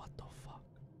 Wait, what the fuck?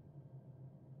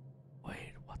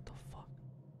 Wait, what the fuck?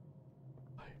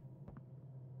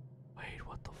 Wait,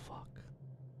 what the fuck?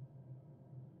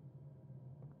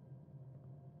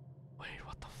 Wait,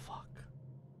 what the fuck?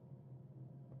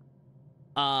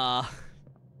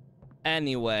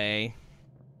 Anyway.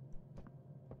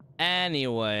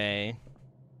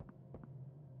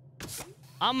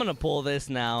 I'm gonna pull this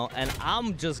now, and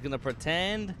I'm just gonna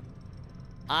pretend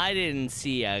I didn't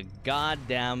see a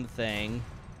goddamn thing.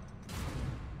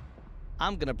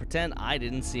 I'm gonna pretend I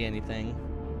didn't see anything.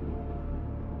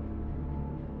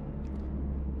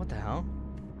 What the hell?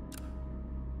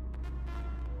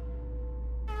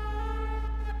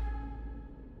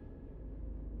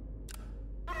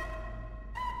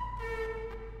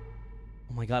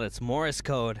 Oh my god, it's Morse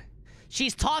code.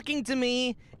 She's talking to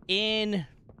me in...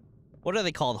 What are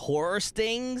they called? Horror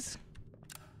stings?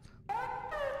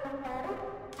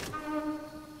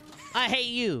 I hate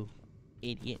you.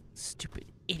 Idiot.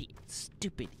 Stupid idiot.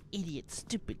 Stupid idiot.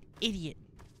 Stupid idiot.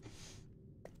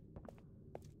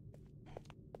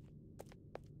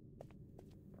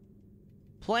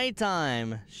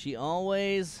 Playtime. She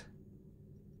always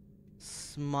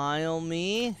smile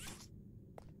me.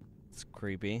 It's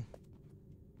creepy.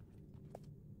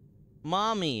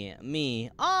 Mommy, me.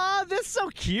 Aw, that's so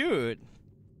cute.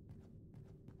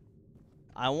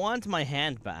 I want my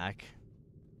hand back.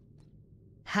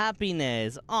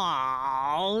 Happiness.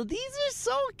 Aw, these are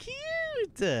so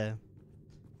cute.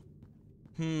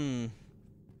 I'm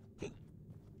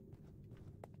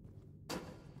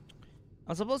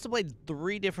supposed to play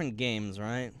 3 different games,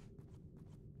 right?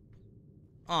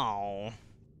 Oh.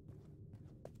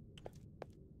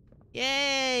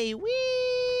 Yay!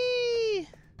 Whee!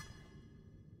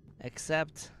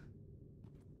 Except,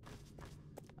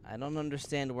 I don't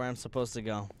understand where I'm supposed to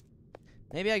go.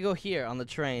 Maybe I go here on the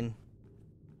train.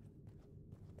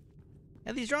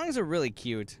 Yeah, these drawings are really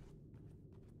cute.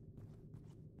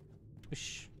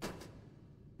 Whoosh.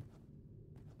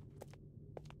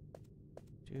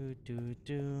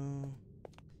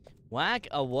 Whack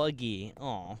a wuggy.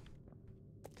 Aw.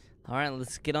 Alright,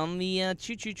 let's get on the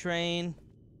choo-choo train.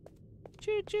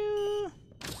 Choo-choo.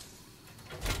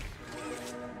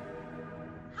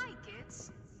 Hi,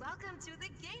 kids. Welcome to the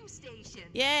game station.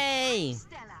 Yay! I'm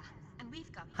Stella, and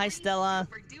we've got Hi, Stella.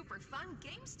 super-duper fun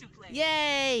games to play.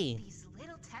 Yay! These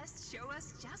little tests show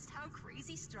us just how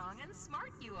crazy strong and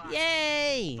smart you are.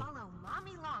 Yay! Follow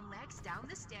Mommy Longlegs down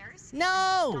the stairs.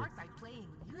 No! And start by playing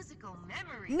musical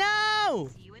memory. No!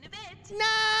 See you in a bit.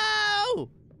 No!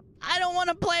 I don't want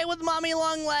to play with Mommy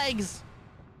Longlegs.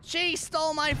 She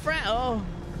stole my friend. Oh.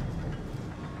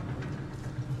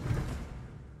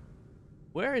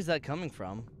 Where is that coming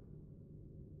from?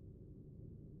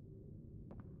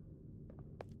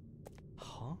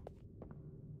 Huh?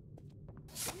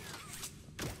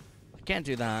 I can't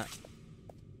do that.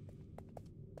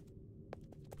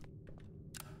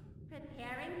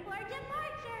 Preparing for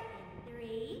departure in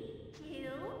 3, 2,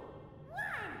 1.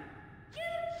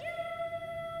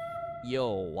 Choo-choo!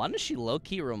 Yo, why does she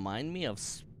low-key remind me of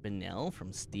Spinel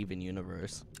from Steven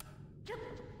Universe?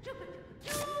 Choo-choo!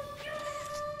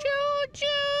 Choo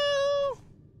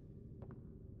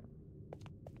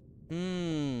So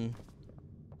I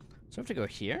have to go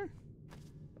here?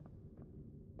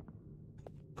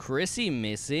 Chrissy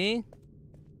Missy?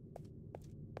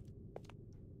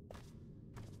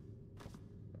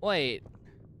 Wait.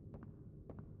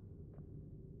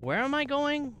 Where am I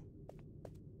going?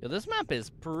 Yo, this map is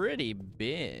pretty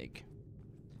big.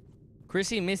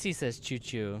 Chrissy Missy says choo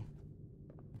choo.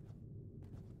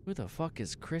 Who the fuck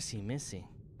is Chrissy Missy?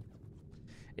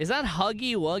 Is that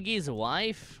Huggy Wuggy's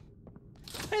wife?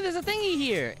 Hey, there's a thingy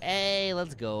here. Hey,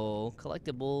 let's go.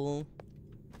 Collectible.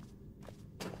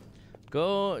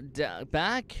 Go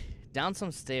back down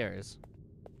some stairs.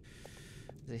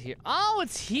 Is it here? Oh,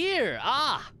 it's here.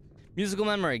 Ah, musical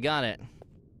memory. Got it.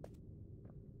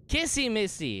 Kissy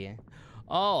Missy.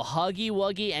 Oh, Huggy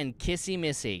Wuggy and Kissy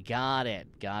Missy. Got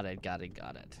it. Got it. Got it.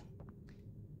 Got it.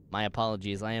 My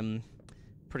apologies. I am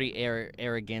pretty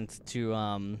arrogant to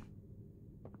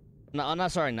No, I'm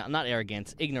not sorry. Not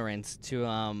arrogant. Ignorant to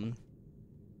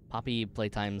Poppy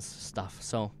Playtime's stuff.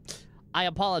 So I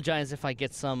apologize if I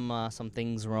get some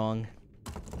things wrong.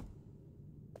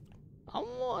 I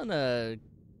wanna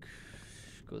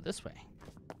go this way.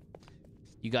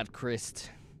 You got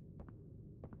Christ.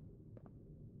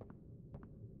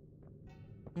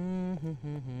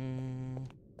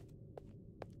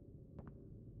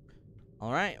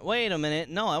 All right. Wait a minute.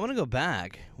 No, I want to go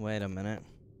back. Wait a minute.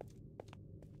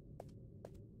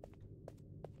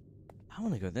 I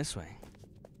want to go this way.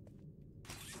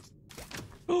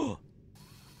 Oh!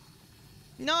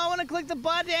 No, I want to click the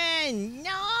button!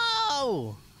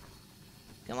 No!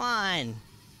 Come on.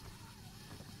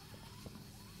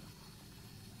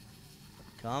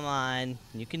 Come on.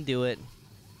 You can do it.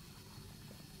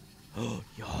 Oh,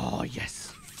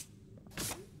 yes.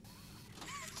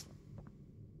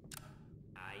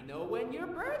 I know when your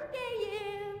birthday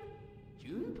is.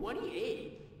 June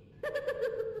 28th.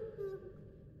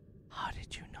 How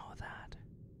did you know that?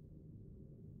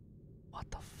 What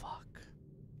the fuck?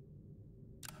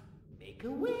 Make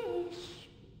a wish.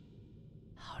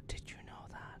 How did you know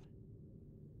that?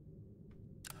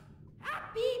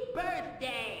 Happy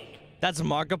birthday! That's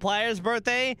Markiplier's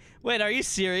birthday? Wait, are you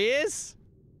serious?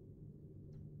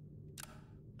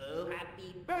 Oh,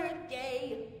 happy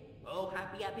birthday! Oh,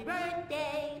 happy, happy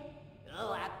birthday!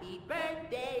 Oh, happy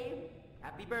birthday!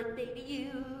 Happy birthday to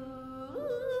you!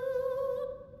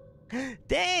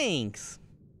 Thanks!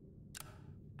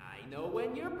 I know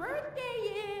when your birthday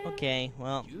is. Okay,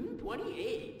 well. June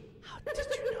 28th. How did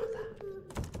you know that?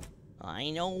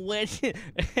 I know what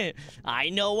I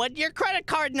know what your credit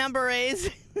card number is.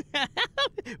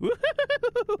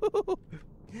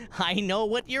 I know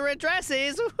what your address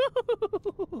is.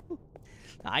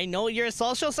 I know your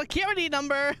social security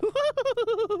number.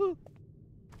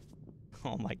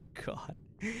 Oh my god.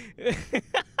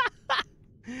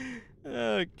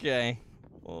 Okay.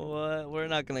 What? We're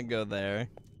not gonna go there.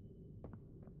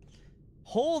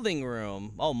 Holding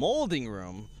room. Oh, molding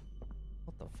room.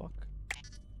 What the fuck?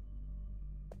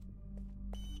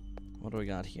 What do we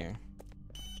got here?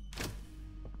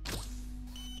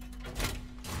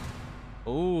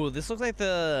 Oh, this looks like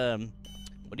the...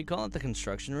 What do you call it? The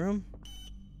construction room?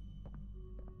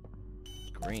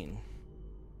 Green.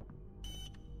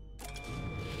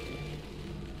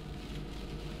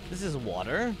 This is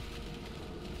water?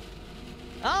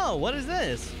 Oh, what is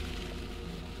this?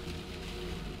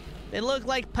 They look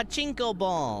like pachinko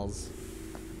balls.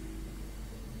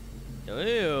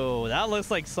 Ew, that looks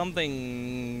like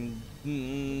something...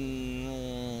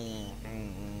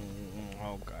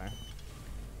 Okay.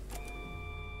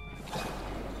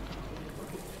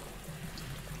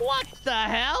 What the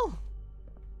hell?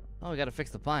 Oh, we gotta fix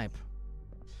the pipe.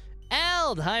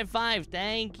 Eld, high five,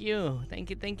 thank you. Thank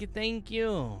you, thank you, thank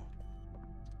you.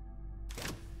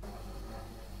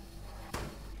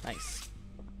 Nice.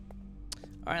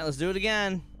 All right, let's do it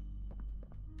again.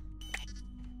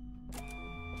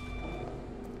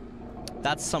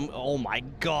 That's some, oh my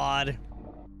god.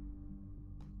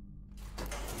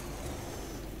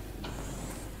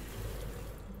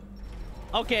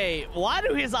 Okay, why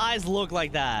do his eyes look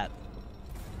like that?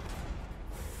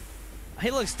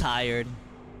 He looks tired.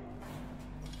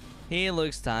 He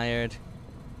looks tired.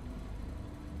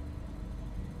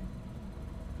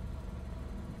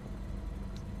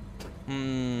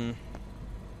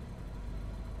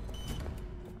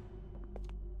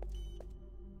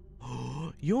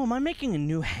 Yo, am I making a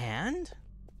new hand?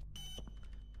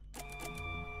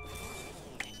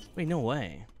 Wait, no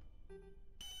way.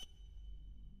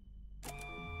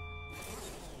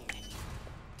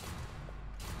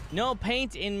 No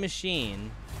paint in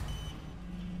machine.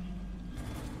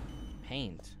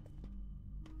 Paint.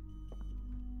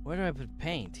 Where do I put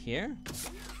paint? Here?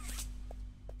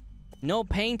 No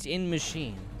paint in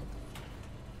machine.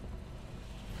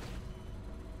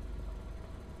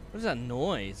 What is that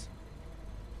noise?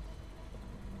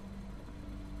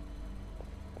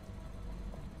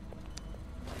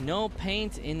 No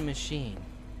paint in machine.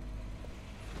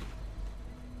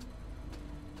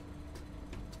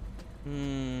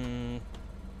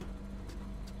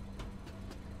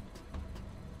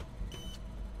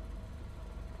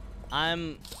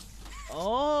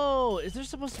 Oh, is there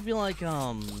supposed to be like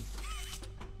a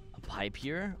pipe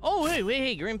here? Oh wait,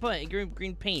 hey, green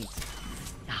paint.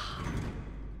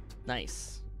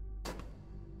 Nice.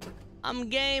 I'm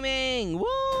gaming.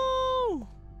 Woo!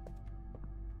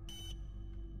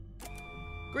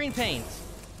 Green paint.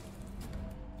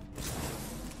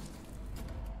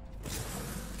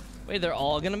 Wait, they're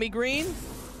all gonna be green?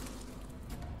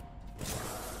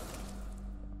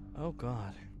 Oh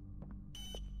god.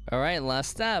 Alright, last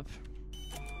step.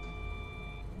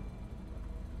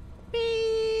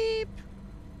 Beep.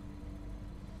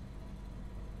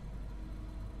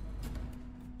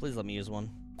 Please let me use one.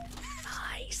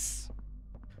 Nice.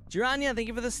 Jirania, thank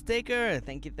you for the sticker.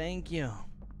 Thank you, thank you.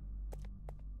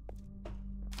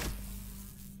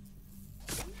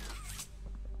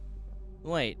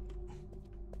 Wait.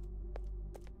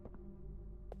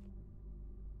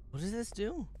 What does this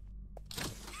do?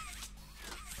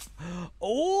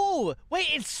 Oh, wait,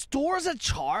 it stores a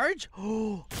charge?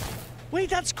 Oh, wait,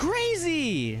 that's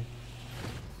crazy.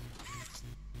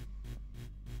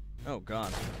 Oh,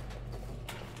 God.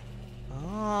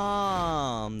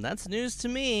 That's news to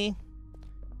me.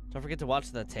 Don't forget to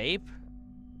watch the tape.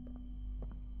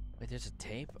 Wait, there's a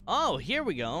tape? Oh, here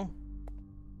we go.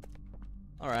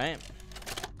 All right.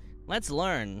 Let's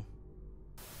learn.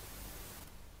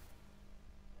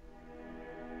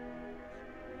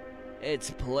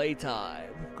 It's playtime.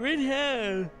 Green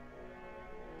hair.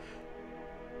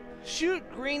 Shoot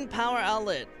green power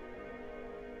outlet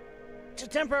to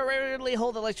temporarily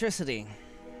hold electricity.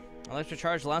 Electric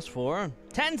charge lasts for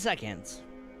 10 seconds.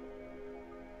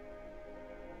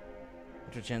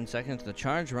 After 10 seconds, the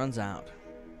charge runs out.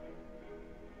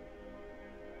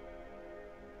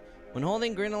 When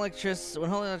holding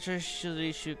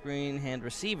electricity, shoot green hand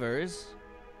receivers.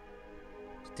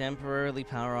 Temporarily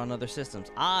power on other systems.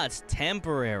 Ah, it's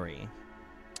temporary.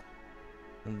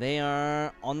 They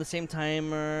are on the same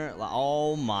timer.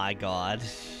 Oh my god.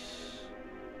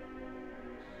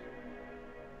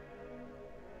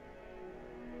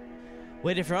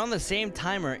 Wait, if you're on the same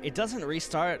timer, it doesn't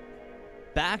restart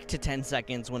back to 10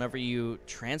 seconds whenever you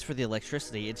transfer the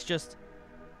electricity. It's just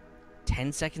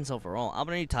 10 seconds overall.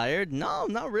 Alban, are you tired? No,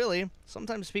 not really.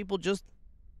 Sometimes people just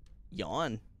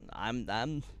yawn. I'm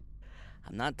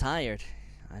not tired.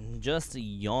 I'm just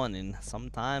yawning.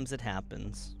 Sometimes it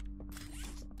happens.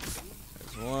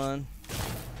 There's one.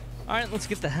 Alright, let's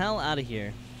get the hell out of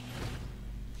here.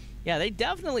 Yeah, they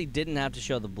definitely didn't have to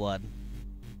show the blood.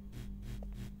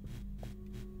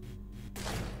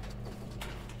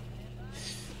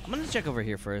 I'm gonna check over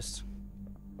here first.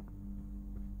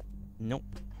 Nope.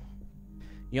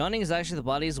 Yawning is actually the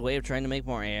body's way of trying to make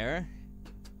more air.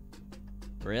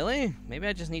 Really? Maybe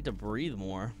I just need to breathe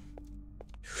more.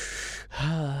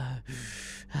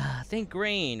 Think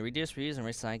green. Reduce, reuse, and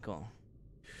recycle.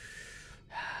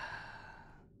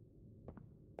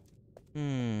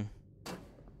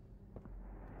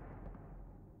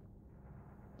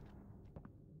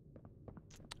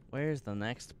 Where's the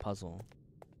next puzzle?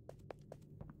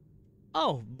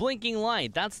 Oh, blinking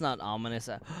light. That's not ominous.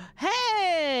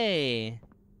 Hey!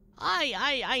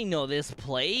 I know this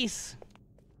place.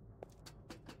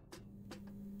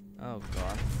 Oh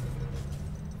god.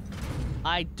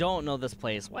 I don't know this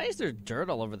place. Why is there dirt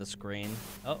all over the screen?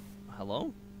 Oh,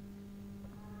 hello?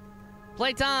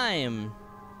 Playtime!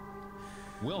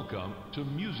 Welcome to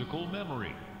musical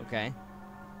memory. Okay.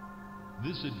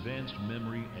 This advanced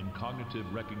memory and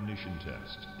cognitive recognition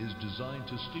test is designed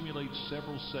to stimulate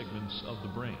several segments of the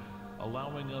brain,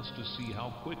 allowing us to see how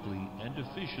quickly and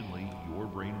efficiently your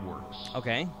brain works.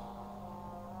 Okay.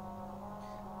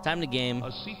 Time to game.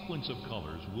 A sequence of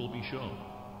colors will be shown,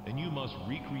 and you must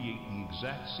recreate the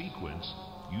exact sequence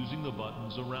using the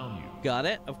buttons around you. Got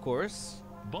it, of course.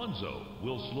 Bunzo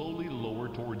will slowly lower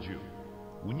towards you.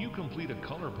 When you complete a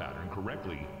color pattern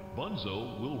correctly,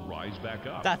 Bunzo will rise back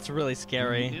up. That's really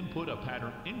scary. When you input a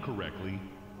pattern incorrectly,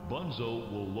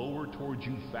 Bunzo will lower towards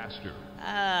you faster.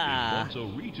 Ah. If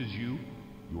Bunzo reaches you,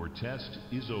 your test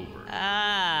is over.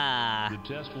 Ah. The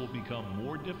test will become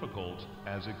more difficult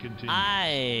as it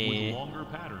continues, with longer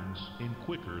patterns in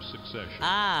quicker succession.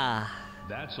 Ah.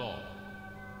 That's all.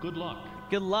 Good luck.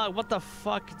 Good luck? What the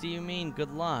fuck do you mean,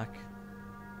 good luck?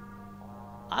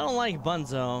 I don't like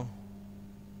Bunzo.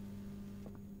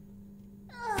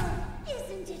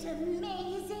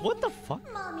 What the fuck?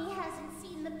 Mommy hasn't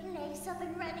seen the place up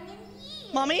and running in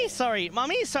years. Mommy, sorry.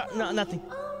 Mommy, sorry. No, nothing.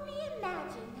 Only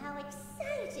imagine how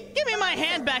excited. Give me my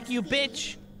hand back, you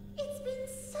bitch. It's been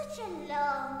such a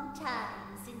long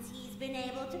time since he's been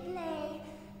able to play,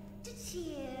 to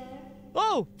cheer.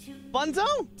 Oh,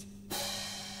 Bunzo?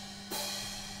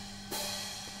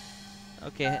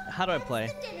 Okay, how do I play?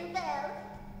 The dinner bell.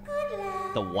 Good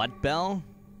luck. The what bell?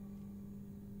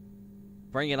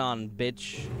 Bring it on,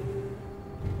 bitch.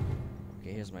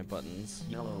 Okay, here's my buttons.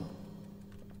 Yellow.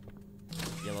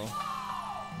 Yellow.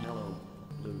 Yellow.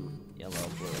 Blue. Yellow,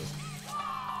 blue.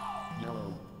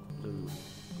 Yellow. Blue.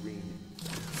 Green.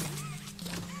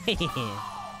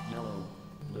 Yellow.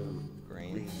 Blue.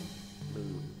 Green.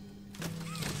 Blue.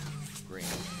 Green,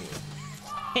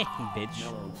 blue. Bitch.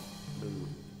 Yellow. Blue.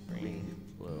 Green,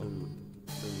 blue. Blue.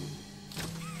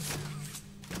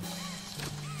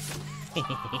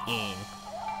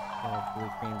 Oh, blue,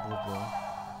 green, blue, blue.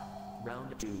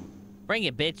 Round 2. Bring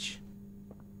it, bitch.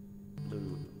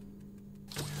 Blue.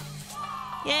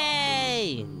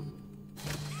 Yay! Blue.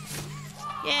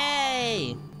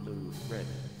 Yay! Blue. Red.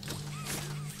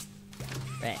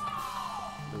 Red.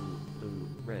 Blue. Blue.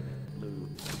 Red. Blue.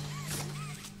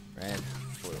 Red.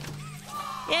 Blue.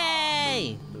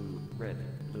 Yay! Blue. Red.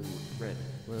 Blue. Red.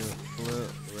 Blue. Blue.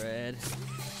 Red.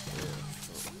 Blue.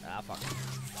 Ah, fuck.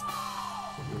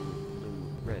 Blue. Blue.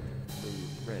 Red. Blue.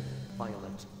 Red.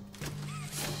 Violet.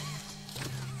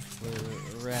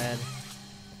 Blue. Red.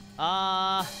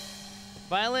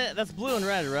 Violet? That's blue and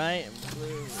red, right?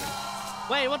 Blue.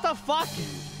 Wait, what the fuck?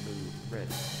 Blue. Red.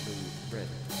 Blue. Red.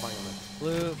 Violet.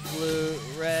 Blue, blue,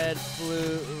 red,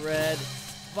 blue, red,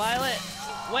 violet.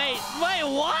 Wait,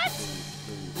 what?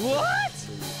 Blue. What?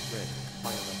 Blue. Red.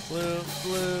 Violet. Blue,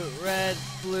 blue, red,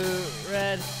 blue,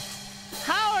 red.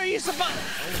 How are you supposed?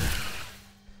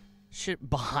 Shit,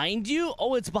 behind you?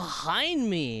 Oh, it's behind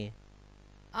me.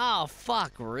 Oh,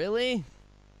 fuck, really?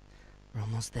 We're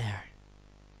almost there.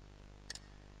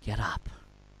 Get up.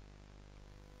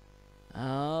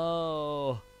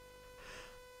 Oh.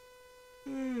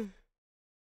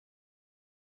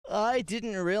 I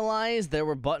didn't realize there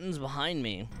were buttons behind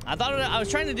me. I thought I was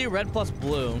trying to do red plus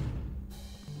blue.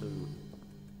 Blue.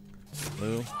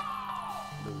 Blue.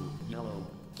 Blue. Yellow.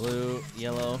 Blue,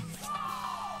 yellow.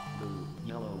 Blue.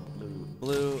 Yellow. Blue.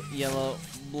 Blue, yellow,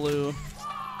 blue.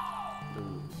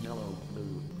 Blue. Yellow.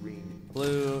 Blue. Green.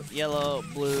 Blue, yellow,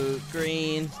 blue,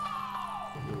 green.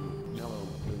 Blue. Yellow.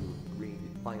 Blue. Green.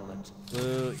 Violet.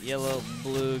 Blue, yellow,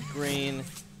 blue, green.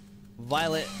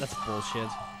 Violet. That's bullshit.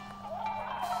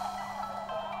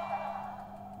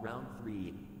 Round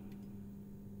 3.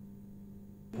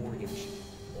 Orange.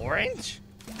 Orange?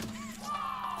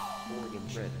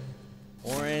 Orange. Red.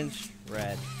 Orange,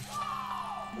 red.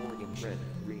 Orange. Red.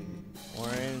 Green.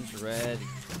 Orange, red.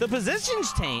 The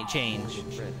positions change.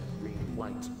 Orange. Red. Green.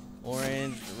 White.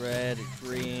 Orange, red,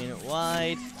 green,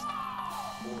 white.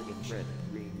 Orange. Red.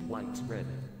 Green. White. Red.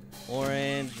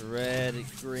 Orange, red,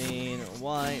 green,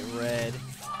 white, red.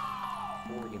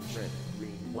 Orange. Red.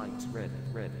 Green. White. Red.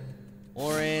 Red.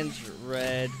 Orange,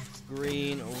 red,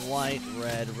 green, white,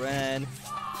 red, red.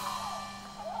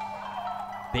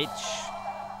 Bitch.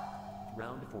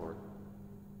 Round 4.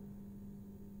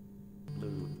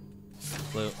 Blue.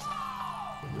 Blue.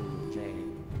 Blue J.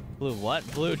 Blue what?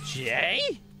 Blue J?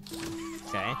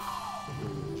 Okay.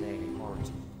 Blue J.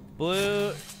 Heart.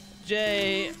 Blue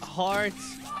J, heart.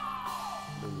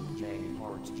 Blue J.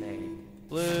 Heart J.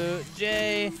 Blue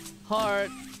J,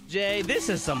 heart J. This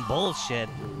is some bullshit.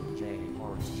 Blue J.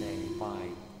 Heart J. Pie.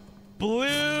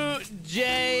 Blue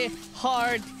J,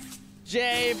 heart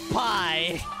J,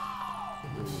 pie.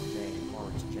 Blue J.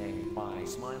 Heart J. Pie.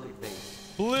 Smiley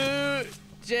face. Blue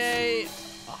J,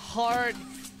 heart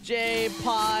J,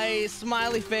 pie,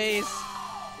 smiley face.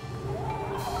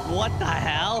 What the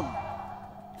hell?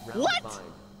 Round What? 5.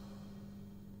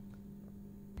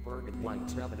 Burgundy,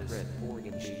 white, rabbit, red,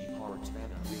 orange, heart,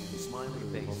 Anna, green, smiley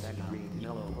face, green,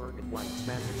 yellow, burgundy, white,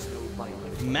 magic, snow,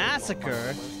 violet.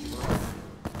 Massacre?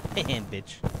 Damn,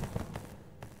 bitch.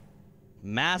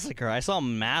 Massacre. I saw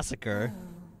massacre.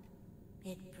 Oh,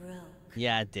 it broke.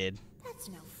 Yeah, it did. That's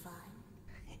no fun.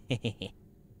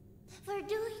 For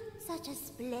doing such a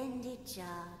splendid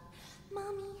job,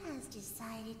 Mommy has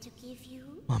decided to give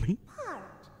you Mommy?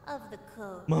 part of the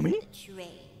code Mommy? of the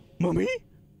train. Mommy?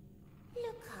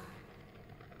 Look up.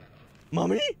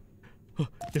 Mommy? Oh,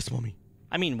 yes, Mommy.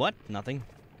 I mean, what? Nothing.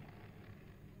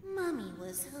 Mommy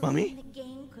was hoping Mommy? the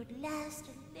game could last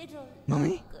a little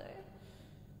Mommy? longer.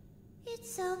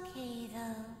 It's okay,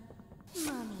 though.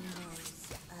 Mommy knows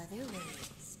other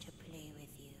ways to play with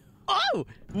you. Oh!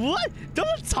 What?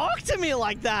 Don't talk to me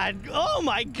like that! Oh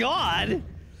my god!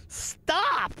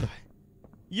 Stop!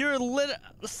 You're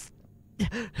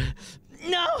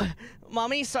No!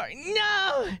 Mommy, sorry.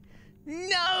 No!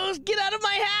 No! Get out of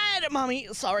my head! Mommy,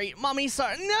 sorry. Mommy,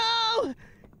 sorry. No!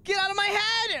 Get out of my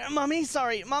head! Mommy,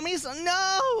 sorry. Mommy,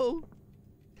 no!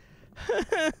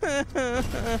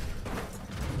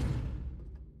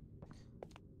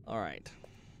 Alright.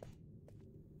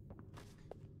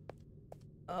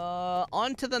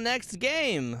 On to the next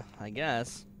game, I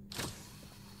guess.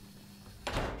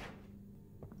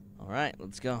 Alright,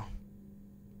 let's go.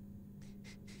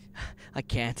 I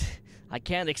can't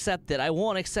accept it. I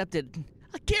won't accept it.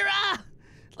 Akira!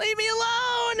 Leave me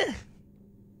alone!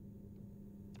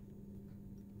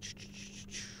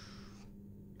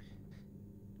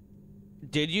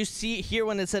 Did you hear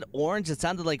when it said orange? It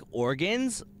sounded like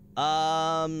organs.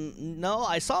 No,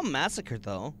 I saw massacre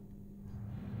though.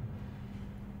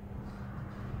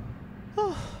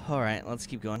 Alright, let's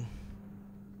keep going.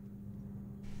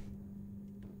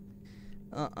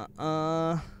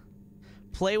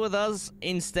 Play with us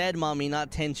instead, mommy,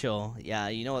 not Tencho. Yeah,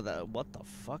 you know what the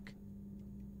fuck?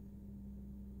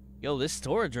 Yo, this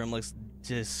storage room looks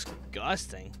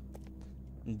disgusting.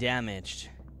 Damaged.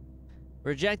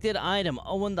 Rejected item.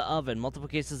 Oh, in the oven. Multiple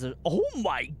cases of... Oh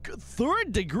my god.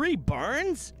 3rd degree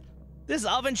burns? This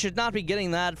oven should not be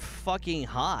getting that fucking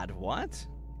hot. What?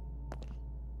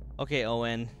 Okay,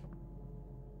 Owen.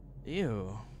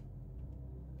 Ew.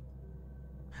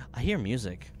 I hear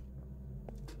music.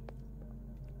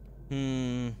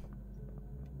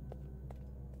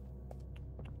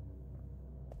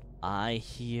 I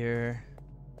hear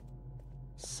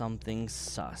something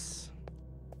sus.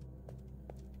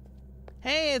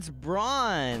 Hey, it's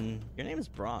Braun. Your name is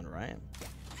Braun, right?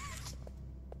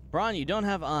 Braun, you don't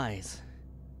have eyes.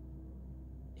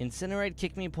 Incinerate,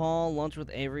 kick me, Paul. Lunch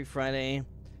with Avery Friday.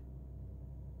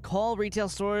 Call retail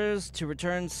stores to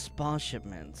return spa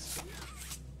shipments.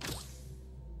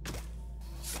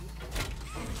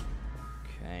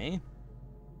 Okay.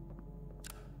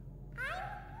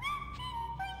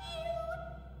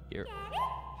 Here.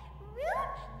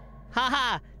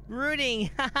 Haha! Rooting!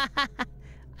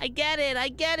 I get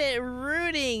it!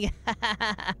 Rooting!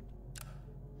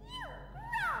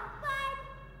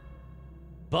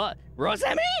 But,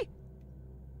 Rosemi?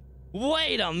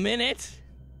 Wait a minute!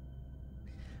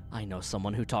 I know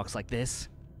someone who talks like this.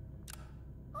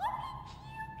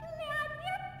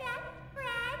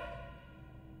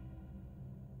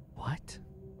 What?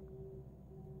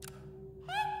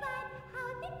 Hey, bud,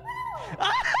 how's it going?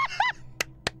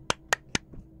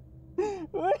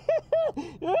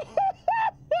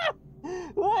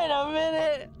 Wait a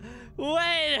minute!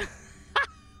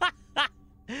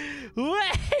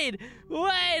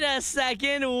 Wait a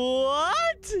second!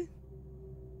 What?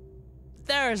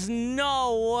 There's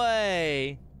no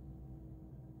way!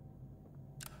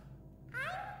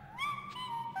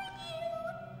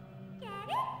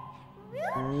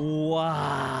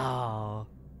 Wow.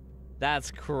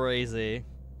 That's crazy.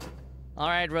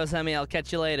 Alright, Rosemi, I'll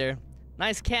catch you later.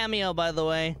 Nice cameo, by the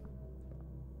way.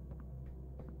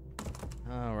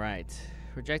 Alright.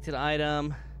 Rejected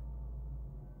item.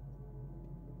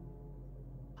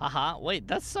 Haha, wait,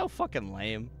 that's so fucking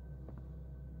lame.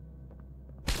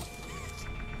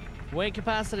 Weight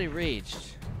capacity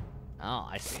reached. Oh,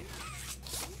 I see.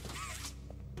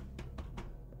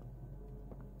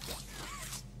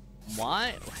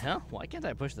 Why? Huh? Why can't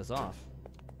I push this off?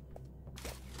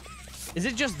 Is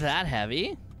it just that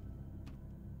heavy?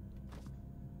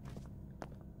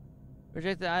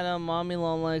 Rejected item, mommy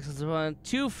long legs,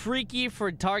 too freaky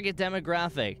for target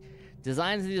demographic.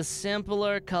 Designed to use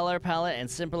simpler color palette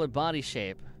and simpler body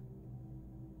shape.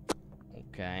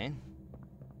 Okay.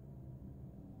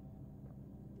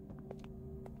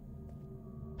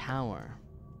 Power.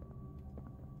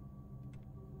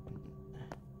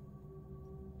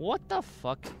 What the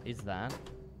fuck is that?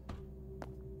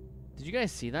 Did you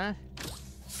guys see that?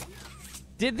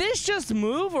 Did this just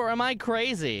move or am I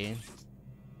crazy?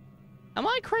 Am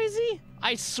I crazy?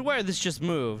 I swear this just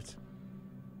moved.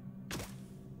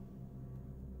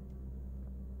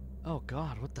 Oh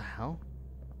god, what the hell?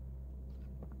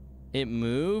 It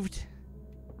moved?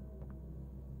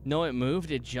 No, it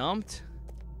moved, it jumped?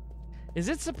 Is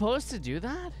it supposed to do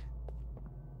that?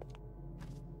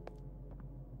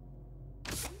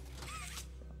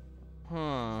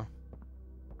 Huh.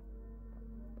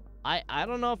 I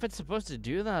don't know if it's supposed to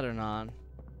do that or not.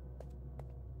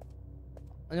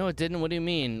 No, it didn't. What do you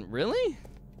mean? Really?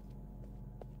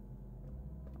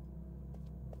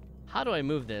 How do I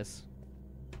move this?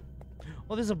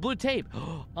 Oh, there's a blue tape.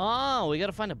 Oh, we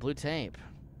gotta find a blue tape.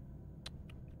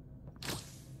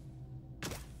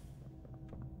 Can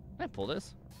I pull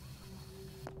this?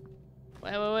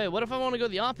 Wait. What if I want to go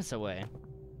the opposite way?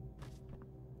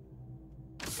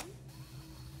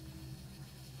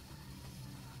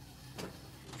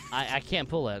 I can't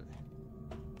pull it.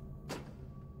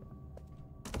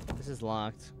 This is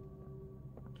locked.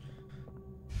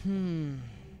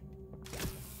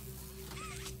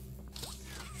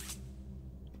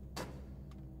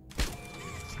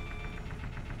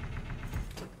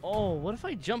 Oh, what if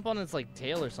I jump on its, like,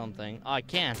 tail or something? Oh, I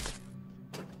can't.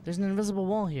 There's an invisible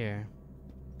wall here.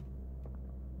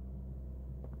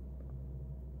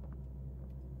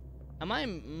 Am I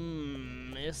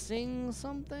missing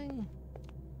something?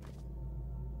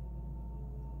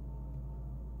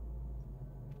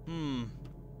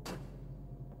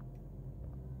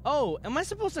 Oh, am I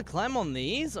supposed to climb on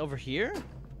these over here?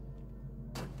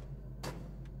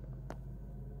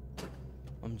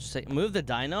 I'm just saying, move the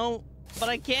dino, but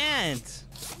I can't.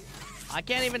 I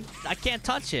can't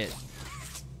touch it.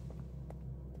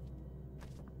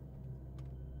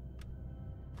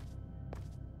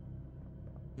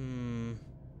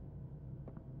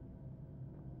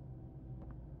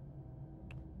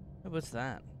 What's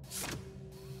that?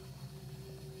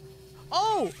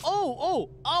 Oh,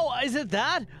 is it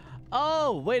that?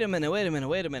 Oh, wait a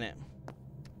minute.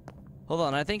 Hold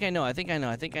on, I think I know.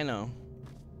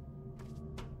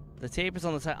 The tape is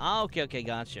on the side. Oh, okay,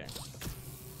 gotcha.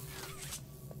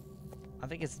 I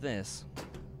think it's this.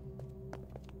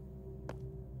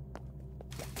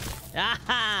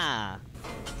 Aha!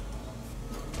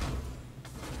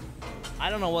 I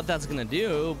don't know what that's gonna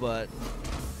do, but...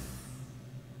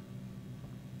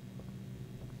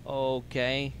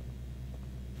 Okay.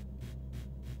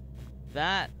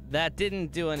 That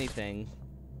didn't do anything.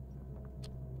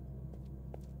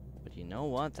 But you know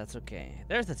what? That's okay.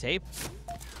 There's the tape.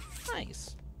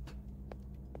 Nice.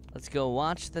 Let's go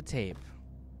watch the tape.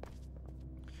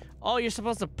 Oh, you're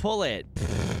supposed to pull it.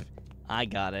 I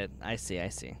got it. I see.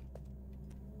 Alright,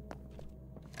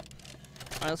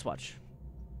 let's watch.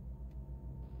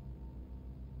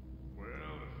 Well, it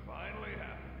finally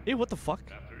happened. Hey, what the fuck?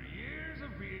 After years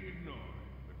of being ignored,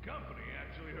 the company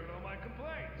actually heard all my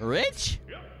complaints. Rich?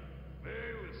 Yep. They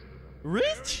listened to them.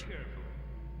 Rich? Very carefully.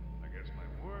 I guess my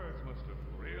words must have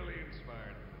really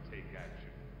inspired them to take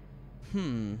action.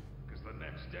 Because the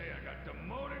next day I got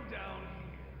demoted down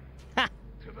here.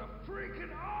 To the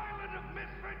freaking island of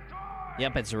misfit toys!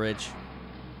 Yep, it's Rich.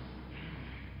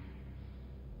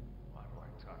 Why do I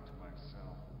talk to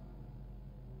myself?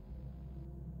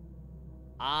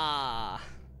 Ah.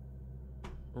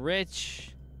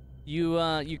 Rich,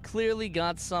 you clearly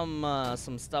got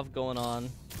some stuff going on.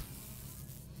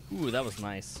 Ooh, that was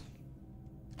nice.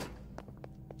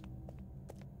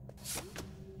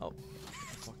 Oh,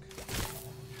 fuck.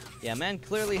 Yeah, man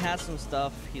clearly has some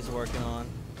stuff he's working on.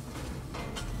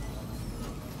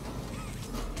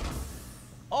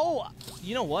 Oh,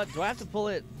 you know what? Do I have to pull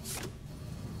it?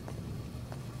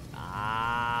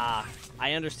 Ah,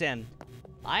 I understand.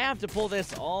 I have to pull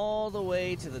this all the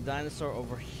way to the dinosaur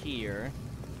over here.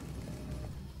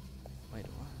 Wait,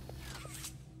 what?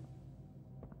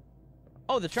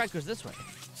 Oh, the track goes this way.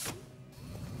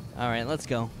 Alright, let's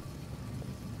go.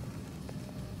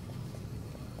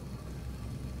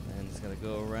 And it's gonna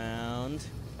go around.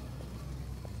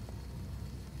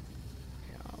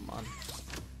 Come on.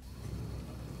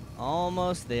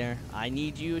 Almost there. I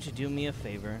need you to do me a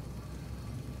favor.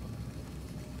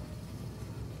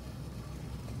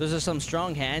 Those are some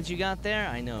strong hands you got there?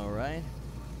 I know, right?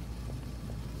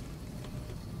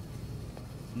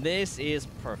 This is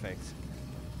perfect.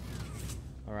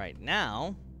 Alright,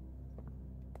 now...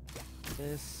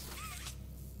 This...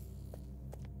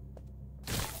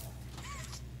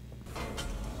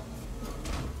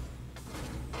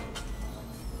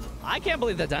 I can't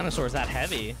believe that dinosaur is that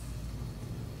heavy.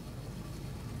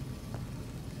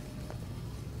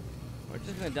 We're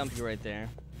just gonna dump you right there.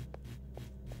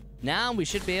 Now we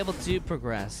should be able to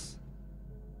progress.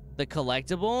 The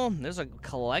collectible? There's a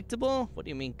collectible? What do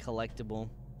you mean collectible?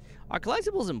 Are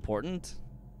collectibles important?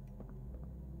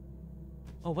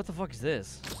 Oh, what the fuck is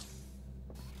this?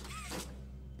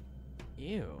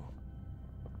 Ew.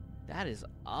 That is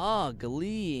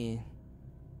ugly.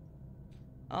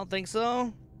 I don't think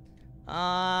so.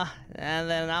 And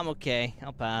then I'm okay.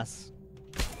 I'll pass.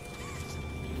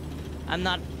 I'm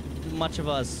not much of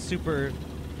a super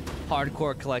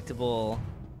hardcore collectible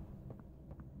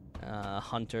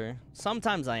hunter.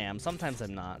 Sometimes I am, sometimes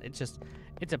I'm not.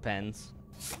 It depends.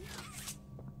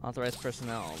 Authorized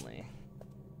personnel only.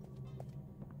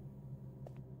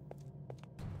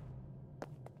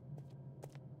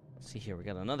 Let's see here, we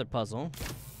got another puzzle.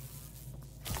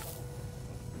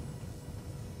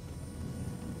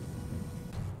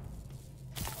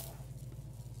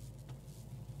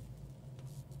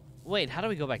 Wait, how do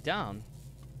we go back down?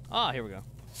 Oh, here we go.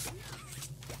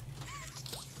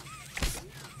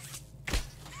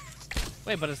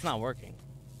 Wait, but it's not working.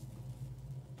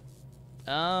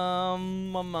 Ah,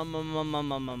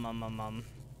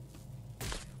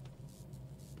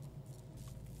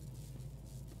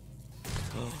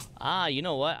 you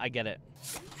know what? I get it.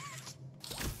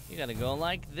 You gotta go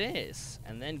like this,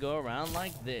 and then go around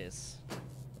like this.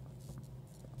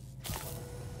 I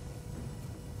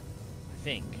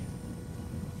think.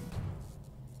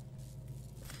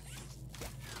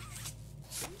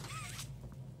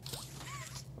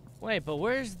 Wait, but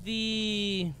where's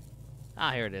the...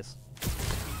 Ah, here it is.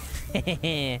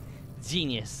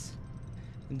 Genius.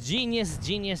 Genius,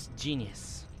 genius,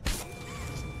 genius.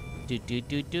 Do do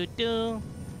do do do.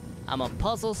 I'm a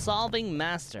puzzle-solving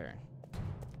master.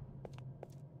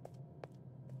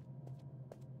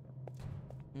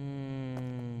 I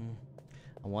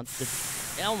want the...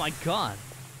 Oh my god.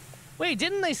 Wait,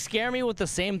 didn't they scare me with the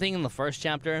same thing in the first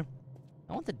chapter?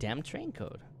 I want the damn train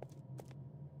code.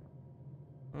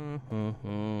 Do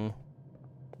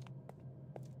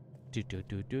do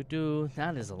do do do.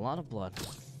 That is a lot of blood.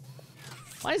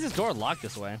 Why is this door locked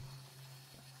this way?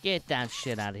 Get that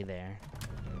shit out of there.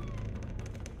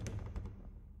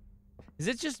 Is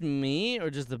it just me or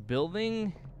does the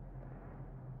building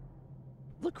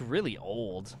look really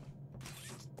old?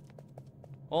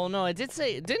 Oh no, I did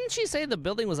say, didn't she say the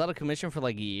building was out of commission for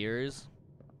like years?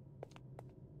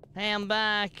 Hey, I'm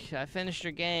back. I finished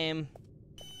your game.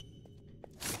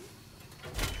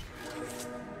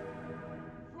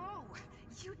 Whoa,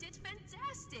 you did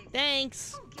fantastic.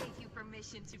 Thanks. Who gave you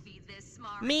permission to be this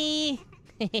smart? Me.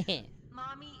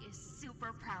 Mommy is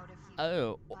super proud of you.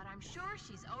 Oh. But I'm sure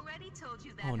she's already told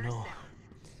you that Oh no. herself.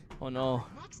 Oh no.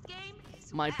 Next game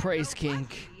is My praise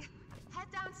kink. Head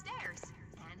downstairs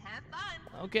and have fun.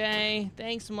 Okay,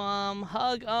 thanks, Mom.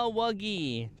 Hug a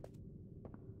wuggy.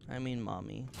 I mean,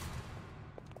 Mommy.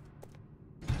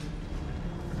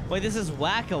 Wait, this is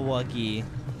Whack-a-Wuggy.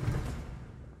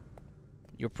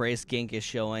 Your praise kink is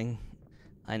showing.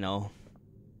 I know.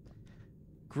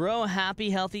 Grow happy,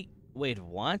 healthy... Wait,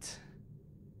 what?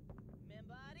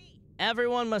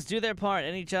 Everyone must do their part.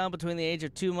 Any child between the age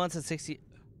of 2 months and 60...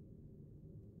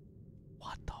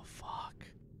 What the fuck?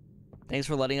 Thanks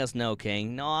for letting us know,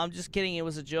 King. No, I'm just kidding. It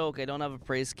was a joke. I don't have a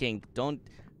praise kink. Don't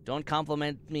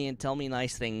compliment me and tell me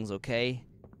nice things, okay?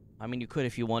 I mean, you could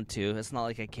if you want to. It's not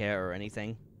like I care or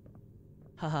anything.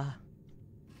 Haha.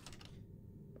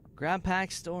 Grab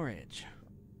pack storage.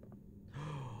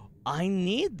 I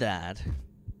need that.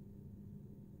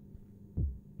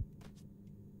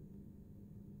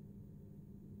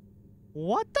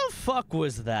 What the fuck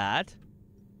was that?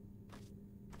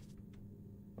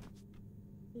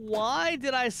 Why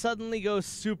did I suddenly go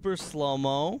super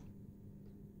slow-mo?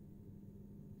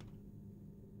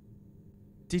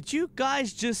 Did you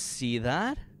guys just see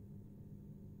that?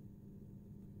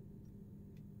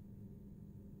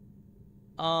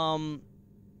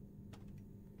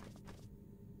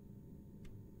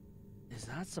 Is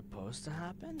that supposed to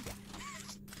happen?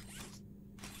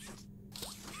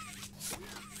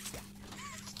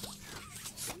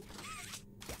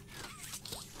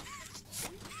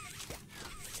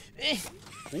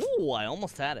 Ooh, I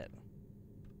almost had it.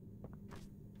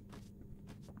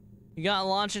 You got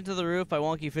launched into the roof by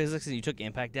wonky physics and you took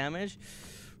impact damage?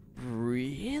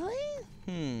 Really?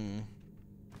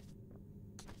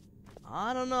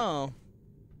 I don't know.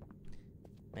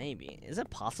 Maybe. Is it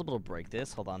possible to break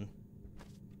this? Hold on.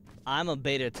 I'm a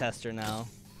beta tester now.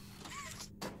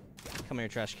 Come here,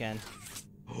 trash can.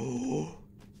 No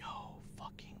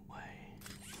fucking way.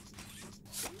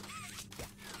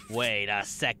 Wait a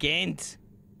second.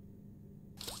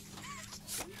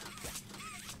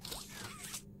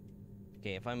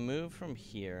 Okay, if I move from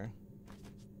here...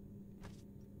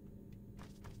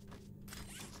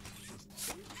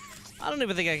 I don't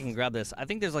even think I can grab this. I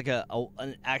think there's like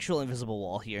an actual invisible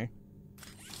wall here.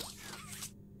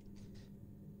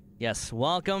 Yes,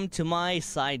 welcome to my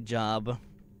side job.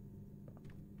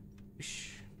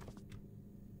 Shh.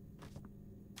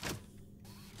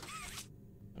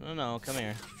 No, come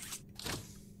here.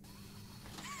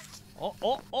 Oh,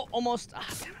 almost. Ah,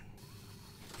 damn it.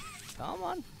 Come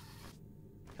on.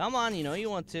 Come on, you know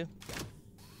you want to.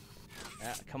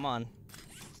 Yeah, come on.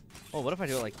 Oh, what if I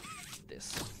do it like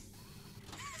this?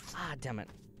 Ah, damn it.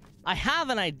 I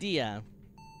have an idea.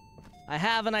 I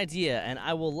have an idea, and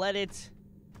I will let it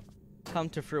come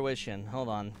to fruition. Hold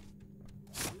on.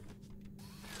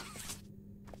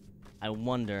 I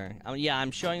wonder. Yeah, I'm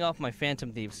showing off my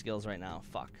Phantom Thief skills right now.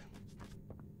 Fuck.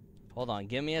 Hold on,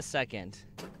 give me a second.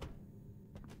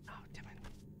 Oh, damn it.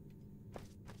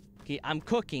 Okay, I'm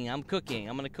cooking. I'm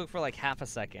gonna cook for like half a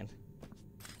second.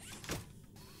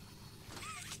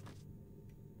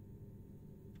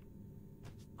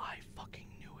 I fucking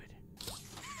knew it.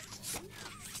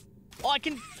 Oh, I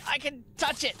can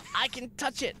touch it. I can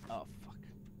touch it. Oh, fuck.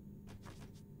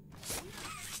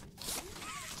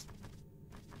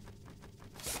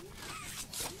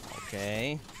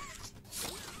 Okay.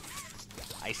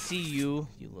 I see you,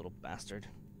 you little bastard.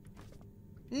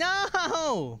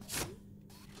 No!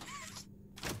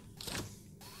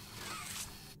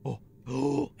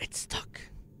 Oh, it's stuck.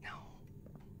 No.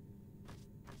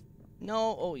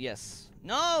 No, oh yes.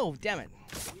 No, damn it.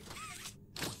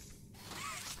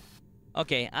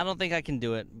 Okay, I don't think I can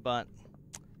do it, but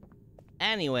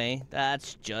anyway,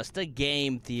 that's just a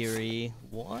game theory.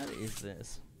 What is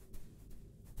this?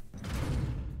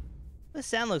 This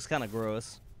sound looks kind of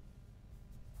gross.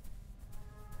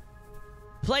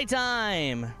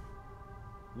 Playtime!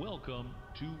 Welcome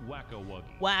to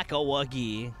Whack-A-Wuggy.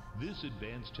 Whack-A-Wuggy. This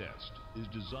advanced test is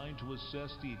designed to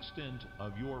assess the extent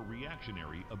of your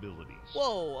reactionary abilities.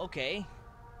 Whoa, okay.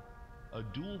 A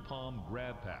dual palm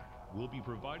grab pack will be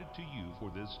provided to you for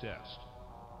this test.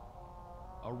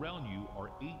 Around you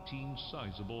are 18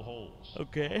 sizable holes.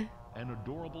 Okay. An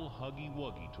adorable Huggy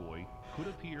Wuggy toy could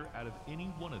appear out of any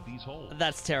one of these holes.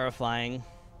 That's terrifying.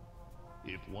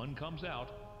 If one comes out,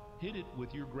 hit it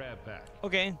with your grab pack.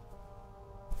 Okay.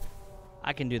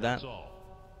 I can do that. That's all.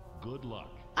 Good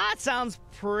luck. That sounds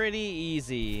pretty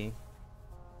easy.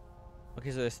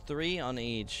 Okay, so there's 3 on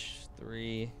each.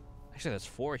 3. Actually, there's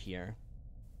 4 here.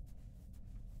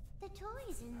 The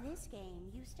toys in this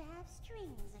game used to have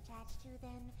strings attached to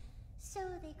them, so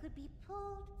they could be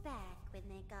pulled back when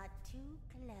they got too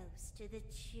close to the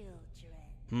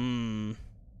children.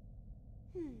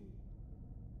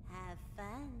 Have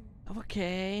fun.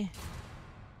 Okay.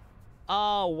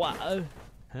 Oh, wow.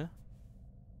 Huh?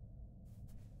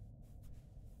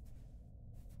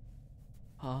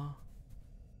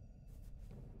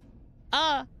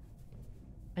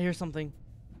 I hear something.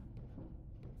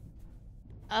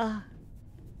 I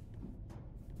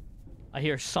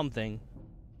hear something.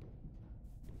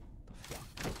 The fuck?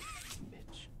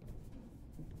 Bitch.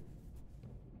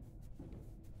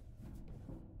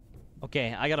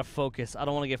 Okay, I gotta focus. I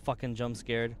don't want to get fucking jump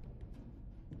scared.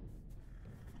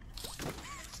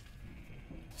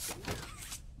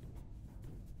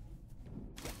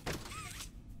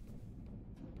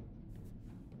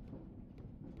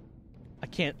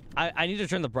 I need to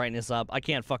turn the brightness up. I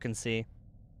can't fucking see.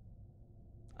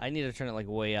 I need to turn it like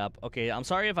way up. Okay, I'm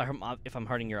sorry if I'm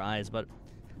hurting your eyes, but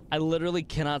I literally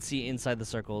cannot see inside the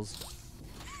circles.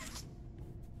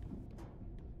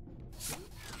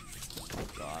 Oh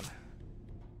god.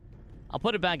 I'll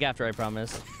put it back after, I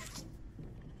promise.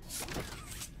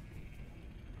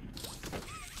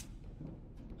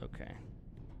 Okay.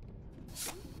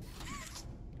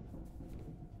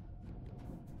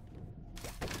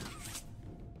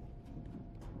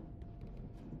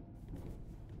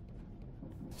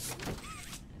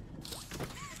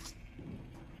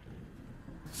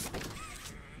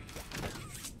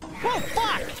 Oh,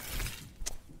 fuck!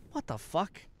 What the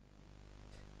fuck?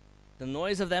 The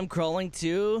noise of them crawling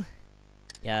too?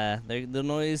 Yeah, the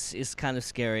noise is kind of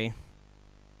scary.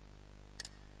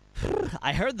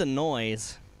 I heard the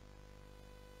noise.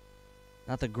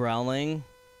 Not the growling.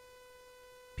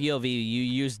 POV, you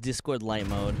use Discord light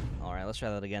mode. Alright, let's try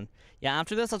that again. Yeah,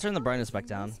 after this, I'll turn the brightness back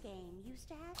down.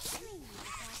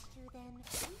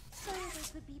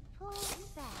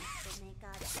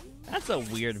 That's a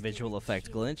weird visual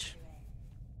effect glitch.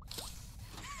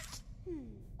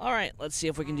 Alright, let's see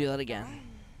if we can do that again.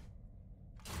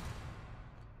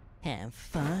 Have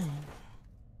fun.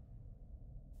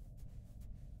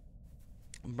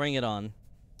 Bring it on.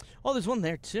 Oh, there's one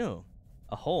there too.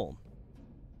 A hole.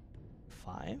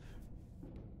 5?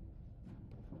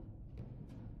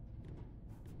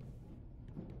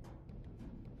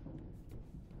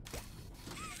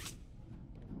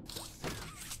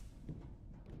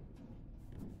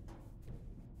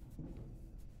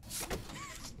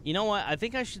 You know what? I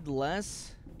think I should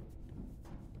less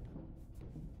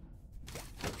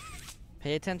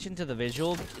pay attention to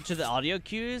the audio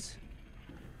cues,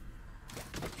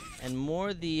 and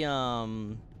more the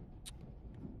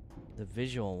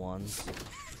visual ones.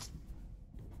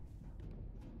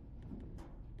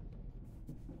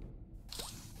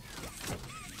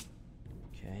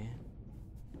 Okay.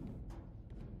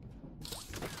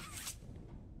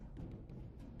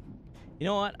 You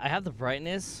know what? I have the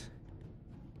brightness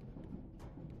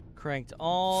cranked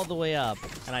all the way up,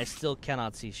 and I still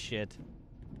cannot see shit.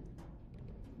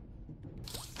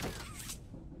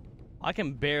 I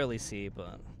can barely see,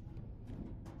 but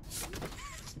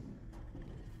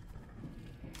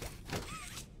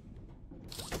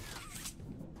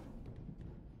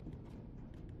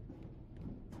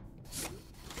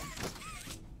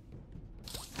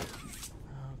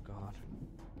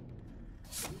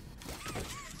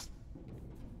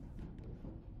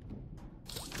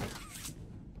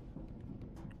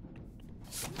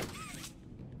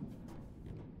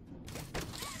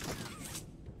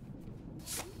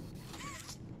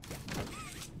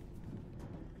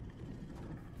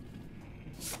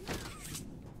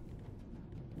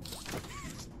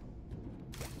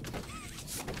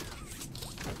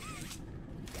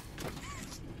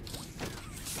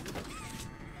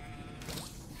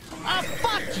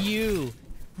you.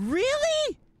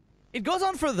 Really? It goes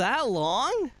on for that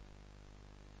long?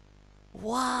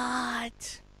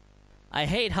 What? I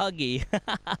hate Huggy.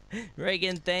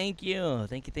 Reagan, thank you.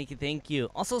 Thank you, thank you, thank you.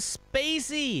 Also,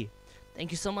 Spacey.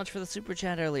 Thank you so much for the super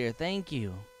chat earlier. Thank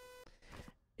you.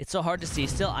 It's so hard to see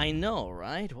still. I know,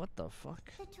 right? What the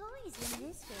fuck? The toys in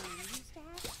this game used to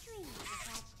have strings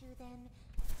attached to them,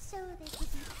 so they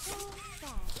could be pulled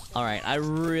back. Alright, I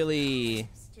really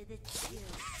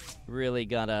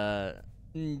gotta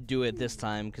do it this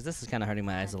time, because this is kind of hurting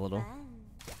my eyes a little.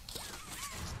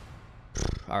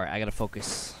 Alright, I gotta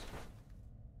focus.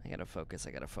 I gotta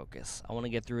focus. I want to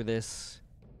get through this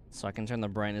so I can turn the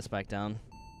brightness back down.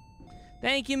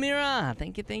 Thank you, Mira!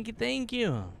 Thank you, thank you, thank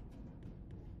you!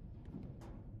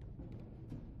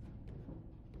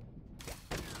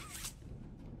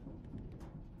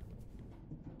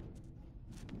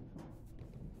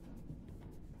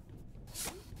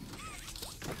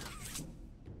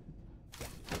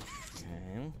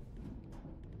 Okay.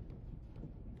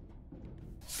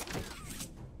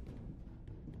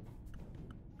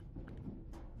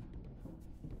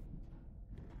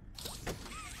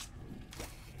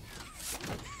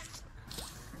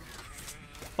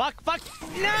 Fuck,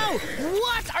 no!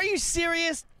 What? Are you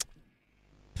serious?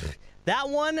 That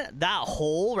one, that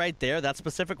hole right there, that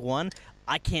specific one,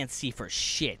 I can't see for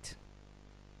shit.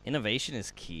 Innovation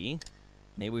is key.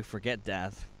 Maybe we forget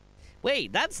death.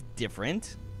 Wait, that's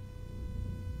different.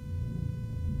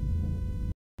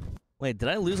 Wait, did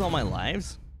I lose all my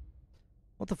lives?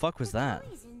 What the fuck was that?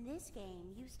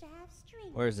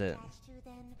 Where is it?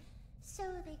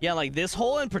 Yeah, like this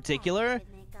hole in particular,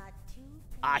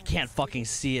 I can't fucking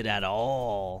see it at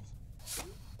all.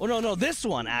 Oh, no, this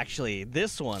one, actually.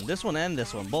 This one and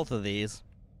this one, both of these.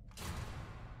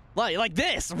 Like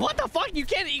this. What the fuck? You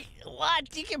can't,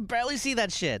 what? You can barely see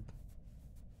that shit.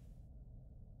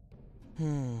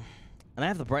 And I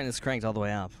have the brightness cranked all the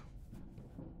way up.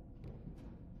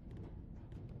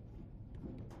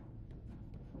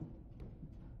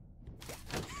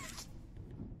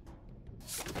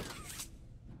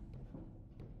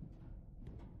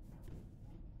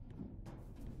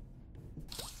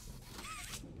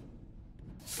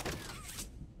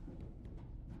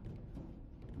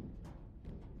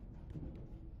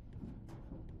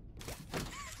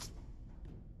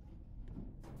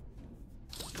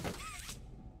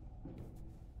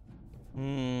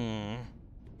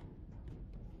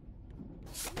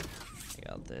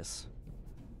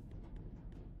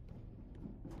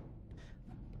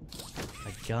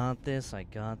 I got this. I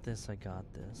got this. I got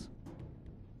this.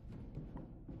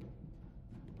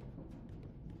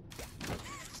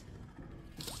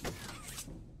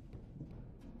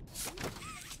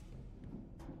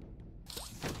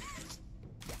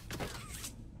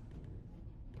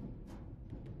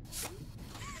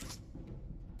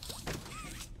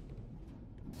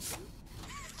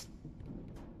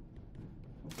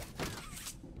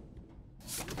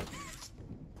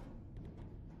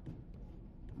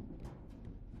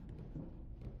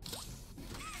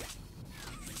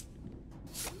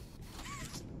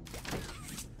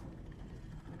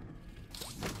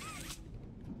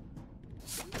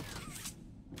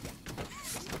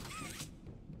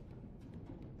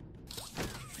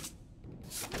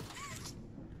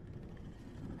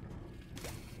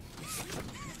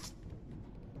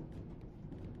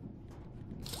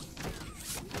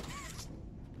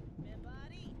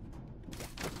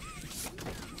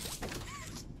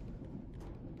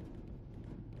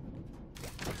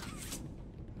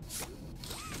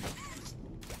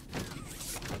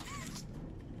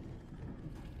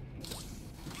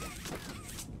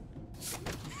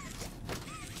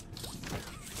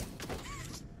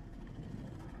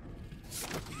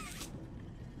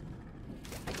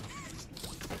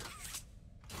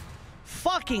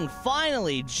 Fucking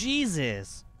finally,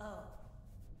 Jesus. Oh,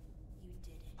 you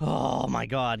did it. Oh my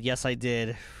god, yes I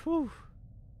did. Whew.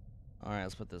 Alright,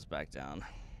 let's put this back down.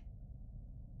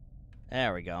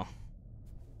 There we go.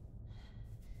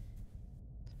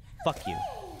 Fuck you.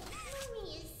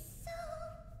 Mommy is so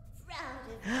proud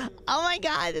of you. Oh my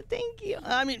god, thank you.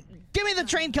 I mean, give me the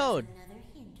train code. Another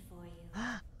hint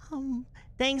for you.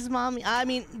 Thanks, Mommy. I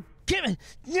mean, give me.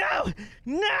 No!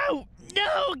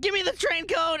 Give me the train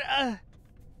code.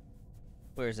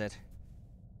 Where is it?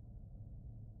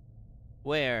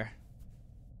 Where?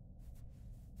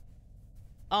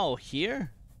 Oh,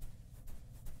 here?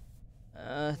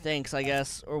 Thanks, I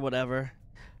guess, or whatever.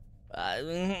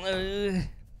 Only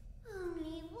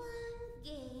one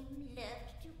game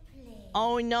left to play.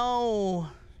 Oh no!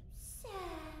 Sad.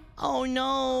 Oh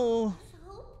no! I was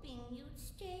hoping you'd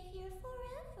stay here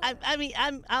forever. I mean.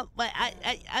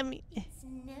 It's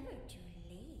never too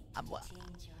late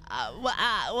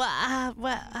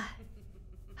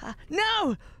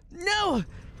No! No!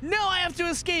 No! I have to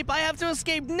escape! I have to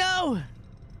escape! No!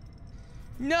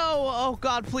 No! Oh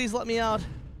God, please let me out.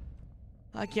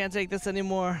 I can't take this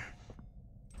anymore.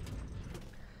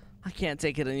 I can't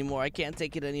take it anymore. I can't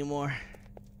take it anymore.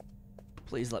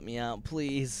 Please let me out,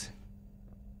 please.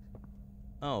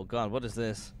 Oh God, what is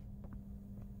this?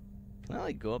 Can I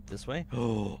like go up this way?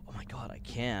 Oh my God, I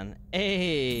can.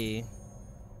 Hey!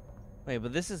 Wait,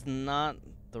 but this is not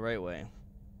the right way.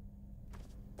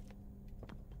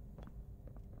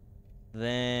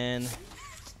 Then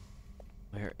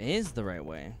where is the right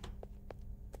way?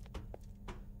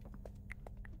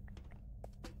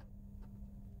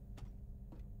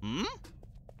 Hmm?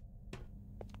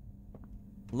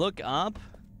 Look up?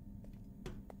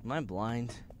 Am I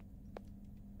blind?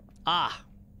 Ah!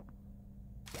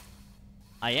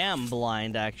 I am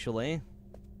blind, actually.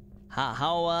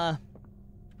 How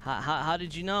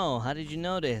did you know? How did you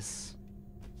notice?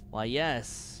 Why,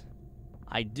 yes,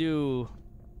 I do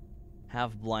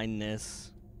have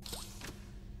blindness.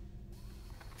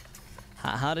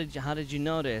 How did you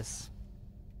notice?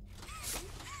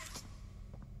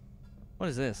 What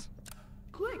is this?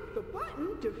 Click the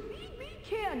button to feed me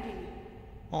candy.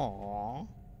 Aww.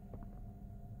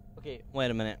 Okay,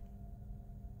 wait a minute.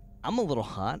 I'm a little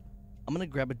hot. I'm gonna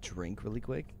grab a drink really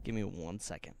quick. Give me 1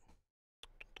 second.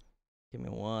 Give me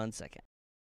 1 second.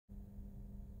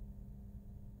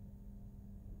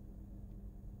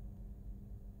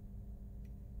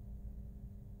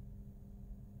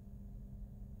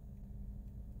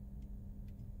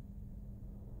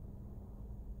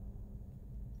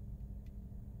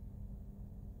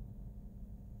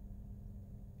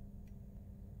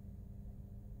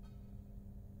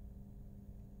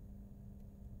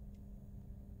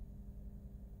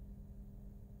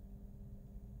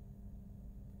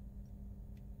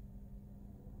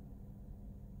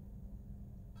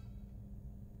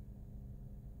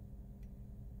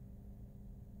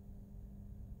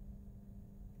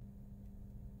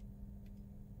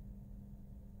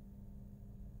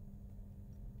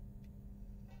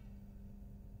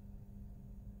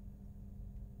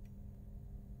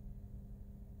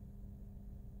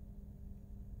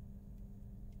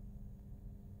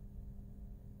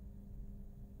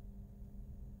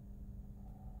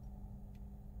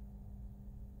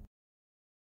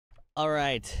 All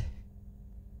right.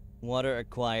 Water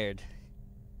acquired.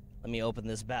 Let me open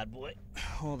this bad boy.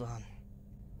 Hold on.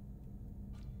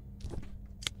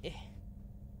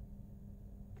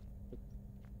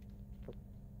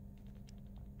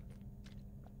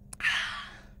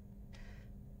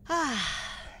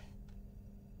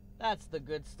 That's the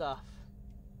good stuff.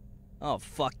 Oh,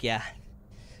 fuck yeah.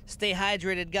 Stay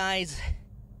hydrated, guys.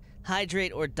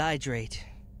 Hydrate or dihydrate.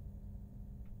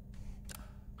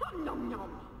 Hum nom nom.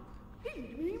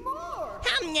 Feed me more.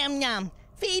 Hum nom nom.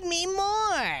 Feed me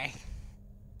more.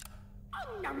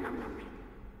 Hum nom nom nom.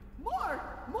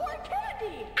 More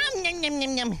candy. Hum nom nom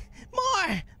nom nom.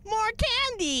 More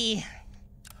candy.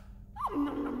 Hum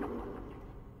nom nom nom nom.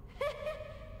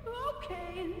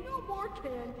 Okay, no more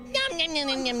candy. Nom nom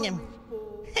nom nom nom.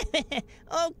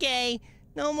 Okay,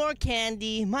 no more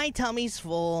candy. My tummy's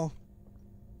full.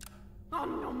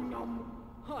 Nom nom nom.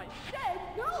 I said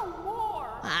no more.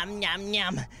 Nom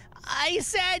nom. I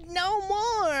said no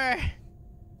more.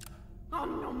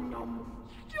 Nom nom.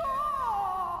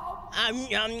 Stop.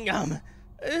 Nom nom.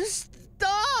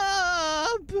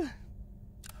 Stop.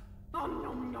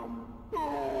 Nom nom.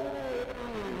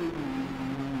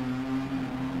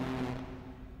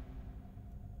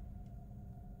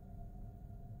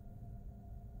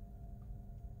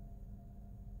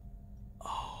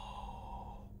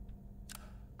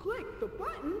 Click the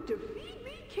button to feed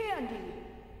me candy.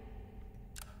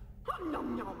 Hum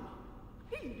nom nom.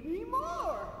 Feed me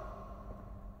more.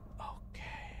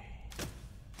 Okay.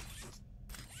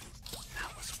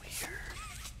 That was weird.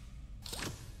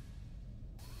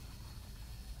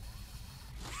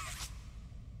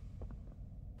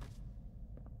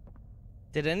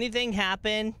 Did anything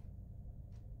happen?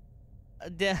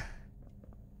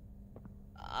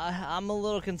 I'm a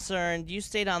little concerned. You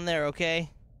stay down there,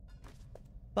 okay?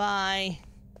 Bye.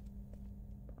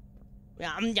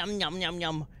 Yum, yum, yum, yum,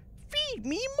 yum. Feed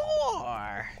me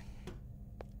more.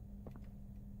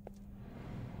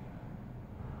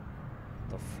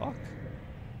 The fuck?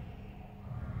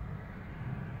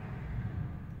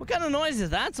 What kind of noise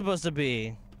is that supposed to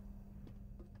be?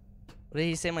 What did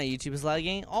he say? My YouTube is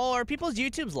lagging? Oh, are people's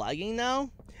YouTubes lagging now?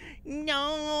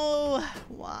 No.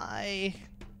 Why?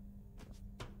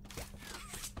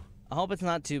 I hope it's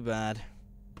not too bad.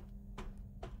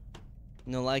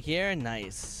 No lag here?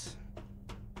 Nice.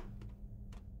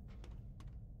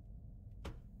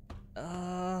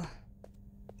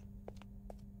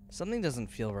 Something doesn't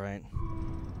feel right.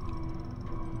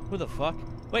 Who the fuck?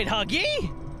 Wait,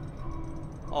 Huggy?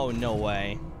 Oh, no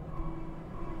way.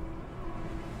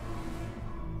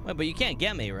 Wait, but you can't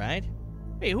get me, right?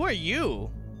 Hey, who are you?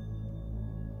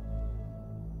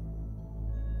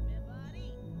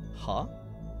 Huh?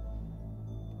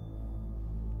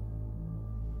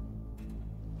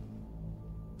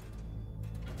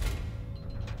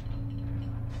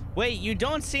 Wait, you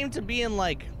don't seem to be in,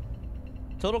 like,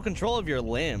 total control of your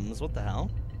limbs. What the hell?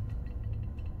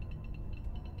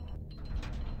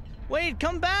 Wait,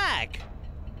 come back!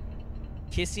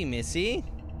 Kissy Missy?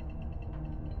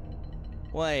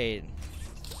 Wait.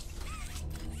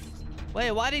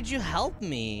 Wait, why did you help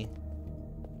me?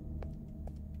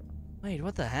 Wait,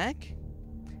 what the heck?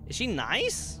 Is she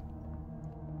nice?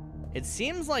 It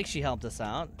seems like she helped us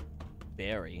out.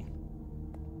 Barry.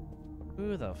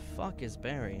 Who the fuck is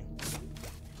Barry?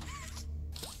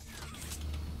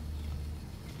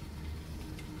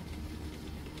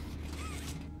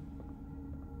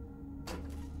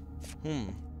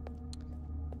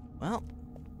 Well,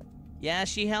 yeah,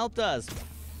 she helped us.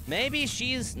 Maybe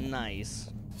she's nice.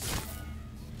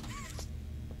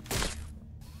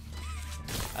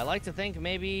 I like to think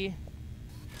maybe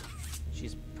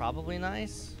she's probably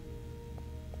nice.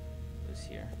 Who's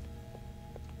here?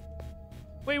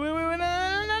 Wait,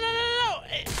 no.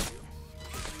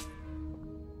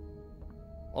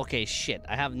 Okay, shit.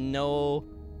 I have no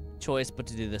choice but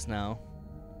to do this now.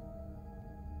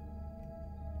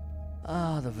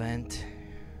 Ah, the vent.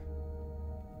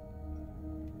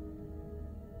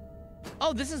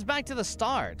 Oh, this is back to the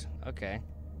start. Okay.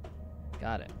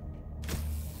 Got it.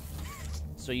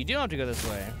 So you do have to go this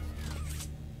way.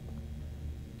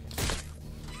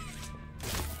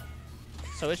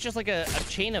 So it's just like a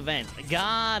chain event.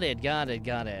 Got it.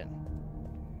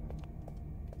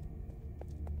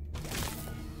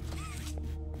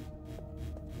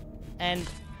 And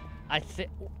I think...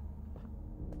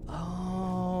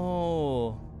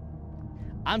 Oh.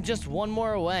 I'm just one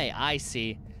more away. I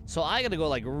see. So I gotta go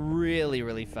like really,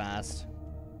 really fast.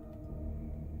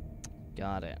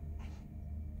 Got it.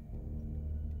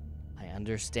 I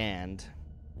understand.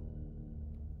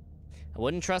 I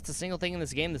wouldn't trust a single thing in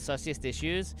this game. The sussiest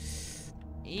issues.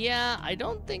 Yeah, I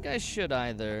don't think I should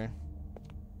either.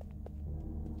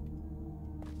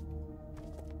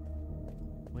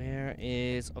 Where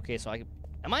is... Okay, so I...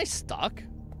 Am I stuck?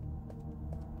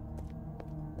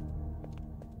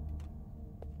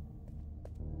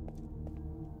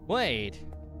 Wait.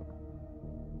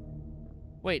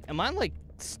 Wait, am I like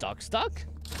stuck?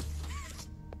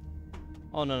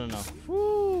 Oh, no.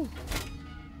 Woo.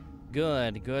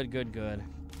 Good.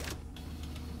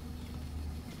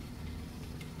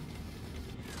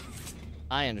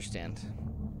 I understand.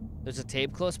 There's a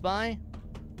tape close by?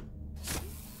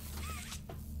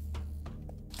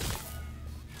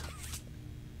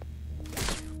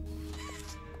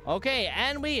 Okay,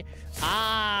 and we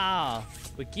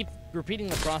keep repeating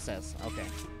the process. Okay.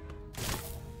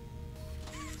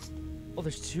 Oh,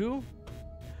 there's two?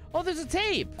 Oh, there's a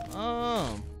tape!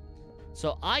 Oh.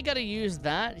 So I gotta use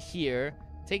that here.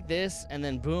 Take this, and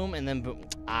then boom, and then boom.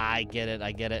 I get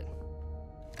it.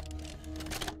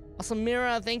 Awesome,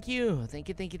 Mira, thank you. Thank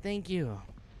you.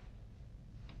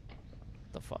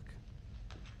 The fuck?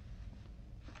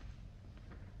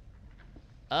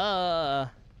 Mind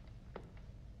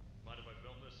if I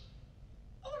film this?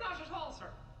 Oh, not at all,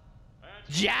 sir.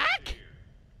 Jack?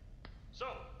 So,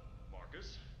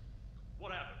 Marcus,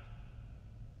 what happened?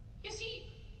 You see,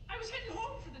 I was heading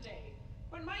home for the day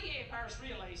when my apars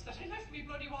realized that I left me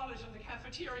bloody wallet in the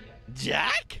cafeteria.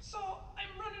 Jack? So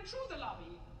I'm running through the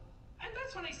lobby, and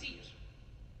that's when I see it.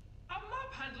 A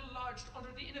mop handle lodged under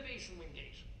the innovation wing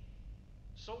gate.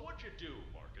 So what'd you do,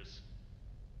 Marcus?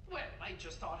 Well, I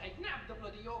just thought I'd nab the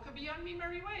bloody yoke and be on me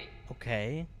merry way.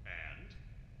 Okay. And?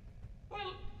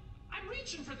 Well, I'm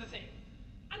reaching for the thing,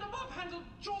 and the mop handle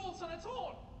jolts on its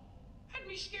own. Had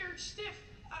me scared stiff.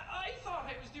 I thought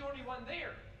I was the only one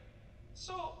there.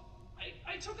 So,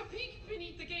 I took a peek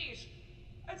beneath the gate,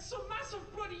 and some massive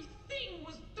bloody thing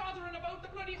was dothering about the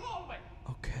bloody hallway.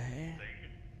 Okay.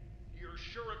 Thing? You're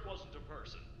sure it wasn't a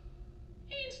person?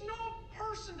 Ain't no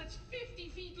person that's 50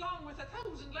 feet long with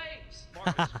 1,000 legs.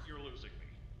 Marcus, you're losing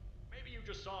me. Maybe you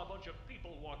just saw a bunch of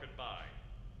people walking by.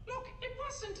 Look, it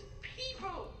wasn't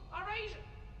people, alright?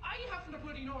 I haven't a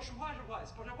bloody notion what it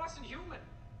was, but it wasn't human.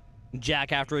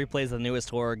 Jack, after he plays the newest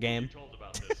horror game. Who told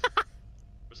about this?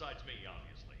 Besides me,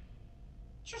 obviously.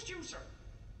 Just you, sir.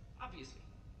 Obviously.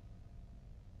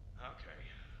 Okay.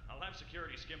 I'll have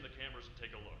security skim the cameras and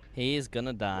take a look. He's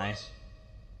gonna die. What?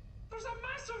 There's a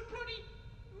massive bloody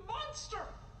monster!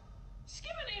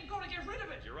 Skimming ain't gonna get rid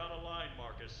of it. You're out of line,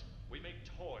 Marcus. We make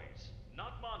toys,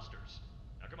 not monsters.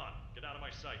 Now come on, get out of my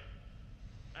sight.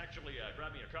 Actually,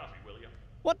 grab me a coffee, will you?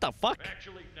 What the fuck?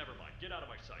 Actually, never mind. Get out of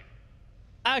my sight.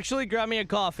 Actually, grab me a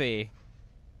coffee.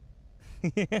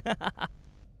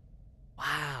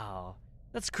 Wow.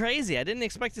 That's crazy. I didn't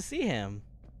expect to see him.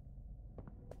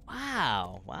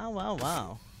 Wow. Wow, wow,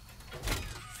 wow.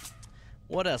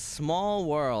 What a small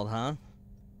world, huh?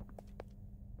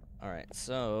 Alright,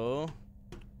 so...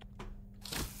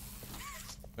 we're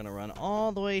gonna run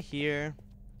all the way here.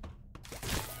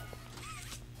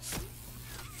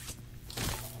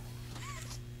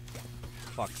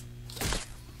 Fuck.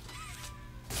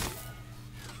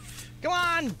 Come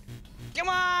on! Come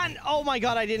on! Oh my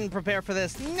god, I didn't prepare for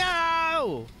this.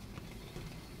 No!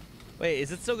 Wait,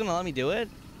 is it still gonna let me do it?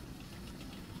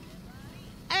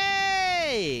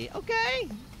 Hey! Okay.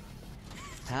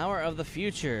 Power of the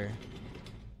future.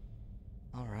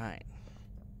 Alright.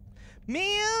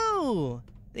 Mew!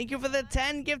 Thank you for the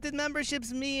 10 gifted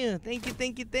memberships, Mew. Thank you,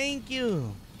 thank you, thank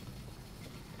you.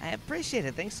 I appreciate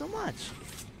it. Thanks so much.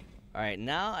 Alright,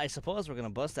 now I suppose we're gonna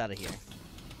bust out of here.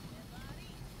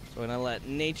 So we're gonna let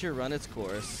nature run its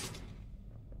course.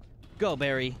 Go,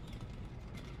 Barry.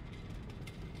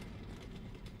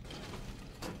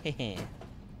 Hehe.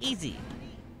 Easy.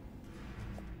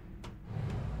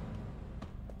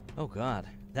 Oh god.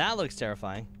 That looks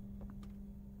terrifying.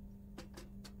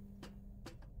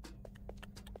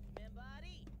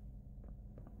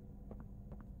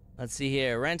 Let's see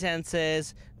here. Rentan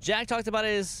says, Jack talked about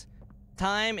his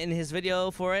time in his video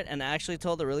for it and actually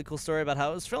told a really cool story about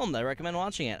how it was filmed. I recommend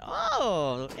watching it.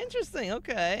 Oh, interesting.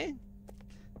 Okay.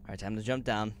 All right, time to jump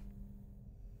down.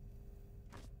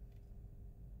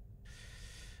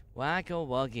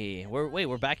 Wacko-wuggy. Wait,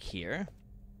 we're back here?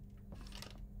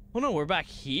 Oh no, we're back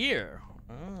here.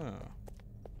 Oh.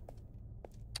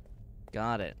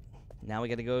 Got it. Now we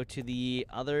gotta go to the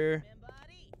other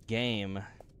game.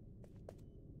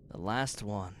 The last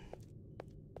one.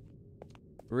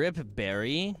 Rip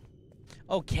Berry.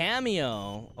 Oh,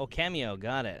 Cameo. Oh, Cameo.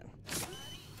 Got it.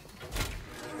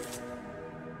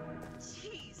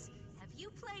 Jeez, have you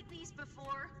played these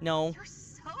before? No. You're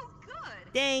so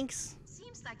good. Thanks.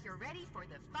 Seems like you're ready for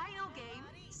the final game,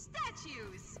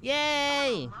 statues.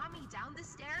 Yay! Follow Mommy down the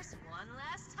stairs one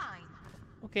last time.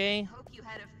 Okay. Hope you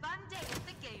had a fun day at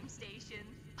the game station.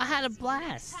 I had a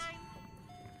blast.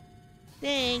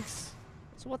 Thanks.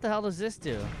 So what the hell does this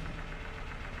do?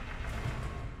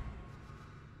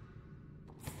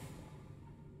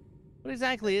 What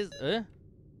exactly is...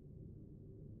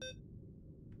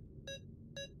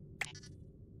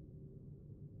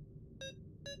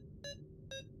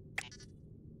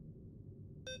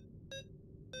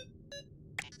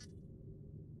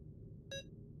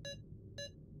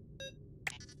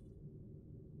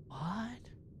 What?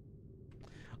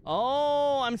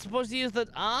 Oh, I'm supposed to use the...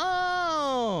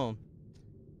 Oh!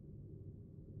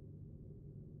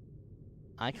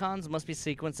 Icons must be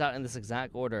sequenced out in this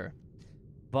exact order.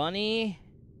 Bunny,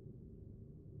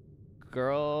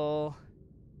 girl,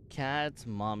 cat,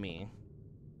 mommy.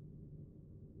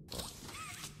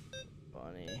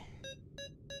 Bunny,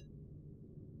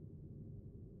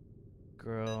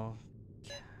 girl,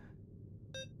 cat.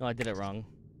 No, I did it wrong.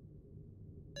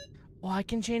 Oh, I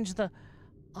can change the...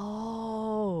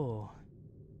 Oh.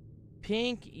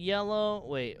 Pink, yellow,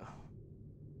 wait.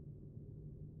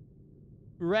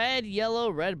 Red, yellow,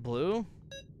 red, blue.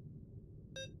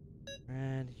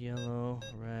 Red, yellow,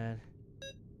 red,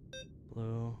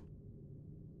 blue.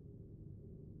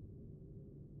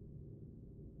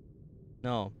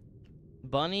 No.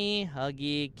 Bunny,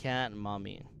 huggy, cat,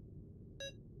 mommy.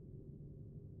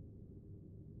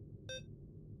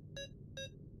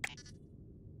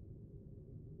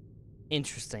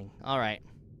 Interesting. Alright.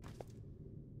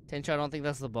 Tencho, I don't think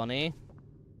that's the bunny.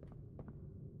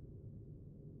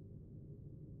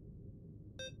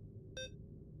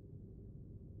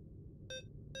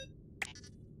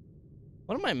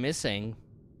 What am I missing?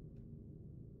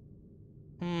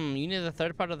 You need the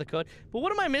third part of the code. But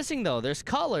what am I missing, though? There's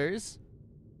colors.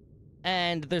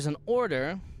 And there's an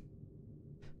order.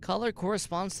 Color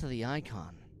corresponds to the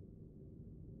icon.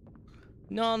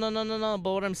 No.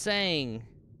 But what I'm saying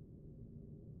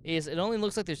is it only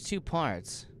looks like there's two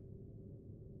parts.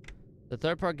 The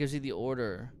third part gives you the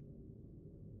order.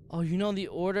 Oh, you know the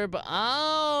order, but...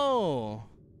 Oh!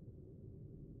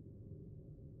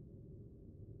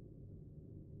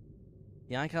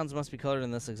 The icons must be colored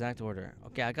in this exact order.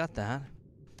 Okay, I got that.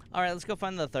 Alright, let's go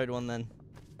find the third one then.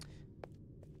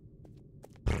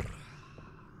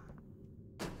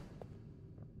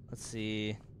 Let's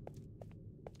see.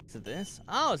 Is it this?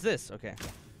 Oh, it's this. Okay.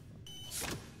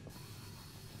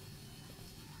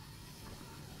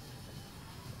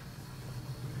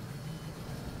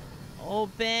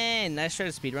 Open! Nice try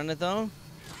to speedrun it though.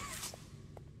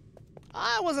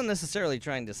 I wasn't necessarily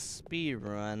trying to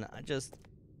speedrun.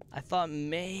 I thought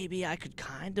maybe I could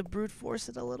kind of brute force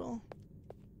it a little.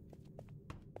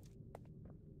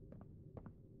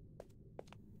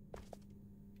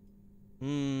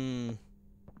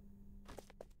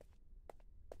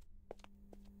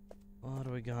 What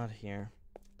do we got here?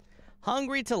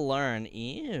 Hungry to learn.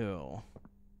 Ew.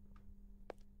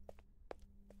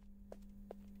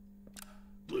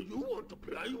 Do you want to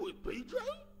play with PJ?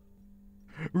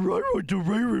 I want to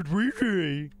play with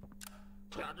PJ.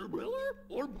 Caterpillar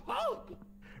or Bug?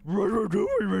 I'm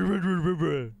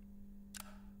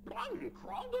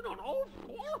crawling on all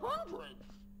 400s.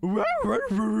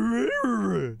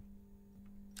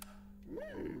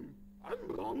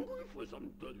 I'm hungry for some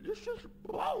delicious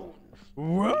bones.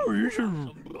 Wow, you should.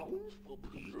 Some bones for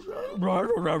PJ? I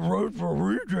don't have bones for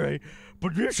PJ,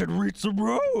 but you should read some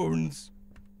bones.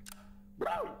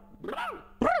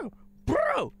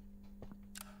 Bro!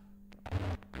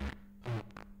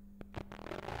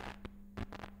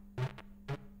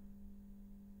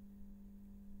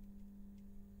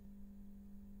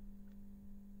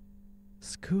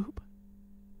 Scoob?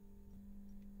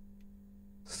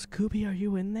 Scooby, are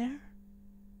you in there?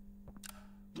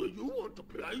 Do you want to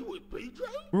play with PJ?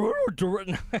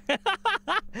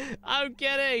 I'm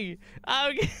kidding.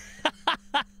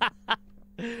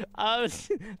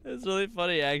 It's really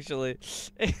funny, actually.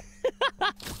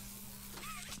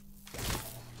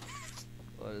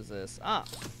 What is this? Ah,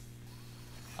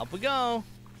 up we go. Oh,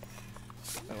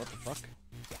 what the fuck?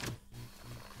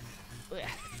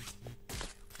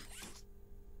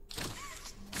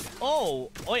 Oh,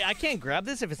 wait, I can't grab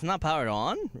this if it's not powered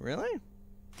on? Really?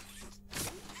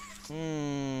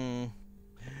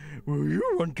 Will you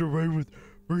want to play with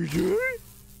PJ?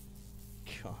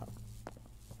 God.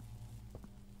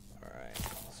 Alright,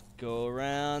 let's go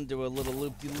around, do a little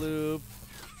loop-de-loop.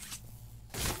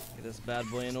 Get this bad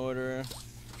boy in order.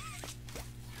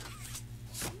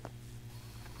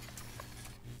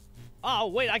 Oh,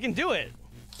 wait, I can do it!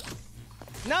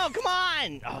 No, come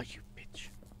on! Oh, you bitch.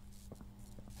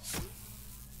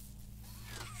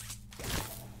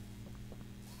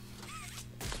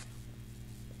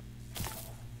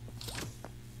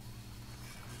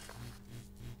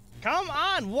 Come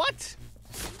on, what?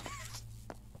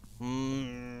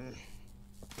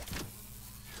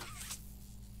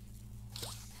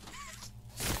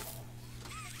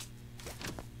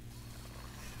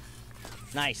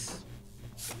 Nice.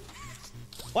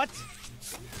 What?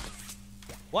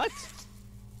 What?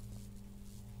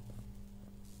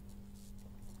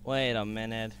 Wait a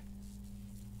minute.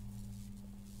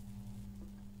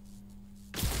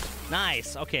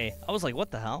 Nice. Okay. I was like,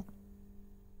 what the hell?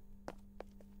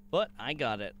 But I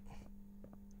got it.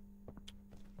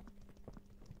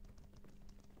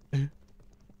 What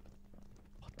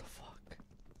the fuck?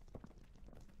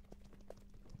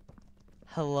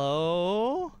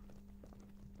 Hello?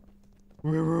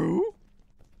 Raro?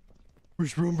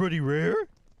 Was somebody rare?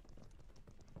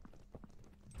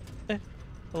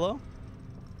 Hello?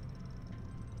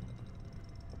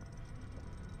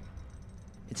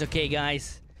 It's okay,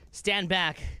 guys. Stand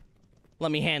back.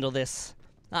 Let me handle this.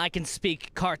 I can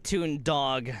speak cartoon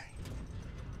dog. Is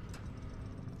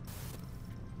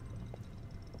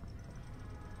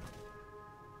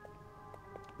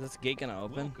this gate gonna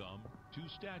open? Welcome to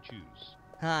Statues.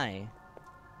 Hi.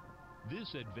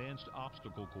 This advanced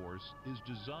obstacle course is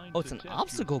designed Oh, to it's an test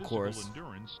obstacle your physical course.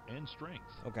 endurance and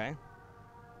strength. Okay.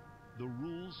 The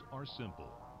rules are simple.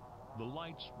 The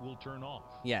lights will turn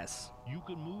off. Yes. You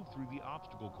can move through the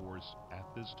obstacle course at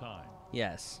this time.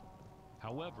 Yes.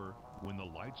 However, when the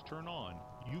lights turn on,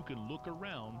 you can look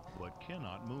around but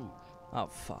cannot move. Oh,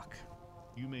 fuck.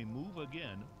 You may move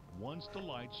again once the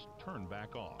lights turn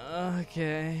back off.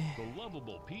 Okay. The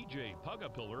lovable PJ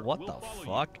Pugapillar What will the follow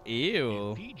fuck? You.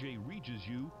 Ew. If PJ reaches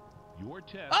you, your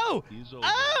test is over.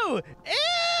 Oh!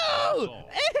 Ew!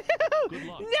 Ew! Good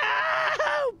luck.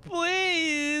 No!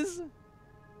 Please!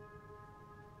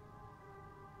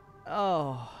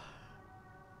 Oh.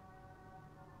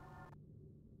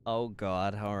 Oh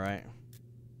god, alright.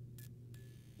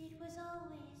 It was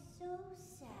always so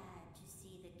sad to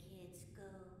see the kids go.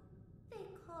 They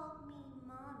called me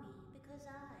Mommy because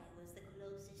I was the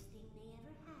closest thing they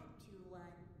ever had to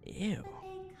one. Ew. But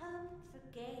they come for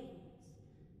games.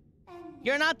 And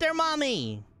You're not their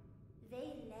mommy!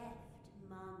 they left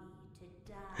Mommy to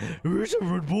die. Where's a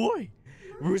red boy?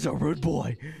 Where's a red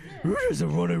boy? Who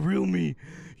doesn't want to reel me?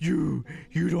 You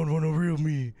don't want to reel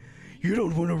me. You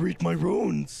don't want to reach my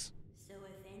bones. So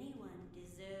if anyone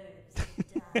deserves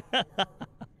to die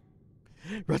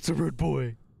alone, That's a red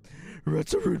boy.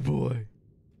 Rat's a rude boy.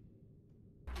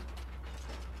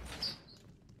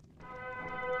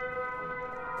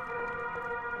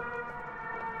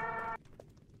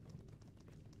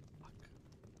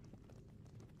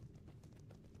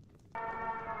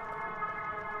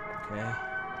 Okay.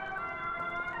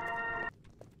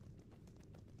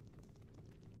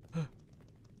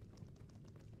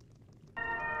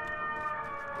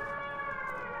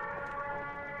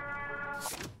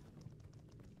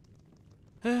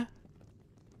 Huh?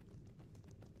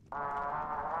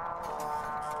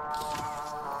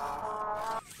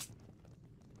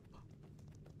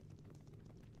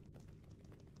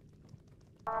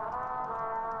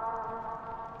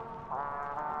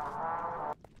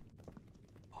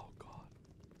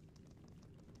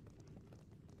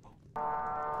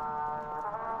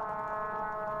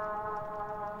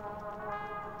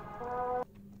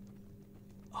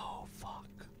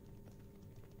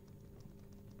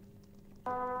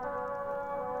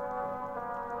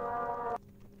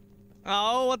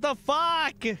 Oh, what the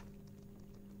fuck?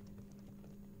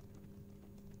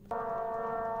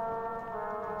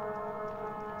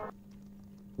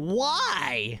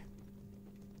 Why?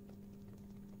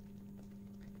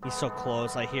 He's so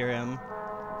close, I hear him.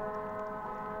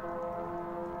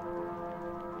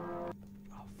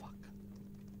 Oh, fuck.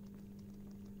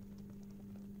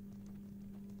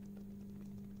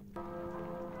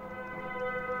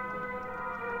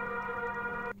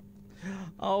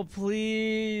 Oh,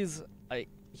 please.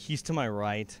 He's to my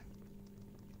right.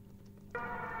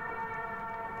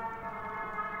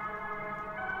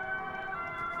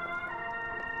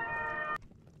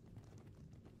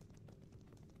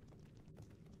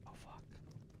 Oh, fuck.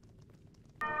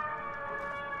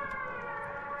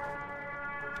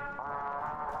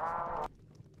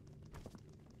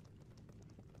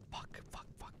 Fuck, fuck,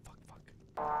 fuck, fuck, fuck.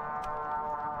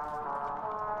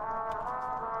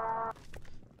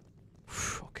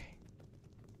 Okay.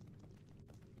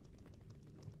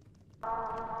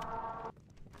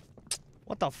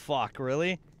 What the fuck,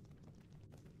 really?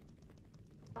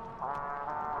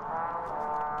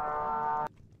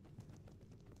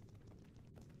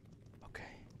 Okay.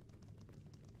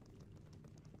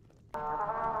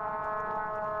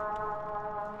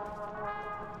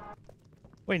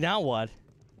 Wait, now what?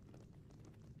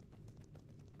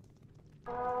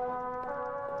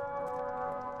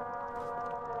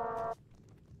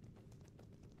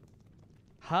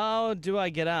 How do I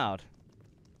get out?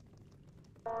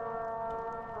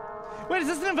 Wait, is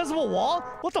this an invisible wall?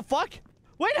 What the fuck?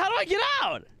 Wait, how do I get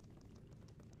out?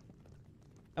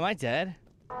 Am I dead?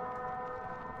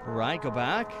 Right, go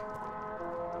back.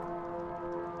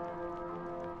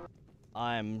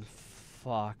 I'm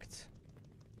fucked.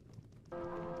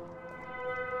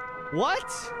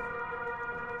 What?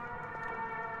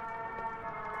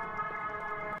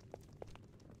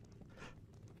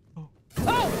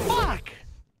 Oh, fuck!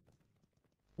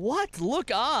 What?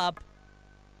 Look up?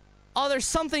 Oh, there's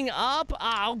something up?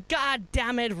 Oh, god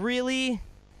damn it, really?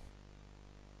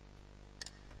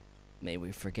 May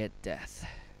we forget death.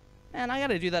 Man, I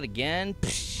gotta do that again.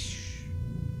 Psh.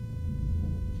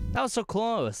 That was so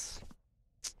close.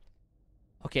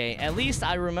 Okay, at least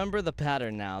I remember the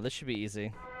pattern now. This should be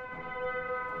easy.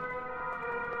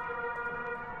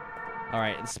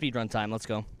 Alright, speedrun time, let's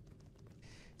go.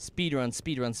 Speedrun,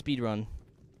 speedrun, speedrun.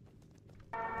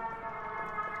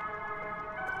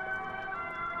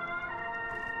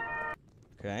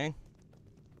 Okay.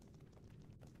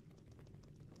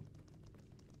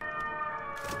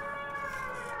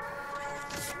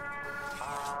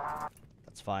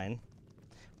 That's fine.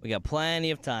 We got plenty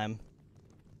of time.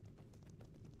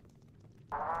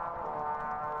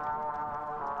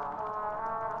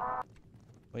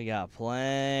 We got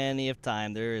plenty of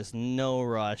time. There is no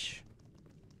rush.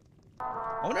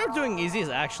 I wonder if doing easy is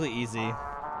actually easy.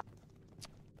 I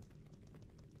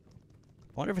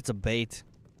wonder if it's a bait.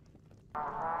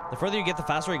 The further you get, the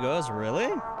faster he goes. Really?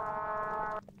 Okay.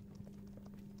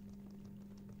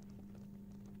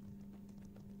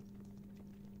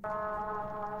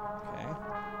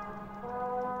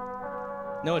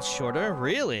 No, it's shorter?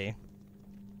 Really?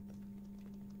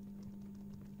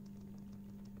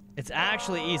 It's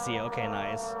actually easy. Okay,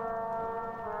 nice.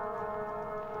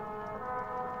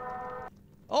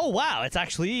 Oh, wow. It's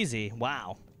actually easy.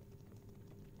 Wow.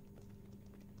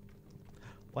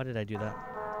 Why did I do that?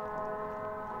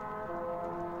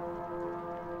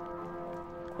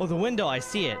 Oh, the window. I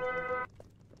see it.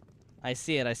 I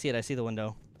see it. I see it. I see the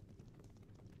window.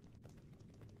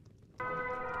 Oh,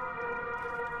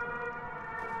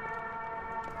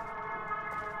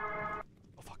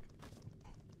 fuck.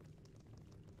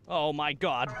 Oh, my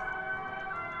God.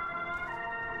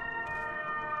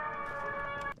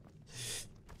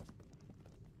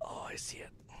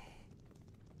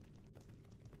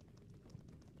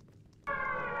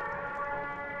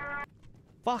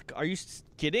 fuck? Are you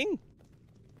kidding?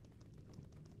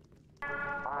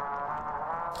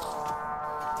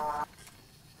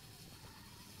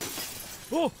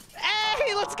 Oh,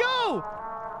 hey, let's go!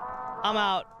 I'm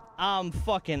out. I'm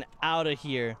fucking out of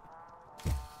here.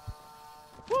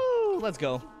 Woo, let's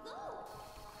go.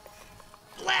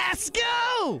 Let's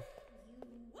go!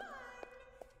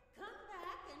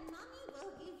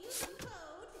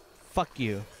 Fuck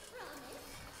you.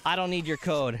 I don't need your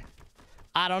code.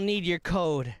 I don't need your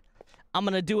code. I'm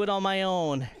gonna do it on my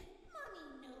own.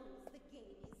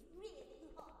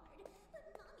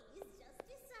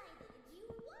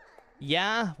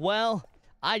 Yeah, well,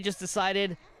 I just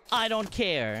decided I don't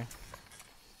care.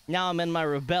 Now I'm in my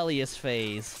rebellious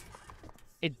phase.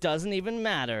 It doesn't even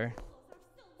matter.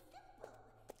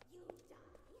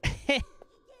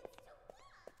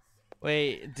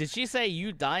 Wait, did she say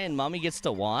you die and mommy gets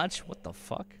to watch? What the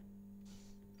fuck?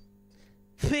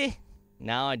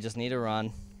 Now I just need to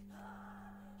run.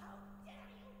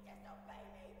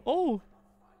 Oh,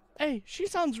 hey, she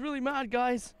sounds really mad,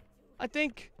 guys. I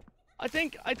think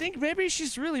maybe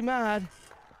she's really mad.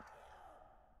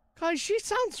 Guys, she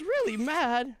sounds really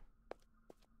mad.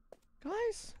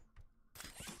 Guys,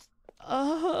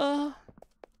 I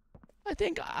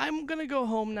think I'm gonna go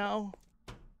home now.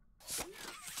 What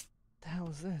the hell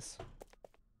is this?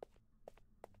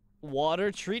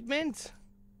 Water treatment?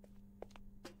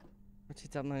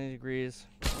 Rotate up 90 degrees.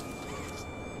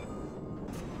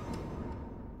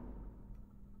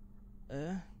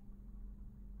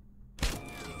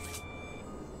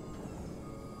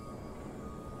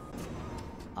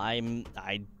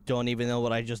 I don't even know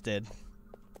what I just did.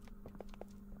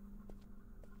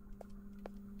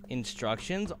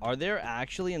 Instructions? Are there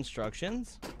actually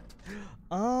instructions?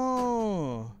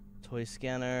 Oh, toy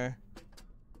scanner,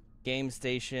 game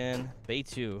station, bay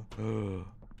 2.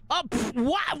 Oh,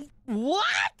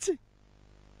 what?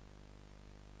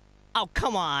 Oh,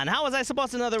 come on. How was I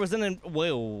supposed to know there was an...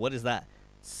 Whoa, what is that?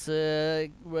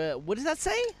 What does that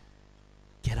say?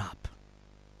 Get up.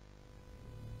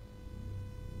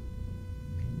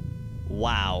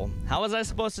 Wow. How was I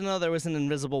supposed to know there was an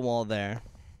invisible wall there?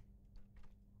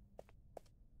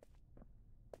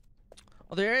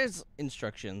 Well, there is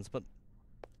instructions, but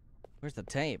where's the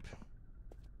tape?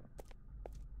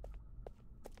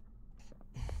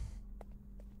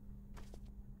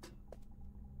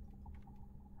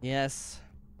 Yes.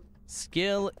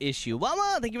 Skill issue.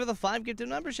 Mama, thank you for the 5 gifted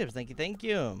memberships. Thank you, thank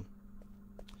you.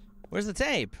 Where's the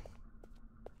tape?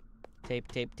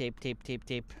 Tape, tape, tape, tape, tape,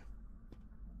 tape.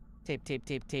 Tape, tape,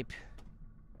 tape, tape.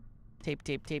 Tape,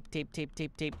 tape, tape, tape, tape,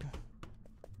 tape, tape.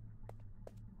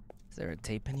 Is there a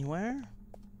tape anywhere?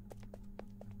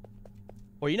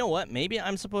 Or you know what? Maybe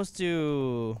I'm supposed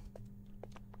to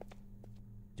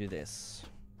do this.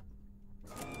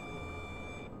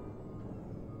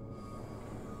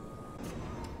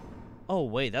 Oh,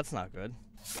 wait, that's not good.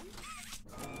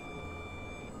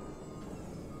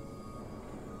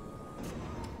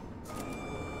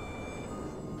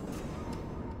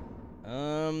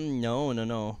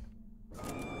 No.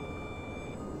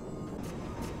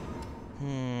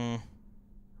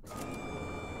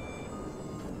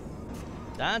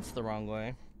 That's the wrong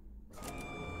way.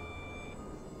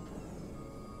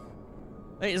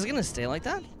 Wait, is it gonna stay like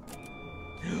that?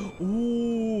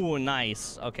 Ooh,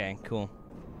 nice. Okay, cool.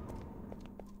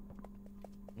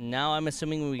 Now I'm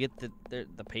assuming we get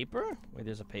the paper? Wait,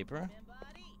 there's a paper?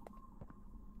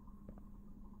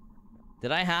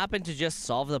 Did I happen to just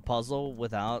solve the puzzle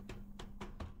without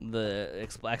the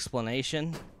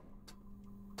explanation?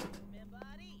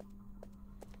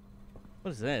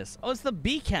 What is this? Oh, it's the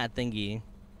bee cat thingy.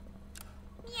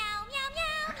 Meow, meow,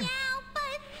 meow, meow,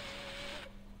 buzz.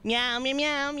 Meow, meow,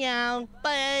 meow, meow,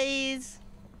 buzz.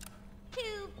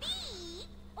 To be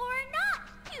or not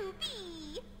to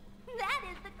be? That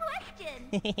is the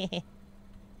question.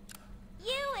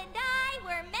 You and I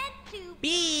were meant to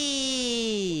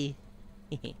be.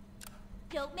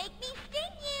 Don't make me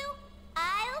sting you.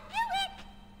 I'll do it.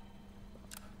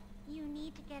 You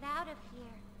need to get out of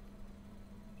here.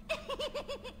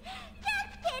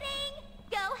 Just kidding.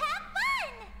 Go have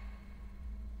fun.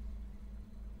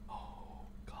 Oh,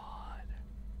 God.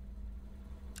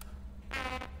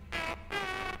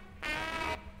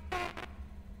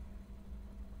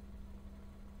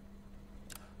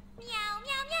 Meow,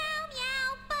 meow, meow,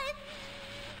 meow, buzz.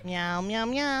 Meow, meow,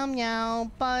 meow,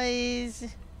 meow,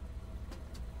 buzz.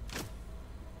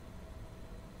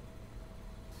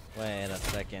 Wait a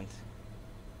second.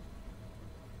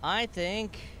 I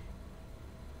think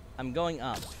I'm going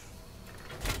up.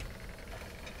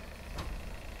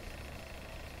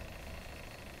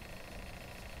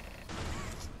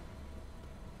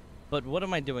 But what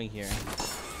am I doing here?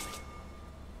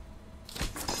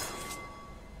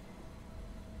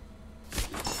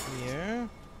 Here.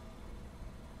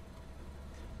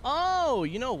 Oh,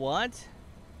 you know what?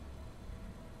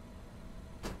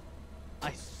 I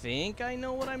think I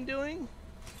know what I'm doing.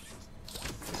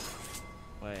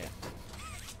 Wait.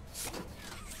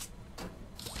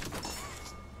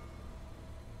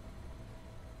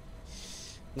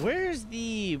 Where's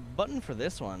the button for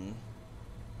this one?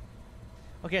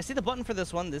 Okay, I see the button for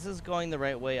this one. This is going the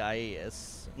right way.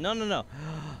 No.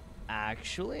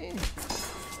 Actually?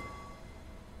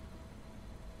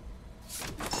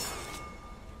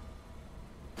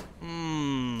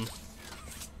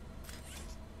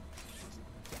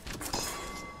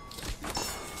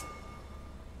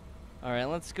 All right,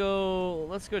 let's go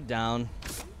down.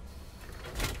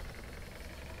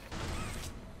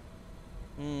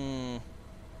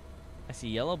 I see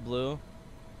yellow, blue.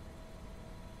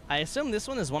 I assume this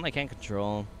one is one I can't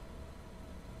control.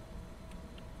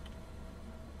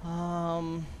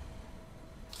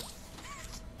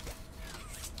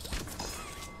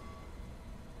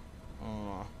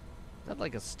 Is that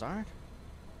like a start?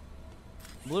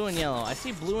 Blue and yellow. I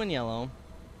see blue and yellow.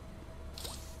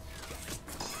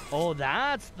 Oh,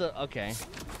 that's the... Okay.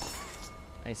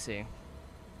 I see.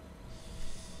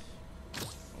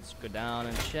 Let's go down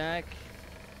and check.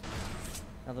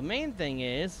 Now, the main thing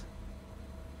is...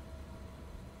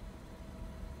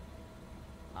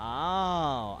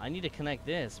 Oh, I need to connect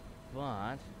this,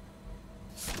 but...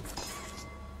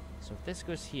 So if this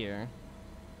goes here...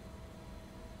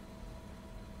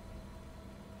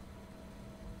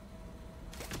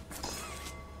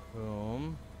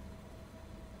 Boom.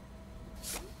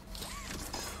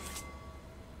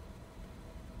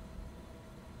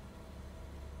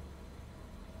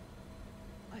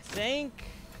 I think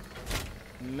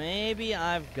maybe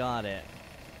I've got it.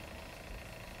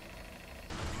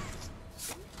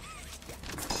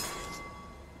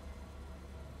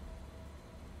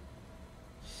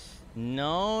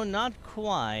 No, not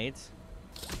quite.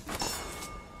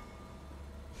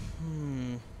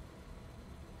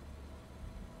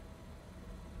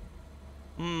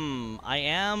 I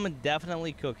am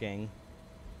definitely cooking.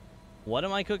 What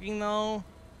am I cooking though?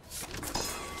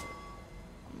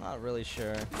 I'm not really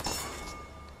sure.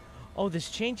 Oh, this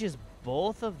changes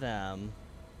both of them.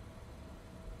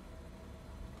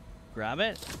 Grab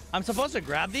it? I'm supposed to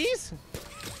grab these?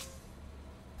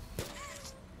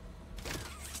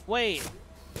 Wait,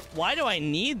 why do I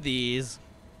need these?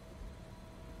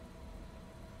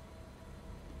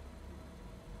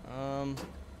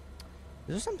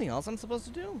 Is there something else I'm supposed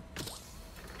to do?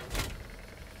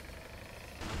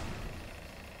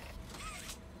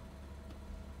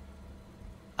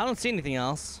 I don't see anything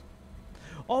else.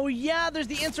 Oh yeah, there's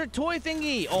the insert toy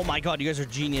thingy. Oh my god, you guys are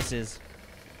geniuses.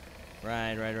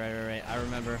 Right.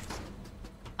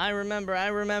 I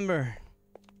remember.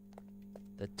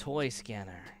 The toy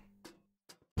scanner.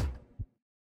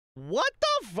 What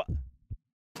the fu-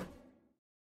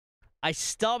 I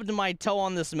stubbed my toe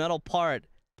on this metal part,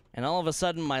 and all of a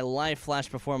sudden my life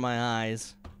flashed before my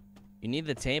eyes. You need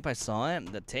the tape? I saw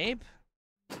it. The tape?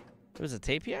 There's a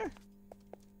tape here?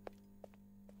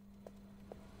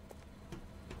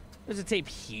 There's a tape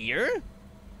here?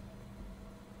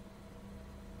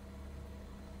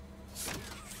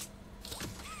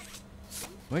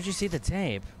 Where'd you see the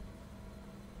tape?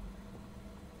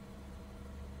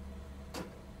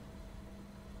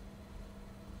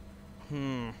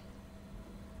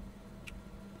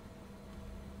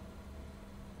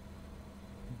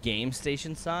 Game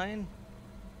station sign?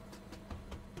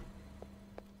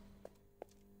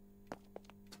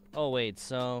 Oh, wait,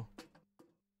 so...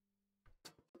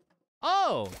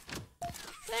 Oh!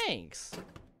 Thanks!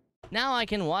 Now I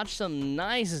can watch some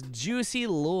nice, juicy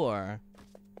lore.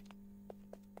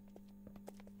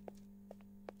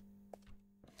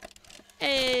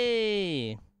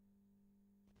 Hey!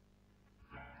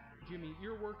 Jimmy,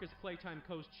 your work as Playtime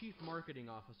Co.'s Chief Marketing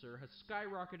Officer has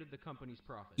skyrocketed the company's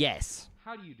profits. Yes.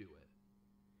 How do you do it?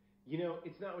 You know,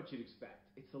 it's not what you'd expect.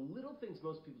 It's the little things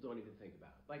most people don't even think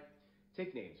about. Like,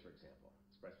 take names, for example.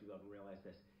 Express people haven't realized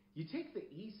this. You take the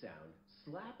E sound,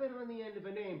 slap it on the end of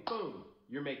a name, boom,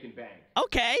 you're making bank.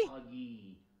 Okay.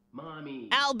 Huggy, mommy.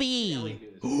 Albie.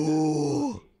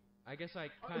 I guess I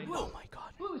kind of... Oh my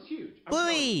god. Blue is huge.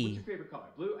 Bluey. What's your favorite color?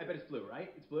 Blue? I bet it's blue,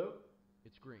 right? It's blue?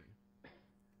 It's green.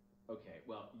 Okay,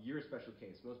 well, you're a special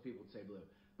case. Most people would say blue.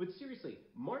 But seriously,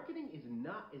 marketing is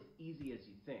not as easy as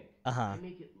you think. Uh-huh. They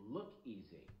make it look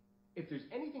easy. If there's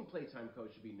anything Playtime Co.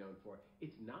 should be known for,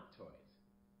 it's not toys.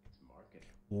 It's marketing.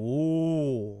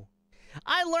 Ooh.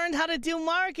 I learned how to do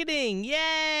marketing.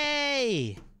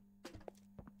 Yay!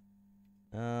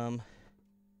 Alright,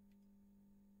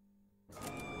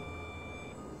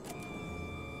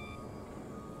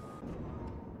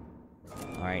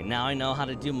 now I know how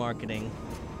to do marketing.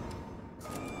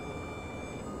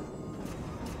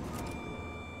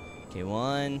 Okay,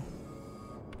 1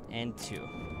 and 2.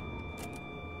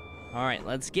 Alright,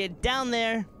 let's get down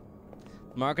there.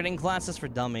 Marketing classes for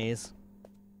dummies.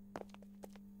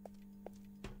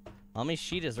 Mommy's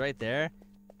sheet is right there.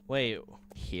 Wait,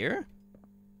 here?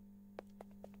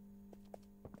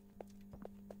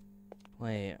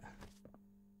 Wait.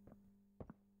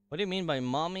 What do you mean by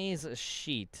mommy's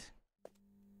sheet?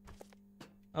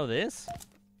 Oh, this?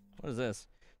 What is this?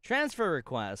 Transfer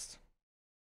request.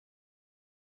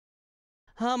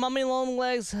 Mommy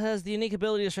Longlegs has the unique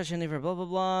ability to stretch any for blah blah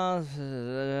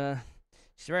blah.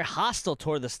 She's very hostile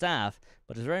toward the staff,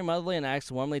 but is very motherly and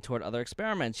acts warmly toward other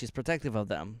experiments. She's protective of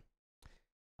them.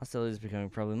 Hostility is becoming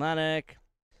problematic.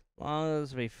 Long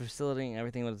as we facilitating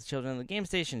everything with the children in the game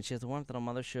station. She has the warmth that a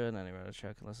mother should, and anybody to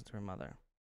check and listen to her mother.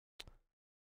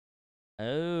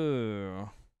 Oh.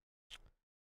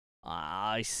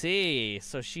 I see.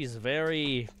 So she's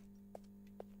very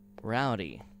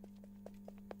rowdy.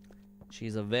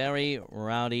 She's a very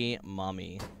rowdy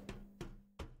mommy.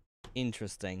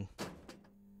 Interesting.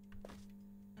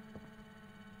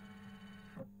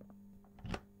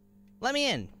 Let me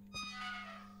in.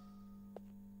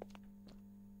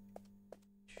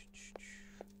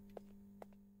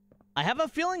 I have a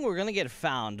feeling we're gonna get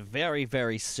found very,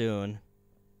 very soon.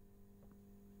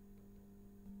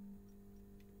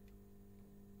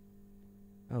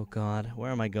 Oh God,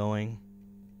 where am I going?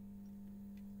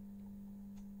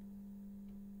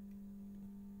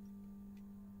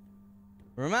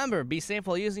 Remember, be safe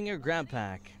while using your grab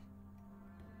pack.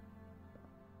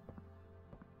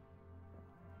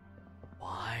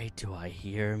 Why do I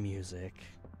hear music?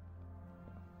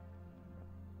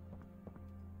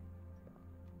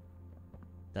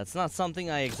 That's not something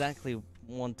I exactly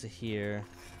want to hear.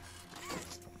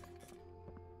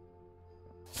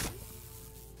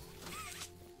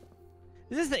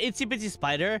 Is this the itsy bitsy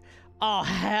spider? Oh,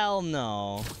 hell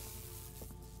no.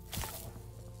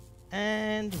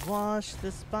 And wash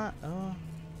the spot. Oh.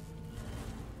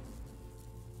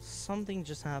 Something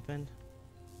just happened.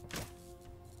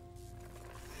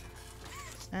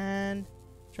 And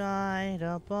dried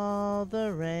up all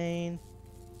the rain.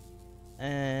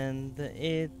 And the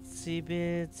itsy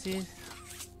bitsy.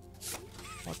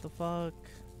 What the fuck?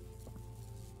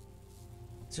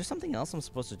 Is there something else I'm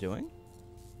supposed to be doing?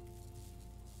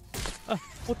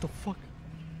 What the fuck?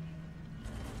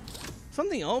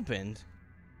 Something opened.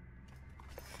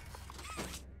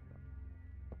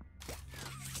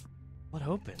 What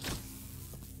opened?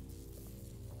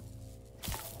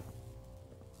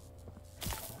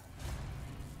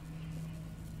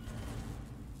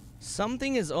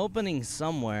 Something is opening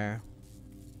somewhere.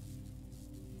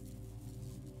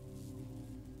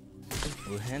 Is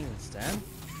Blue Hand instead?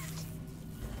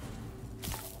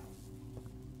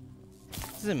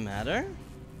 Does it matter?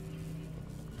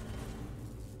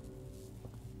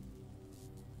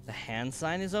 The hand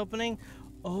sign is opening?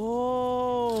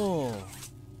 Oh!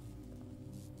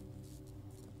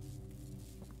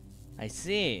 I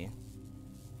see.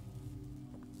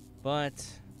 But...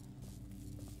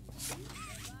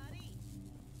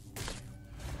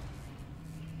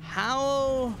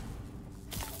 how...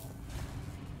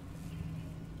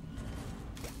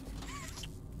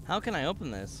 how can I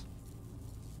open this?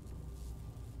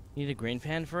 Need a green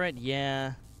pan for it?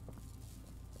 Yeah.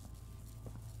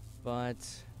 But...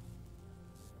 is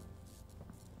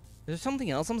there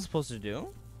something else I'm supposed to do?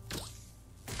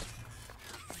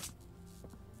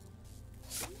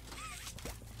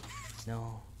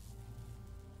 No.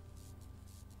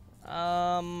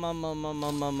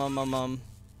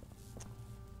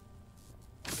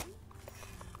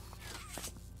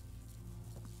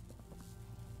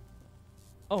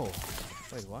 Oh.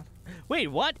 Wait, what? Wait,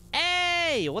 what?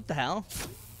 Hey! What the hell?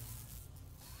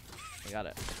 I got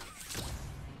it.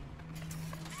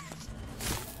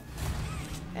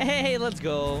 Hey, let's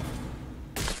go.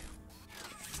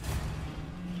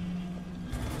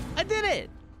 I did it!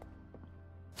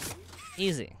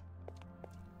 Easy.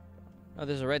 Oh,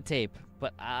 there's a red tape,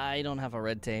 but I don't have a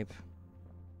red tape.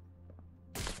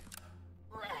 Let's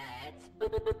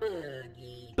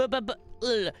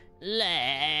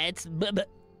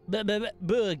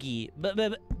boogie.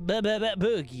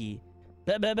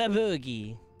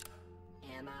 Boogie.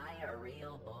 Am I a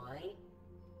real boy?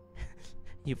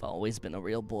 You've always been a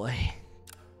real boy.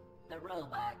 The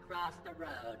robot crossed the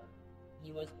road.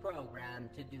 He was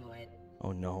programmed to do it.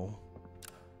 Oh no.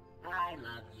 I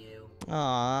love you.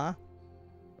 Aww.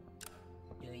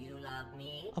 Do you love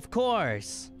me? Of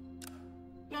course.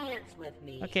 Dance with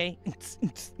me. Okay.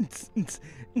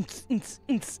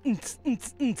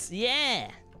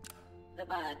 Yeah. The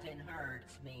button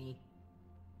hurts me.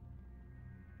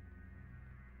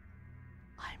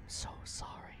 I'm so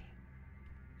sorry.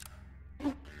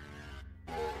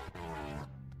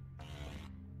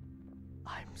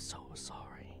 I'm so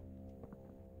sorry.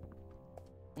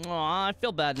 Aw, I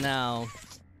feel bad now.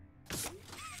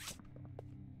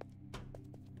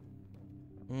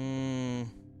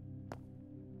 Am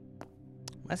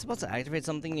I supposed to activate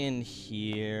something in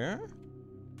here?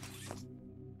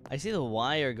 I see the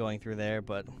wire going through there,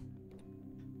 but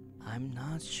I'm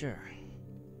not sure.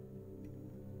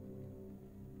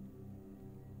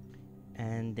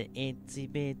 And the itsy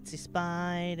bitsy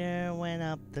spider went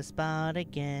up the spout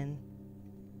again.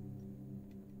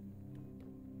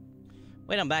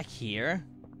 Wait, I'm back here?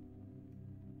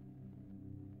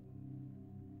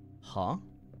 Huh?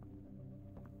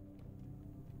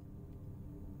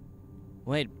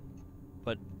 Wait,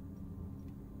 but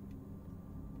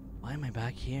why am I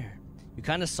back here? You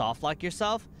kind of soft lock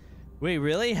yourself? Wait,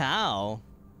 really? How?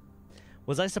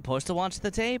 Was I supposed to watch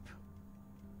the tape?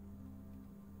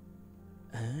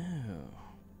 Oh.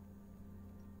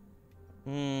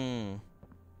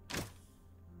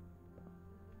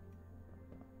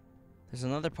 There's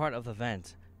another part of the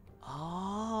vent.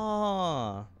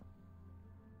 Oh.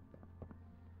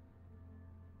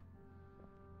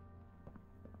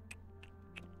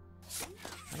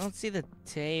 I don't see the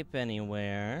tape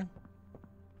anywhere.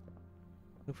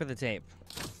 Look for the tape.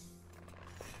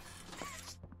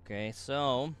 Okay,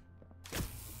 so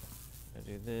I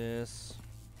do this.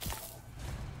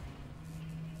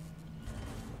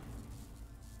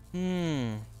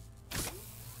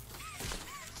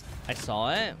 I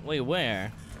saw it? Wait,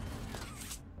 where?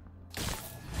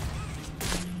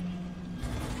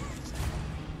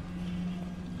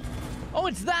 Oh,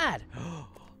 it's that!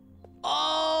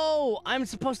 Oh, I'm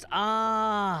supposed to...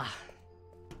 Ah!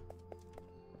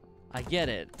 I get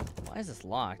it. Why is this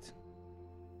locked?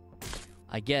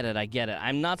 I get it, I get it.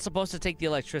 I'm not supposed to take the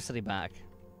electricity back.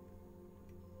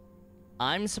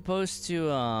 I'm supposed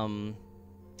to,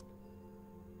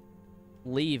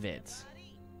 leave it.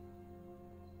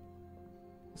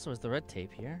 So is the red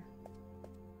tape here?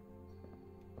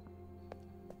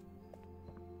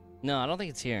 No, I don't think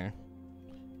it's here.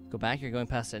 Go back, you're going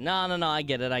past it. No, I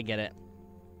get it, I get it.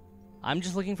 I'm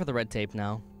just looking for the red tape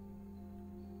now.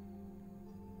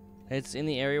 It's in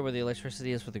the area where the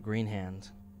electricity is for the green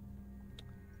hand.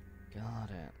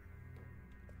 Got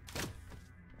it.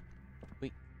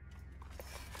 Wait.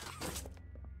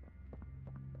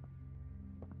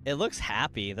 It looks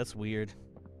happy, that's weird.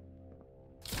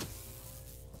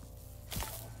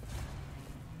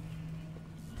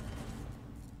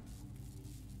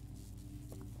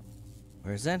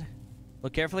 Where is it?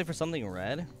 Look carefully for something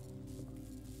red.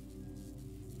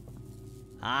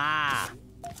 Ah!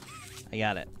 I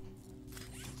got it.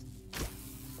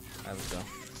 Alright, let's go.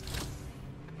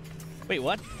 Wait,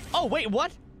 what? Oh, wait,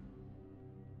 what?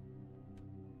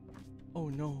 Oh,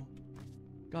 no.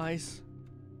 Guys.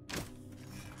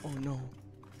 Oh, no.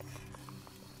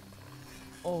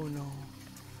 Oh, no.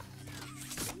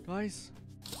 Guys.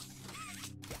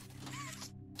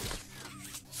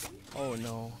 Oh,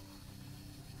 no.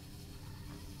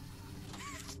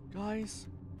 Guys.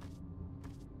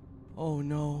 Oh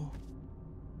no.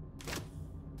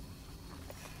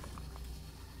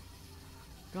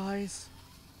 Guys.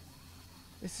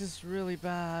 This is really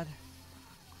bad.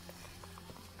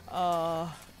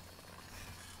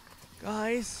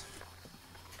 Guys.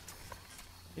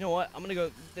 You know what? I'm gonna go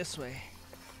this way.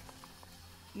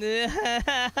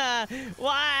 Why?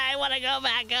 I wanna go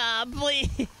back up,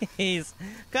 please.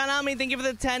 Konami, thank you for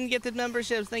the 10 gifted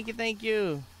memberships. Thank you, thank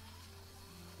you.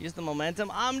 Use the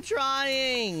momentum. I'm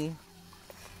trying.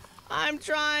 I'm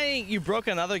trying. You broke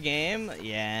another game?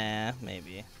 Yeah,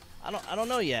 maybe. I don't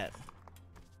know yet.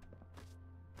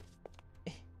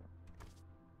 You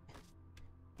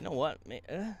know what?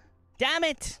 Damn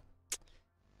it!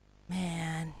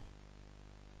 Man.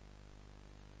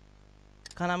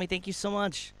 Konami, thank you so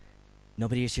much.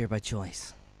 Nobody is here by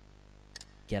choice.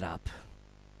 Get up.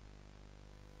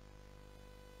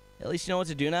 At least you know what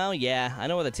to do now? Yeah, I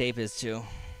know where the tape is too.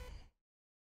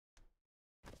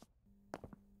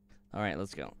 Alright,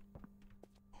 let's go.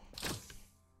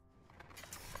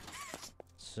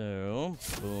 So,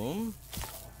 boom.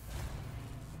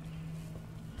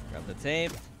 Grab the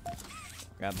tape.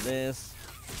 Grab this.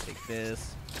 Take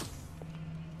this.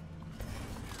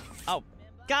 Oh,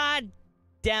 god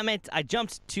damn it. I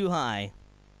jumped too high.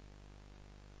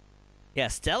 Yeah,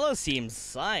 Stella seems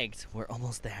psyched. We're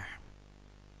almost there.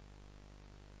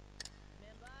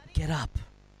 Get up.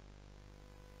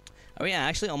 Are we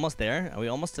actually almost there? Are we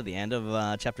almost to the end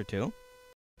of chapter 2?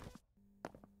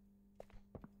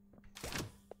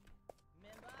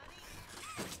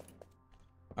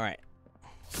 Alright.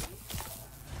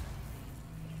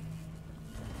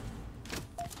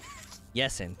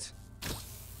 Yesn't.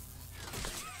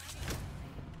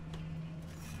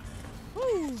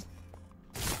 Woo!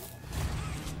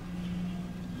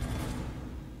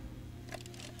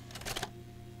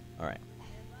 Alright.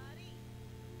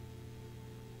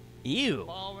 Ew. The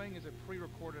following is a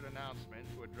pre-recorded announcement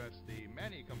to address the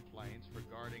many complaints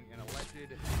regarding an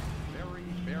alleged very,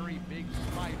 very big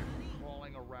spider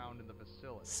crawling around in the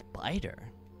facility. Spider?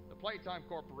 The Playtime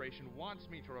Corporation wants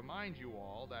me to remind you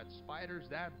all that spiders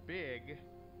that big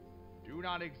do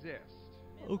not exist.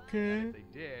 Okay. And if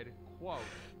they did, quote,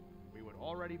 we would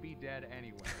already be dead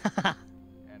anyway.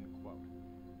 End quote.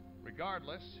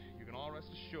 Regardless, you can all rest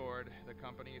assured the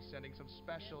company is sending some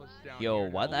specialists down Yo, here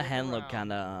why to the hand look around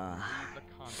kinda... the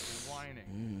constant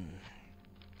whining.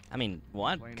 I mean,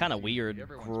 what? Plain Kinda and weird, easy,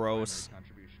 everyone's gross. primary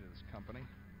contribution to this company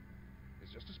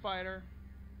is just a spider.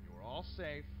 You are all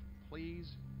safe.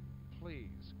 Please,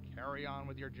 please carry on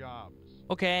with your jobs.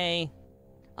 Okay.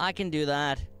 I can do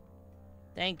that.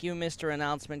 Thank you, Mr.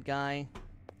 Announcement Guy.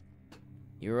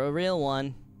 You're a real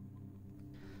one.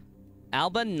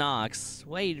 Alban Knox.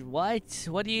 Wait, what?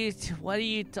 What do you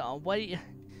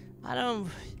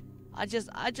I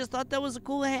just thought that was a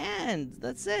cool hand.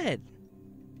 That's it.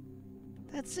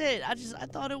 That's it. I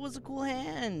thought it was a cool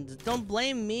hand. Don't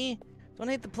blame me. Don't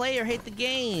hate the player, hate the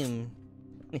game.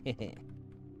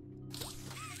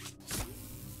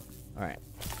 All right.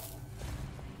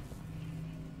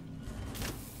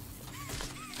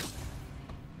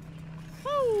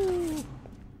 Woo!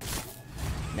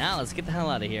 Now let's get the hell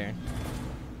out of here.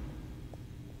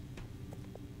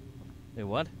 Wait,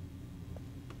 what?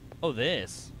 Oh,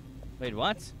 this. Wait,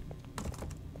 what?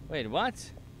 Wait,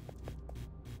 what?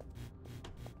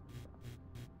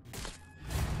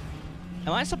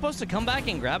 Am I supposed to come back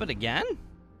and grab it again?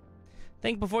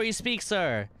 Think before you speak,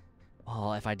 sir.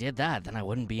 Well, if I did that, then I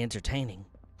wouldn't be entertaining.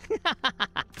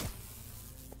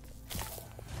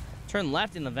 Turn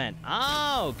left in the vent.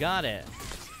 Oh, got it.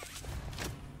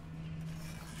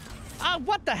 Ah,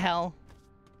 what the hell?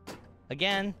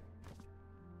 Again.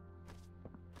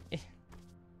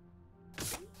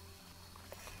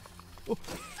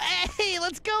 Hey,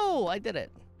 let's go! I did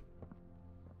it.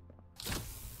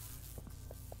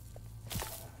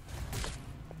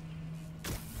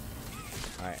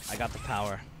 Alright, I got the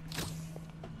power.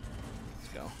 Let's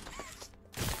go.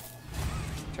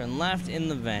 Turn left in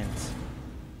the vent.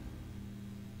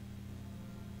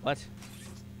 What?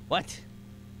 What?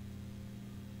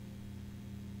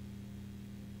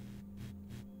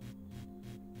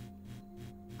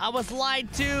 I was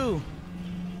lied to!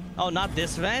 Oh, not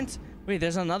this vent? Wait,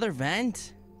 there's another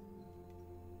vent?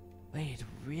 Wait,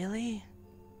 really?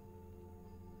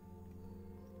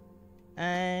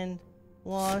 And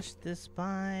wash the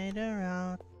spider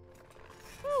out.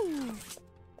 Woo!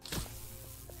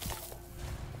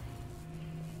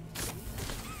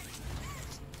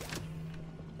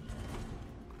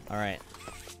 Alright.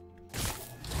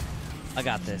 I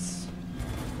got this.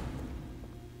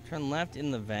 Turn left in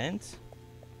the vent.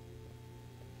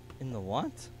 In the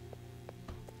what?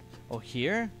 Oh,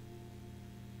 here?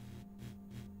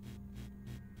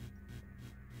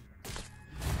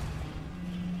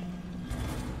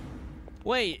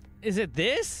 Wait, is it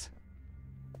this?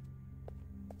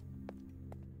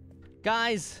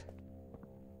 Guys.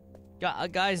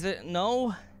 Guys,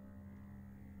 no?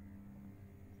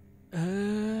 Is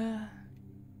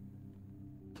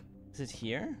it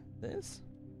here? This?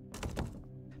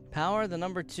 Power the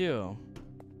number 2.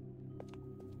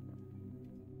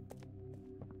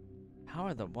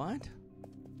 Power the what?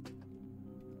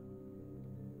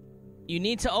 You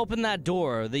need to open that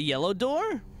door. The yellow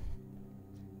door?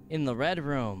 In the red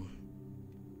room.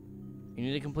 You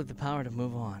need to complete the power to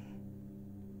move on.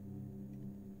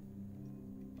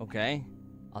 Okay.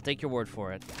 I'll take your word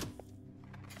for it.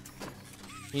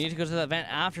 You need to go to that vent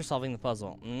after solving the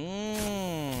puzzle.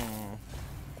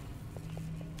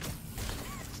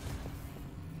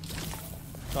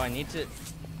 So I need to...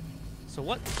 So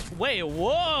what? Wait,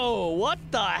 whoa! What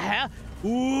the hell?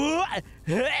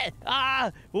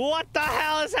 What the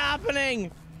hell is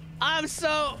happening? I'm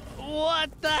so... What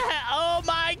the hell? Oh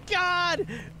my god!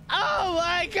 Oh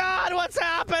my god! What's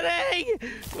happening?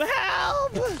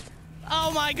 Help!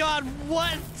 Oh my god!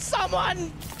 What?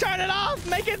 Someone turn it off!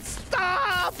 Make it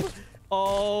stop!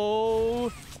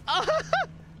 Oh!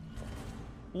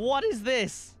 What is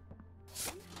this?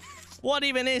 What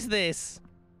even is this?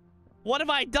 What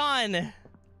have I done?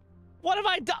 What have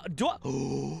I done? Do I?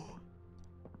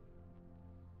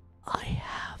 I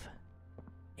have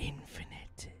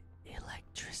infinite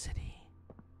electricity.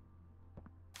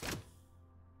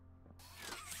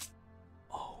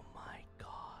 Oh my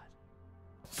god.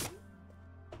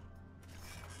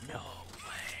 No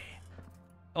way.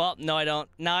 Well, no, I don't.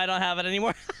 Now I don't have it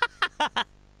anymore.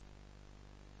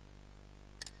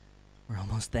 We're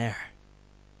almost there.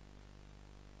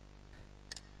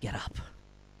 Get up.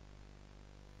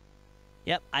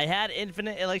 Yep, I had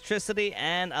infinite electricity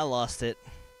and I lost it.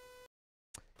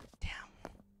 Damn.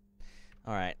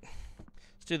 Alright.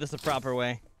 Let's do this the proper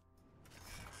way.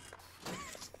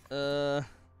 Oh,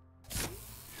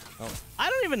 I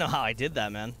don't even know how I did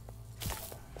that, man.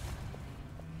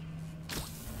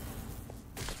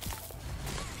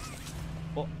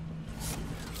 Well,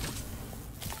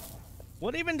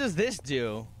 what even does this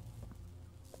do?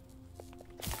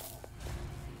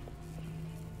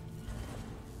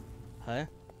 Huh?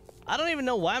 I don't even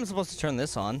know why I'm supposed to turn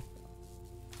this on.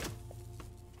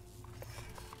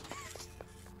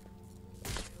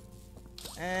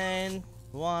 And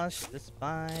wash the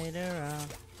spider out.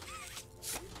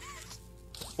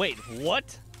 Wait,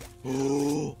 what?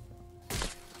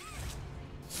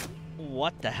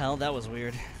 What the hell? That was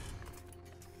weird.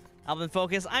 Alban,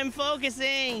 focus. I'm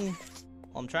focusing!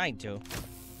 Well, I'm trying to.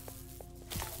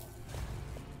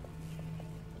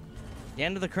 The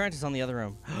end of the current is on the other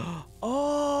room.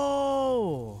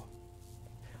 Oh!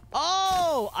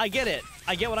 Oh! I get it.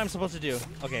 I get what I'm supposed to do.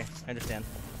 Okay, I understand.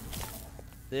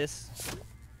 This.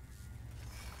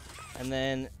 And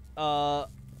then,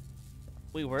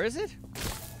 wait, where is it?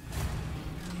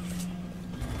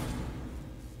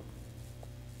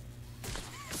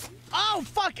 Oh,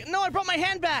 fuck! No, I brought my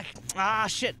hand back! Ah,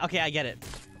 shit. Okay, I get it.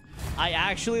 I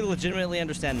actually legitimately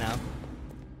understand now.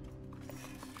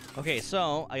 Okay,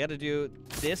 so I gotta do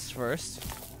this first.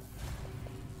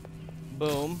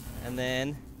 Boom, and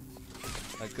then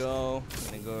let go,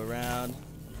 and then go around.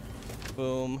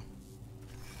 Boom.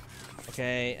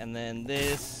 Okay, and then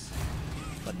this.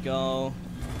 Let go.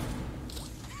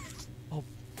 Oh.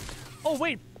 Oh,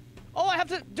 wait. Oh, I have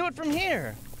to do it from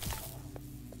here.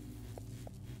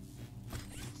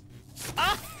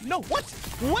 Ah! No, what?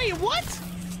 Wait, what?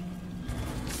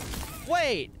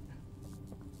 Wait.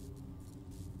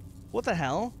 What the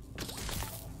hell?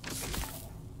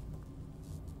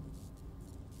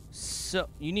 So,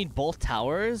 you need both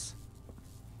towers?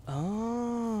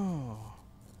 Oh.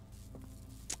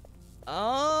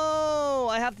 Oh,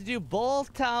 I have to do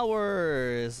both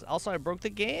towers. Also, I broke the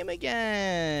game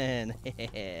again.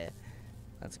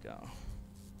 Let's go.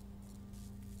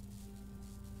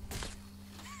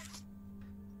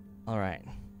 All right.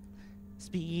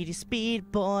 Speedy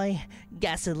speed boy,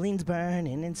 gasoline's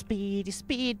burning and speedy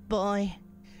speed boy.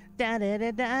 Da da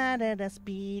da da da da,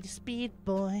 speedy speed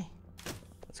boy.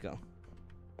 Let's go.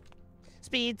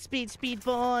 Speed, speed, speed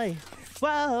boy.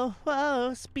 Whoa,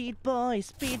 whoa, speed boy,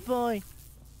 speed boy.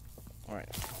 All right,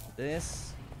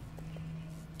 this.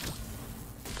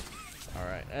 All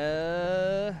right,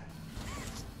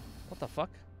 what the fuck?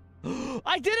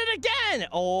 I did it again!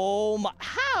 Oh my,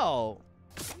 how?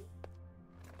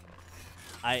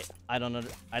 I don't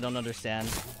understand.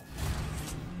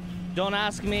 Don't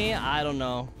ask me. I don't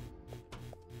know.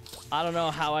 I don't know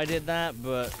how I did that,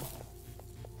 but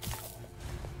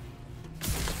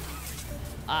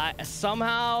I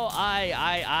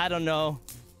don't know.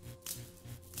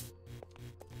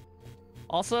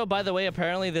 Also, by the way,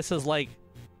 apparently this is like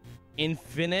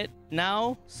infinite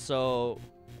now, so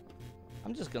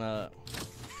I'm just gonna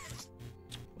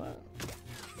what?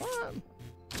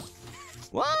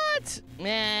 What?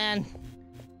 Man.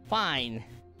 Fine.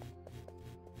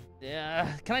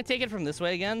 Yeah. Can I take it from this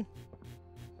way again?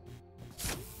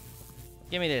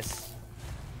 Give me this.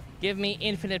 Give me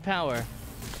infinite power.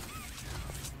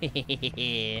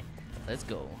 Let's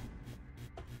go.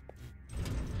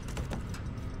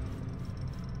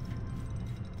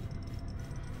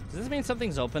 Does this mean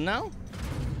something's open now?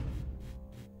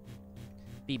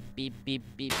 Beep, beep, beep,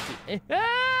 beep, beep.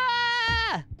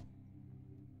 Ah!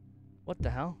 What the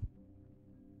hell?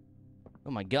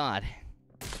 Oh my god.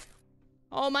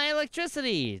 Oh, my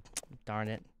electricity! Darn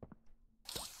it.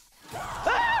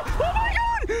 Ah!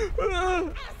 Oh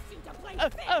my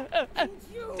god!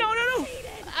 No, no, no!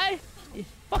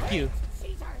 Fuck you.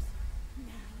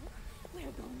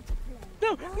 No,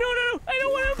 no, no, no! I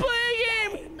don't want to play a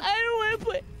game! I don't want to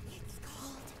play.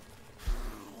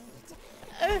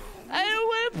 I don't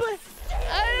want to play.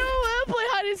 I don't want to play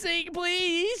hide and seek,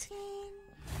 please.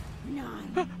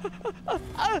 9,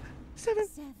 7,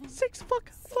 6, fuck,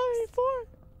 5, 4,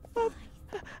 5.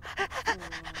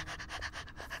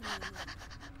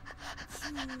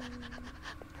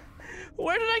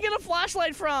 Where did I get a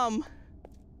flashlight from?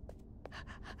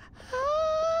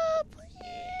 Ah,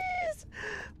 please.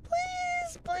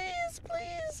 Please, please,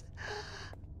 please.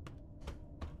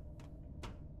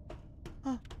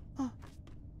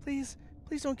 Please,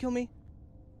 please don't kill me.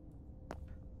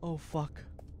 Oh, fuck.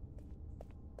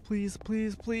 Please,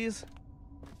 please, please.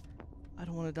 I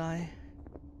don't want to die.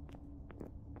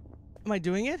 Am I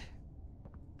doing it?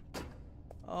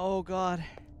 Oh, God.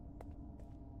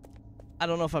 I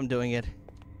don't know if I'm doing it.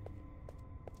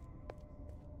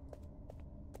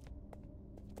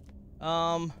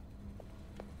 Oh,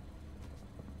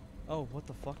 what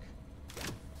the fuck?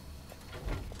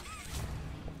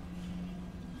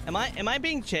 Am I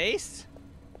being chased?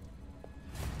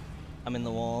 I'm in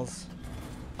the walls.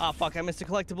 Ah, fuck, I missed a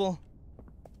collectible.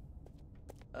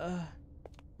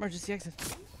 Emergency exit.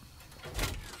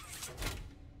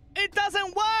 It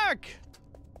doesn't work!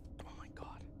 Oh my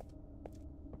god.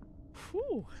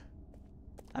 Whew.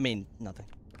 I mean, nothing.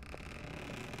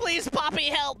 Please, Poppy,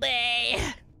 help me!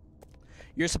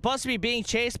 You're supposed to be being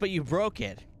chased, but you broke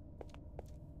it.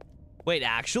 Wait,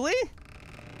 actually?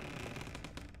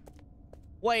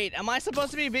 Wait, am I supposed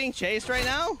to be being chased right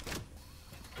now?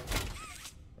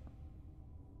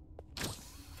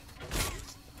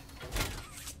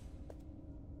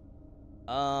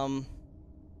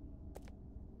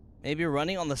 Maybe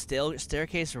running on the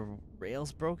staircase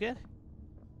rails broke it?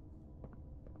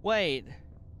 Wait.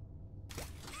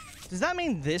 Does that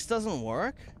mean this doesn't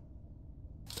work?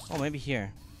 Oh, maybe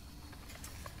here.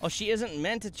 Oh, she isn't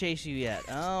meant to chase you yet.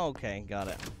 Oh, okay, got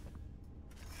it.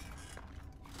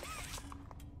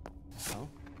 Oh.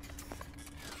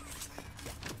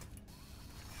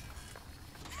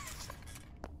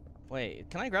 Wait,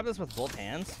 can I grab this with both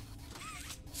hands?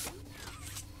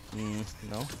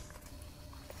 No.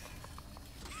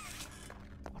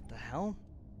 What the hell?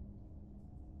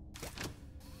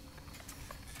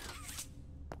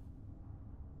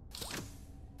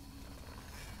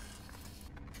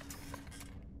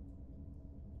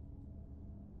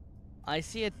 I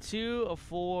see a 2, a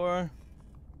 4,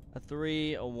 a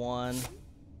 3, a 1.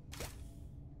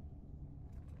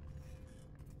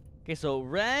 Okay, so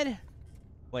red.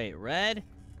 Wait, red,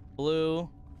 blue,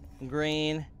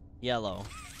 green, yellow.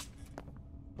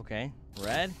 Okay,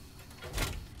 red,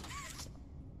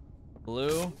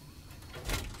 blue,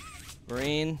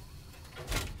 green,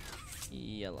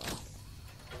 yellow.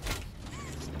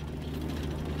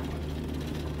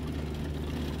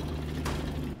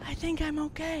 I think I'm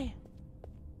okay.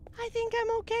 I think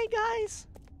I'm okay, guys.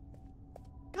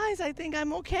 Guys, I think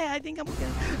I'm okay. I think I'm okay.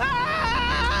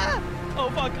 Ah! Oh,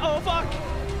 fuck. Oh, fuck.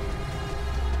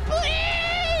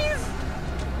 Please!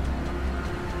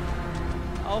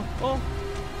 Oh, oh.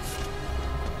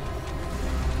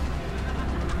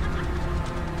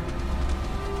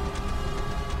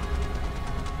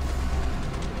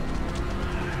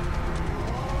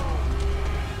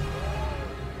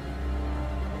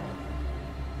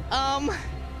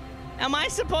 Am I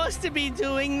supposed to be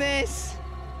doing this?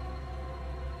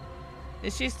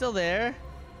 Is she still there?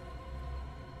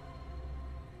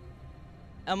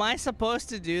 Am I supposed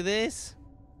to do this?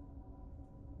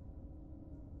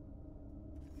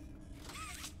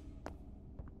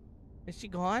 Is she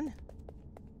gone?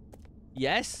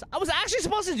 Yes? I was actually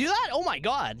supposed to do that? Oh my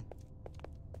god.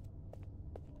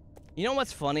 You know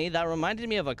what's funny? That reminded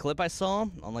me of a clip I saw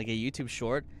on like a YouTube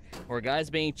short where a guy's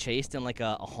being chased in like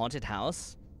a haunted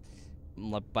house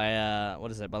by a,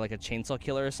 what is it, by like a chainsaw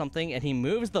killer or something, and he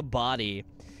moves the body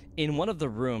in one of the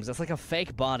rooms. It's like a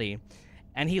fake body,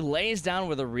 and he lays down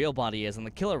where the real body is, and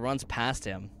the killer runs past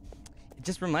him. It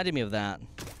just reminded me of that.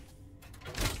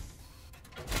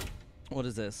 What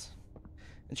is this?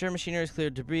 Ensure machinery is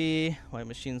cleared debris. White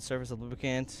machine surface of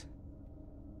lubricant.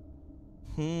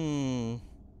 Okie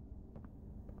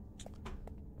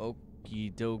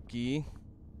dokie.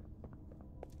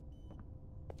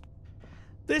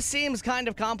 This seems kind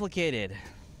of complicated.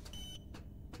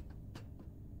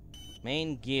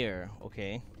 Main gear,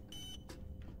 okay.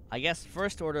 I guess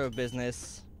first order of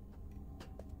business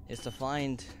is to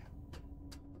find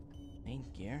main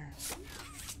gear.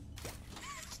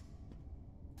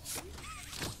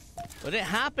 Would it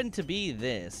happen to be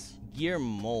this? Gear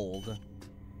mold.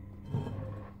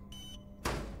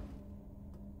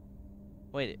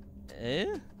 Wait,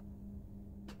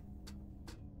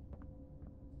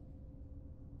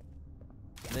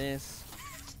 This.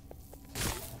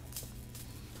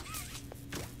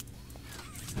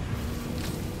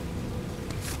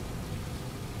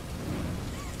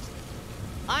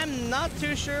 I'm not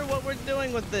too sure what we're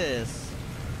doing with this.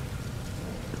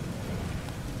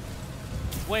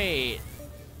 Wait.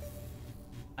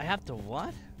 I have to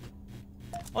what?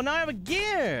 Oh, now I have a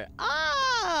gear!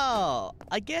 Oh!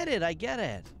 I get it, I get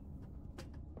it.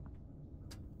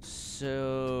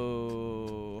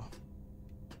 So...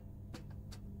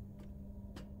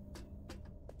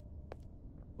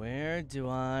 where do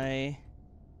I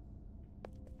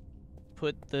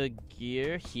put the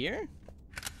gear? Here?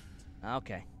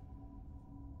 Okay.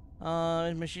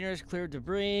 Machinery is clear of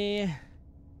debris.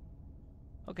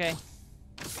 Okay.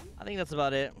 I think that's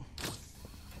about it.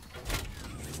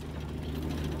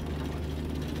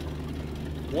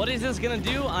 What is this gonna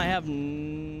do? I have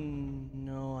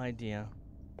no idea.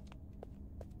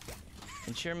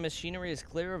 Ensure machinery is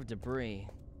clear of debris.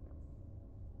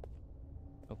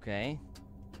 Okay.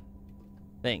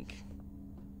 Think.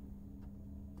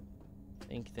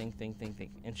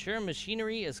 Think. Ensure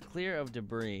machinery is clear of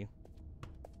debris.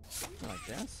 Like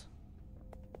this?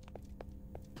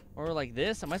 Or like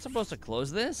this? Am I supposed to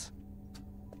close this?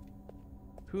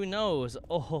 Who knows?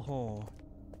 Oh.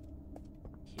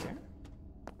 Here?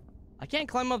 I can't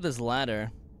climb up this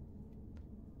ladder.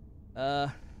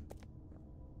 The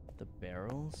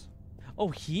barrels? Oh,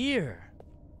 here!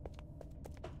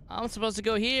 I'm supposed to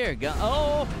go here.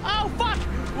 Oh! Oh, fuck!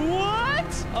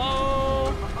 What?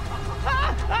 Oh!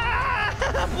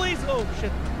 Ah! Please! Oh,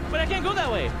 shit. Wait, I can't go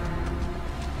that way.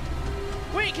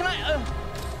 Wait, can I...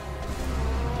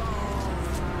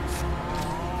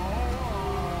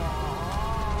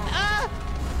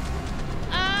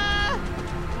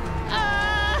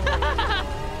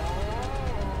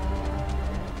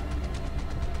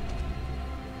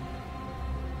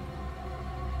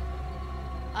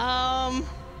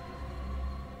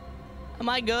 Am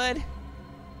I good?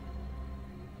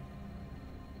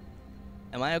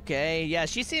 Am I okay? Yeah,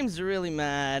 she seems really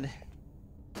mad.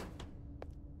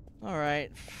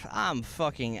 Alright, I'm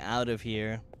fucking out of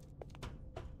here.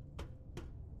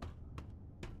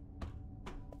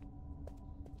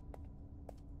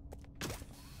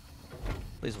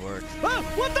 Please work. Oh,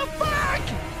 what the fuck?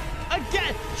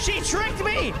 Again, she tricked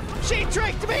me! She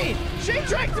tricked me! She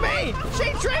tricked me!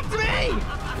 She tricked me!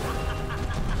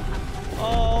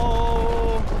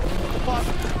 Oh, fuck.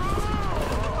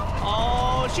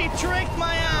 Oh, she tricked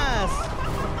my ass.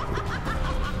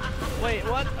 Wait,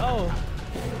 what? Oh.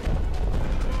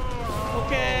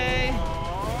 Okay.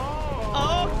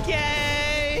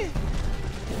 Okay.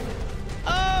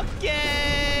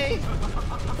 Okay.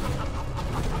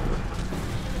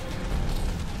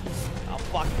 Oh,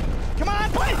 fuck. Come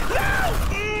on, please.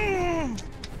 No!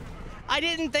 I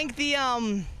didn't think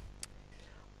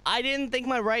I didn't think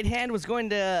my right hand was going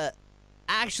to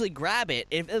actually grab it.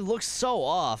 It looks so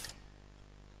off.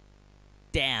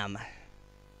 Damn.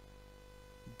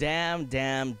 Damn.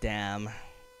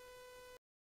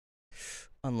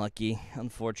 Unlucky.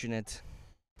 Unfortunate.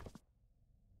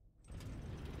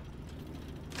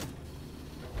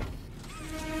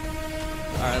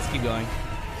 Alright, let's keep going.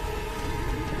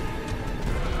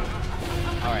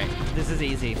 Alright, this is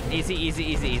easy.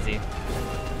 Easy.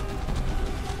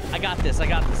 I got this.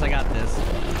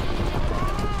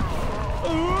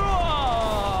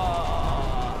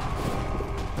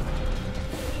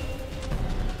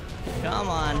 Come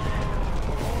on.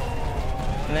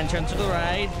 And then turn to the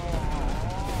right.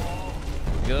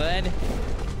 Good.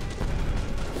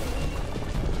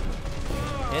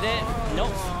 Hit it.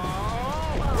 Nope.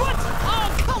 What?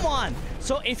 Oh, come on.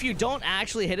 So if you don't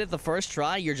actually hit it the first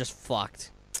try, you're just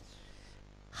fucked.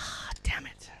 Damn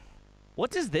it. What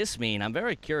does this mean? I'm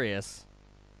very curious.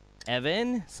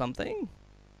 Evan? Something?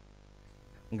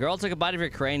 Girl took a bite of your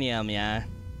cranium, yeah.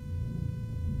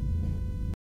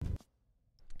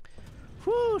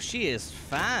 Whew, she is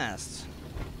fast.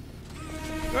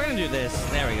 We're gonna do this.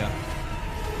 There we go.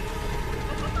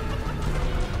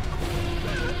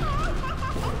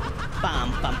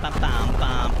 Bam bam bam bam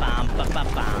bam bam bam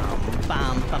bam bam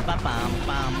bam bam bam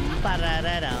bam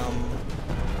ba-da-da-dum.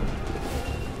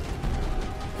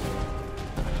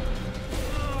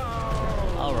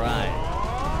 All right.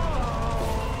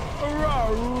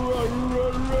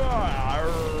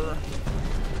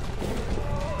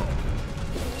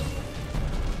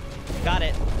 Got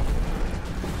it.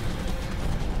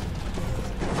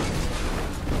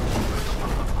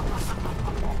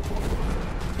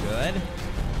 Good.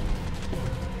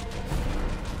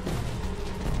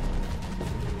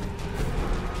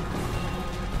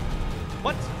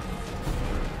 What?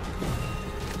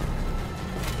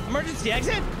 Emergency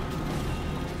exit?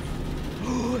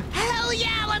 Hell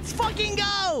yeah, let's fucking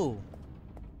go!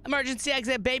 Emergency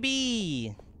exit,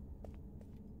 baby!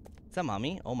 Is that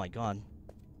mommy? Oh my god.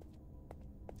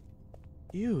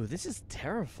 Ew, this is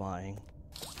terrifying.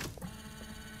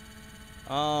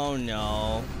 Oh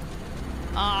no.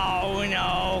 Oh Oh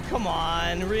no, come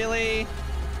on, really?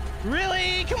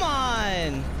 Really? Come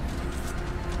on!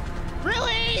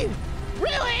 Really?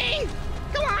 Really?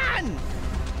 Come on!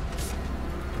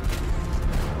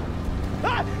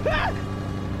 Ah! Ah!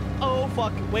 Oh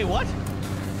fuck, wait, what?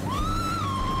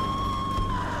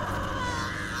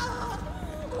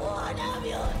 What have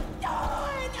you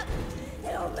done?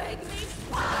 You make me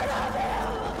part of you!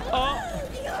 Oh!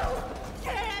 You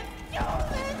can't do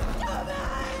this to me!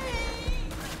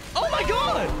 Oh my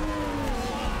god!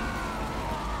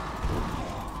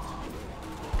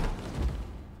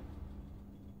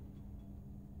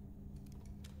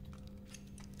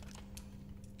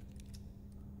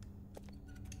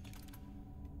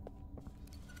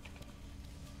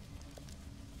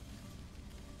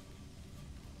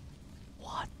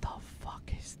 What the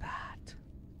fuck is that?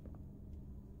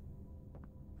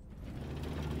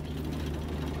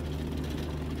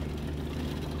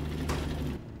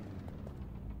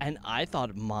 And I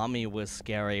thought mommy was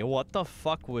scary. What the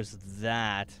fuck was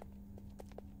that?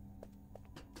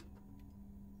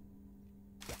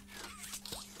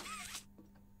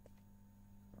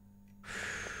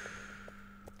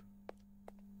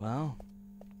 Well,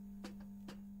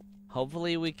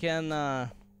 hopefully we can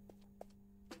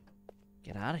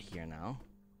get out of here now.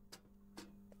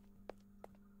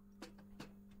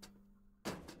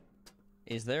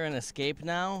 Is there an escape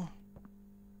now?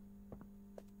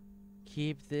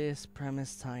 Keep this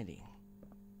premise tidy.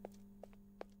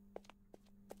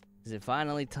 Is it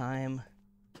finally time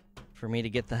for me to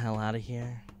get the hell out of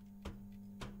here?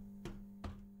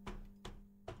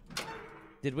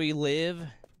 Did we live?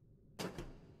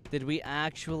 Did we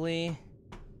actually,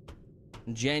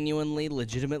 genuinely,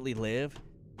 legitimately live?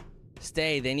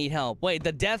 Stay, they need help. Wait,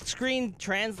 the death screen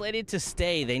translated to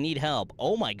stay, they need help.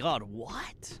 Oh my god,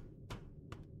 what?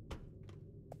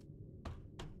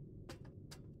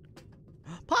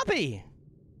 Poppy!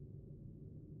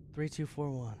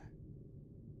 3241.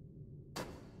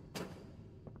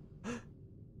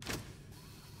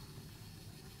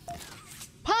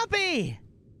 Poppy!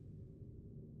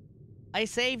 I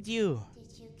saved you.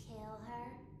 Did you kill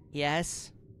her?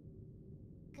 Yes.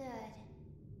 Good.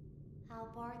 I'll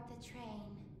board the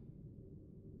train.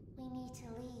 We need to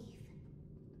leave.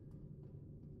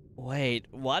 Wait,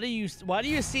 why do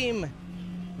you seem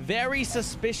very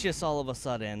suspicious all of a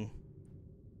sudden?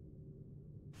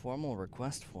 Formal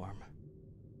request form.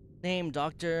 Name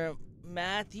Dr.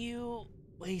 Matthew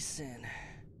Wason.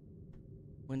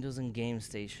 Windows and Game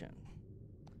Station.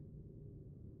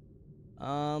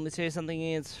 Let's say something.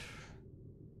 It's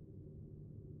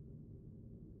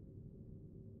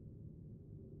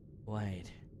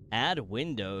wait. Add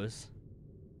Windows.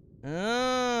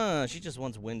 She just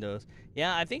wants Windows.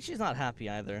 Yeah, I think she's not happy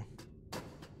either.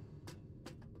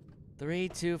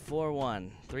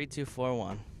 3241.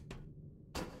 3241.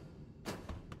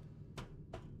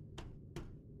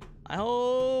 I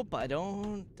hope I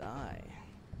don't die.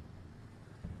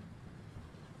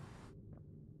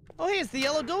 Oh, hey, it's the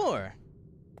yellow door.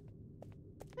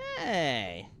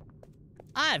 Hey.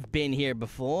 I've been here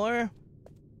before.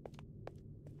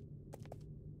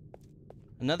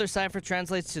 Another cipher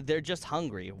translates to "they're just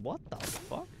hungry." What the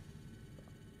fuck?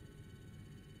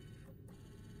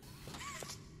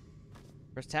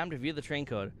 First time to view the train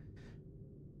code.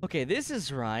 Okay, this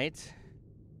is right.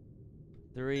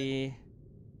 3,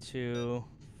 2,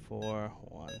 4,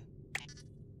 1.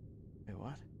 Wait,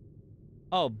 what?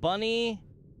 Oh, bunny,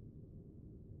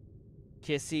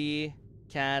 kissy,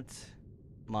 cat,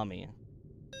 mommy.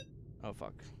 Oh,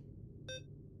 fuck.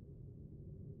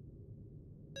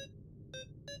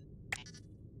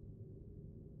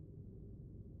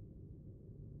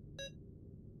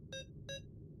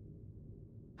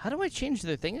 How do I change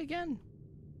the thing again?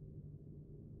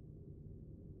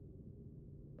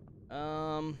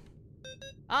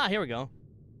 Here we go.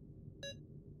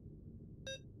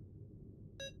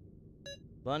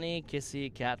 Bunny,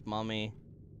 kissy, cat, mommy.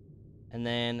 And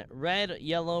then red,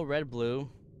 yellow, red, blue.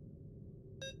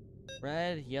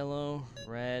 Red, yellow,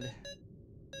 red,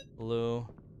 blue.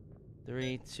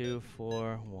 3, 2,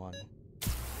 4, 1.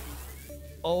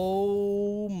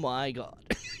 Oh my god.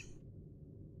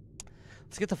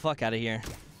 Let's get the fuck out of here.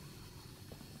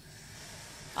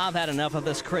 I've had enough of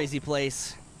this crazy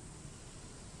place.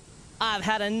 I've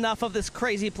had enough of this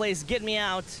crazy place. Get me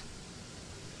out.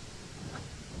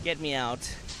 Get me out.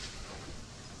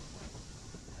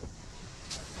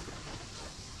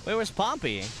 Wait, where's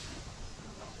Pompey?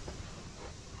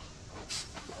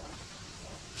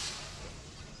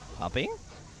 Poppy?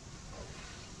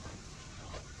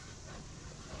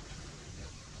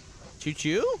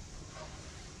 Choo-choo?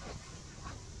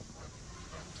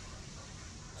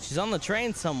 She's on the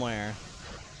train somewhere.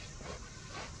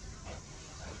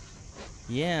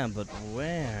 Yeah, but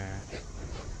where?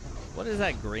 What is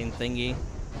that green thingy?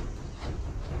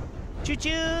 Choo-choo!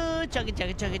 Chugga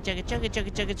chugga chugga chugga chugga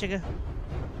chugga chugga chugga.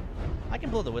 I can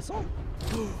blow the whistle?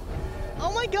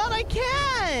 Oh my god, I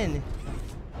can!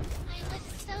 I was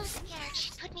so scared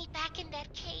she'd put me back in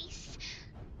that case.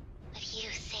 But you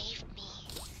saved me.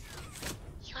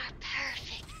 You are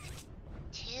perfect.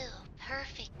 Too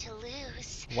perfect to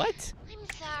lose. What? I'm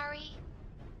sorry.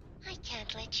 I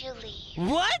can't let you leave.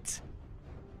 What?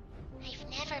 I've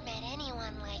never met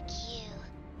anyone like you.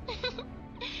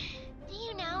 Do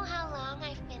you know how long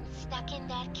I've been stuck in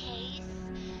that case?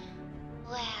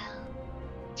 Well,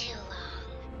 too long.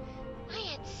 I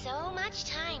had so much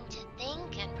time to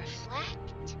think and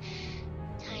reflect.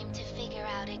 Time to figure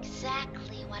out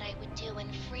exactly what I would do when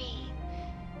free.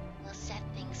 We'll set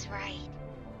things right.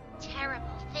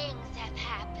 Terrible things have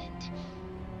happened.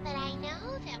 But I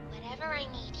know that whatever I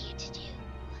need you to do,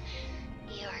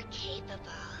 you're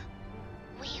capable.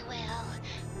 We will.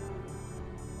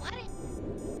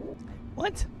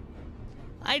 What?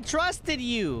 I trusted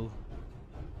you.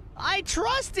 I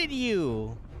trusted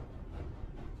you.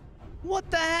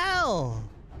 What the hell?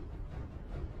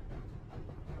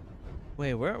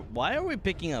 Wait, why are we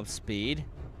picking up speed?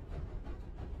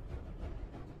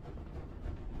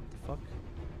 The fuck?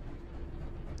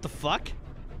 The fuck?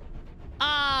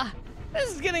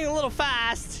 This is getting a little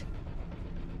fast.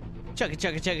 Chugga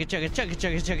chugga chugga chugga chugga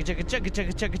chugga chugga chugga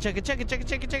chugga chugga chugga chugga chugga chugga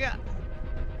chugga chugga.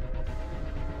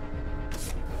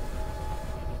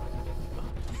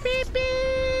 Beep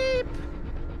beep.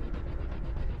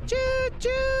 Choo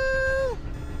choo.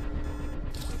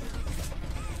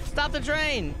 Stop the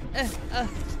train.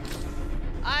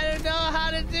 I don't know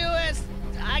how to do it.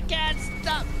 I can't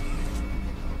stop.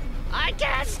 I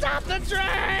can't stop the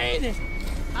train.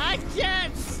 I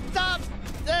can't stop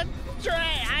the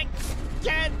train.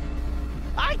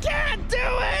 I can't do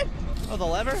it! Oh, the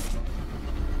lever?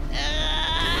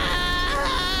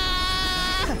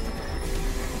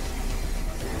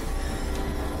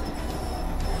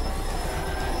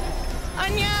 Oh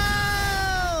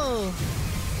no!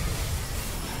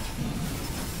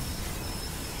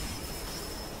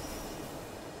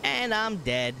 And I'm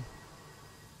dead.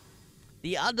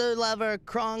 The other lever,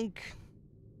 crunk.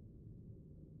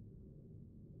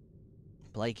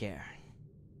 Play care.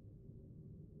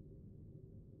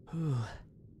 Who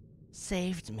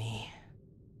saved me?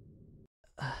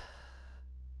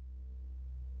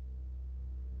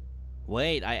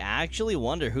 Wait, I actually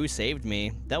wonder who saved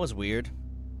me. That was weird.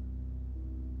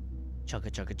 Chugga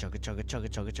chugga chugga chugga chugga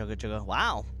chugga chugga chugga.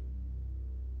 Wow.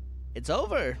 It's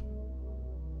over.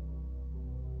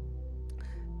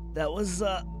 That was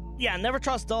yeah, never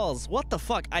trust dolls. What the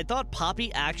fuck? I thought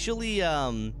Poppy actually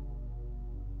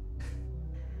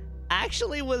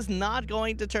actually was not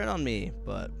going to turn on me,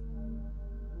 but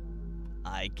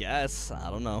I guess.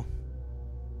 I don't know.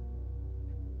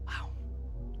 Wow.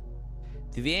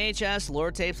 The VHS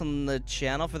lore tapes on the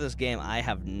channel for this game, I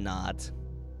have not.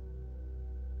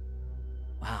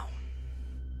 Wow.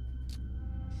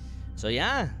 So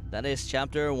yeah, that is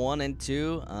chapter 1 and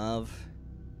 2 of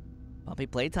Poppy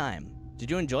Playtime. Did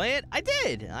you enjoy it? I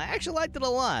did. I actually liked it a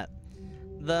lot.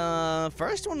 The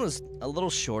first one was a little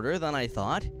shorter than I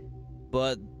thought,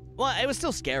 but, well, it was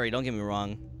still scary, don't get me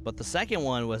wrong. But the second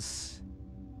one was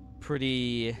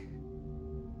pretty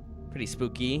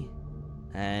spooky,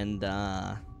 and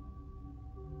yeah,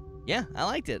 I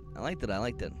liked it. I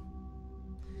liked it.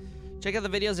 Check out the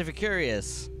videos if you're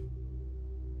curious.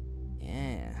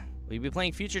 Yeah, will you be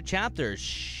playing future chapters?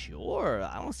 Sure,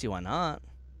 I don't see why not.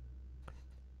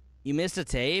 You missed a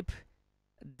tape?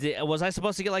 Was I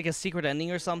supposed to get like a secret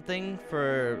ending or something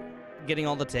for getting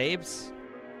all the tapes?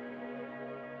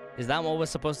 Is that what was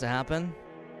supposed to happen?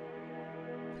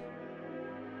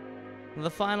 The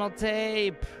final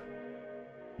tape.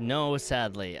 No,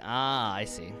 sadly. Ah, I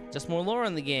see. Just more lore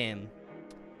in the game.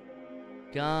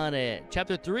 Got it.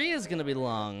 Chapter 3 is going to be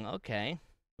long. Okay.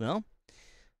 Well,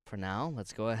 for now,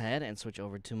 let's go ahead and switch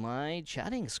over to my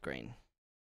chatting screen.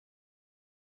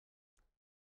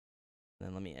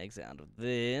 Then let me exit out of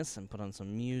this and put on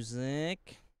some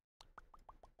music.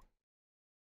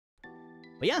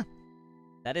 But yeah,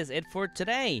 that is it for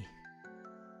today.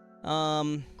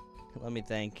 Let me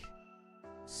think.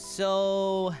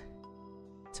 So,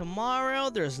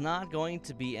 tomorrow there's not going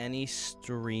to be any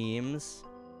streams.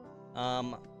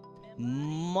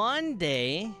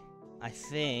 Monday, I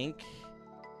think.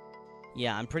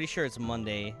 Yeah, I'm pretty sure it's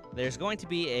Monday. There's going to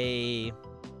be a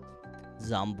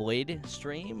Zomboid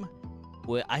stream.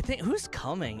 I think, who's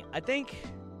coming? I think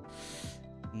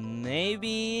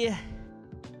maybe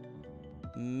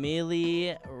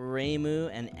Millie, Reimu,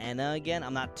 and Anna again.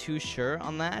 I'm not too sure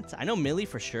on that. I know Millie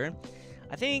for sure.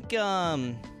 I think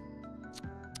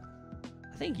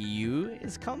you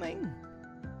is coming.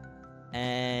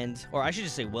 And, or I should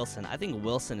just say Wilson. I think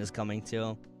Wilson is coming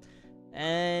too.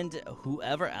 And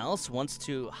whoever else wants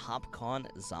to hopcon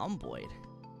Zomboid.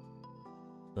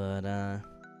 But,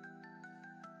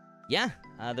 yeah,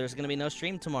 there's gonna be no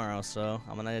stream tomorrow, so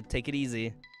I'm gonna take it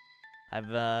easy. I've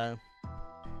been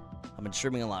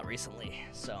streaming a lot recently,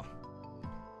 so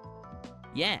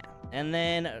yeah. And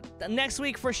then next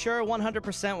week for sure,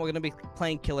 100%, we're gonna be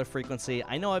playing Killer Frequency.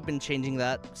 I know I've been changing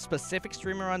that specific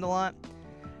stream around a lot.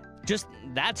 Just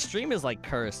that stream is like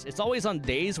cursed. It's always on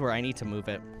days where I need to move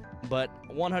it, but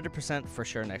 100% for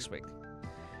sure next week.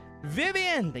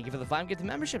 Vivian, thank you for the 5 gifted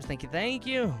memberships. Thank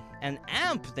you. And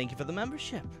Amp, thank you for the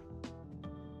membership.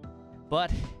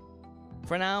 But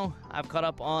for now, I've caught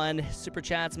up on super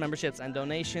chats, memberships, and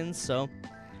donations, so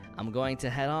I'm going to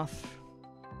head off.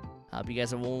 I hope you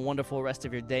guys have a wonderful rest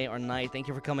of your day or night. Thank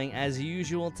you for coming as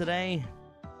usual today.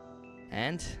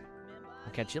 And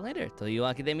I'll catch you later.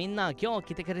 Toyuwake de minna, kyou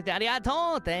kite kurete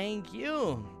arigatou. Thank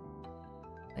you.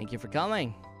 Thank you for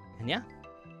coming. And yeah,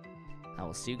 I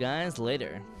will see you guys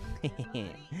later.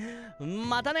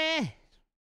 Mata ne!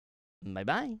 Bye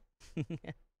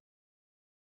bye.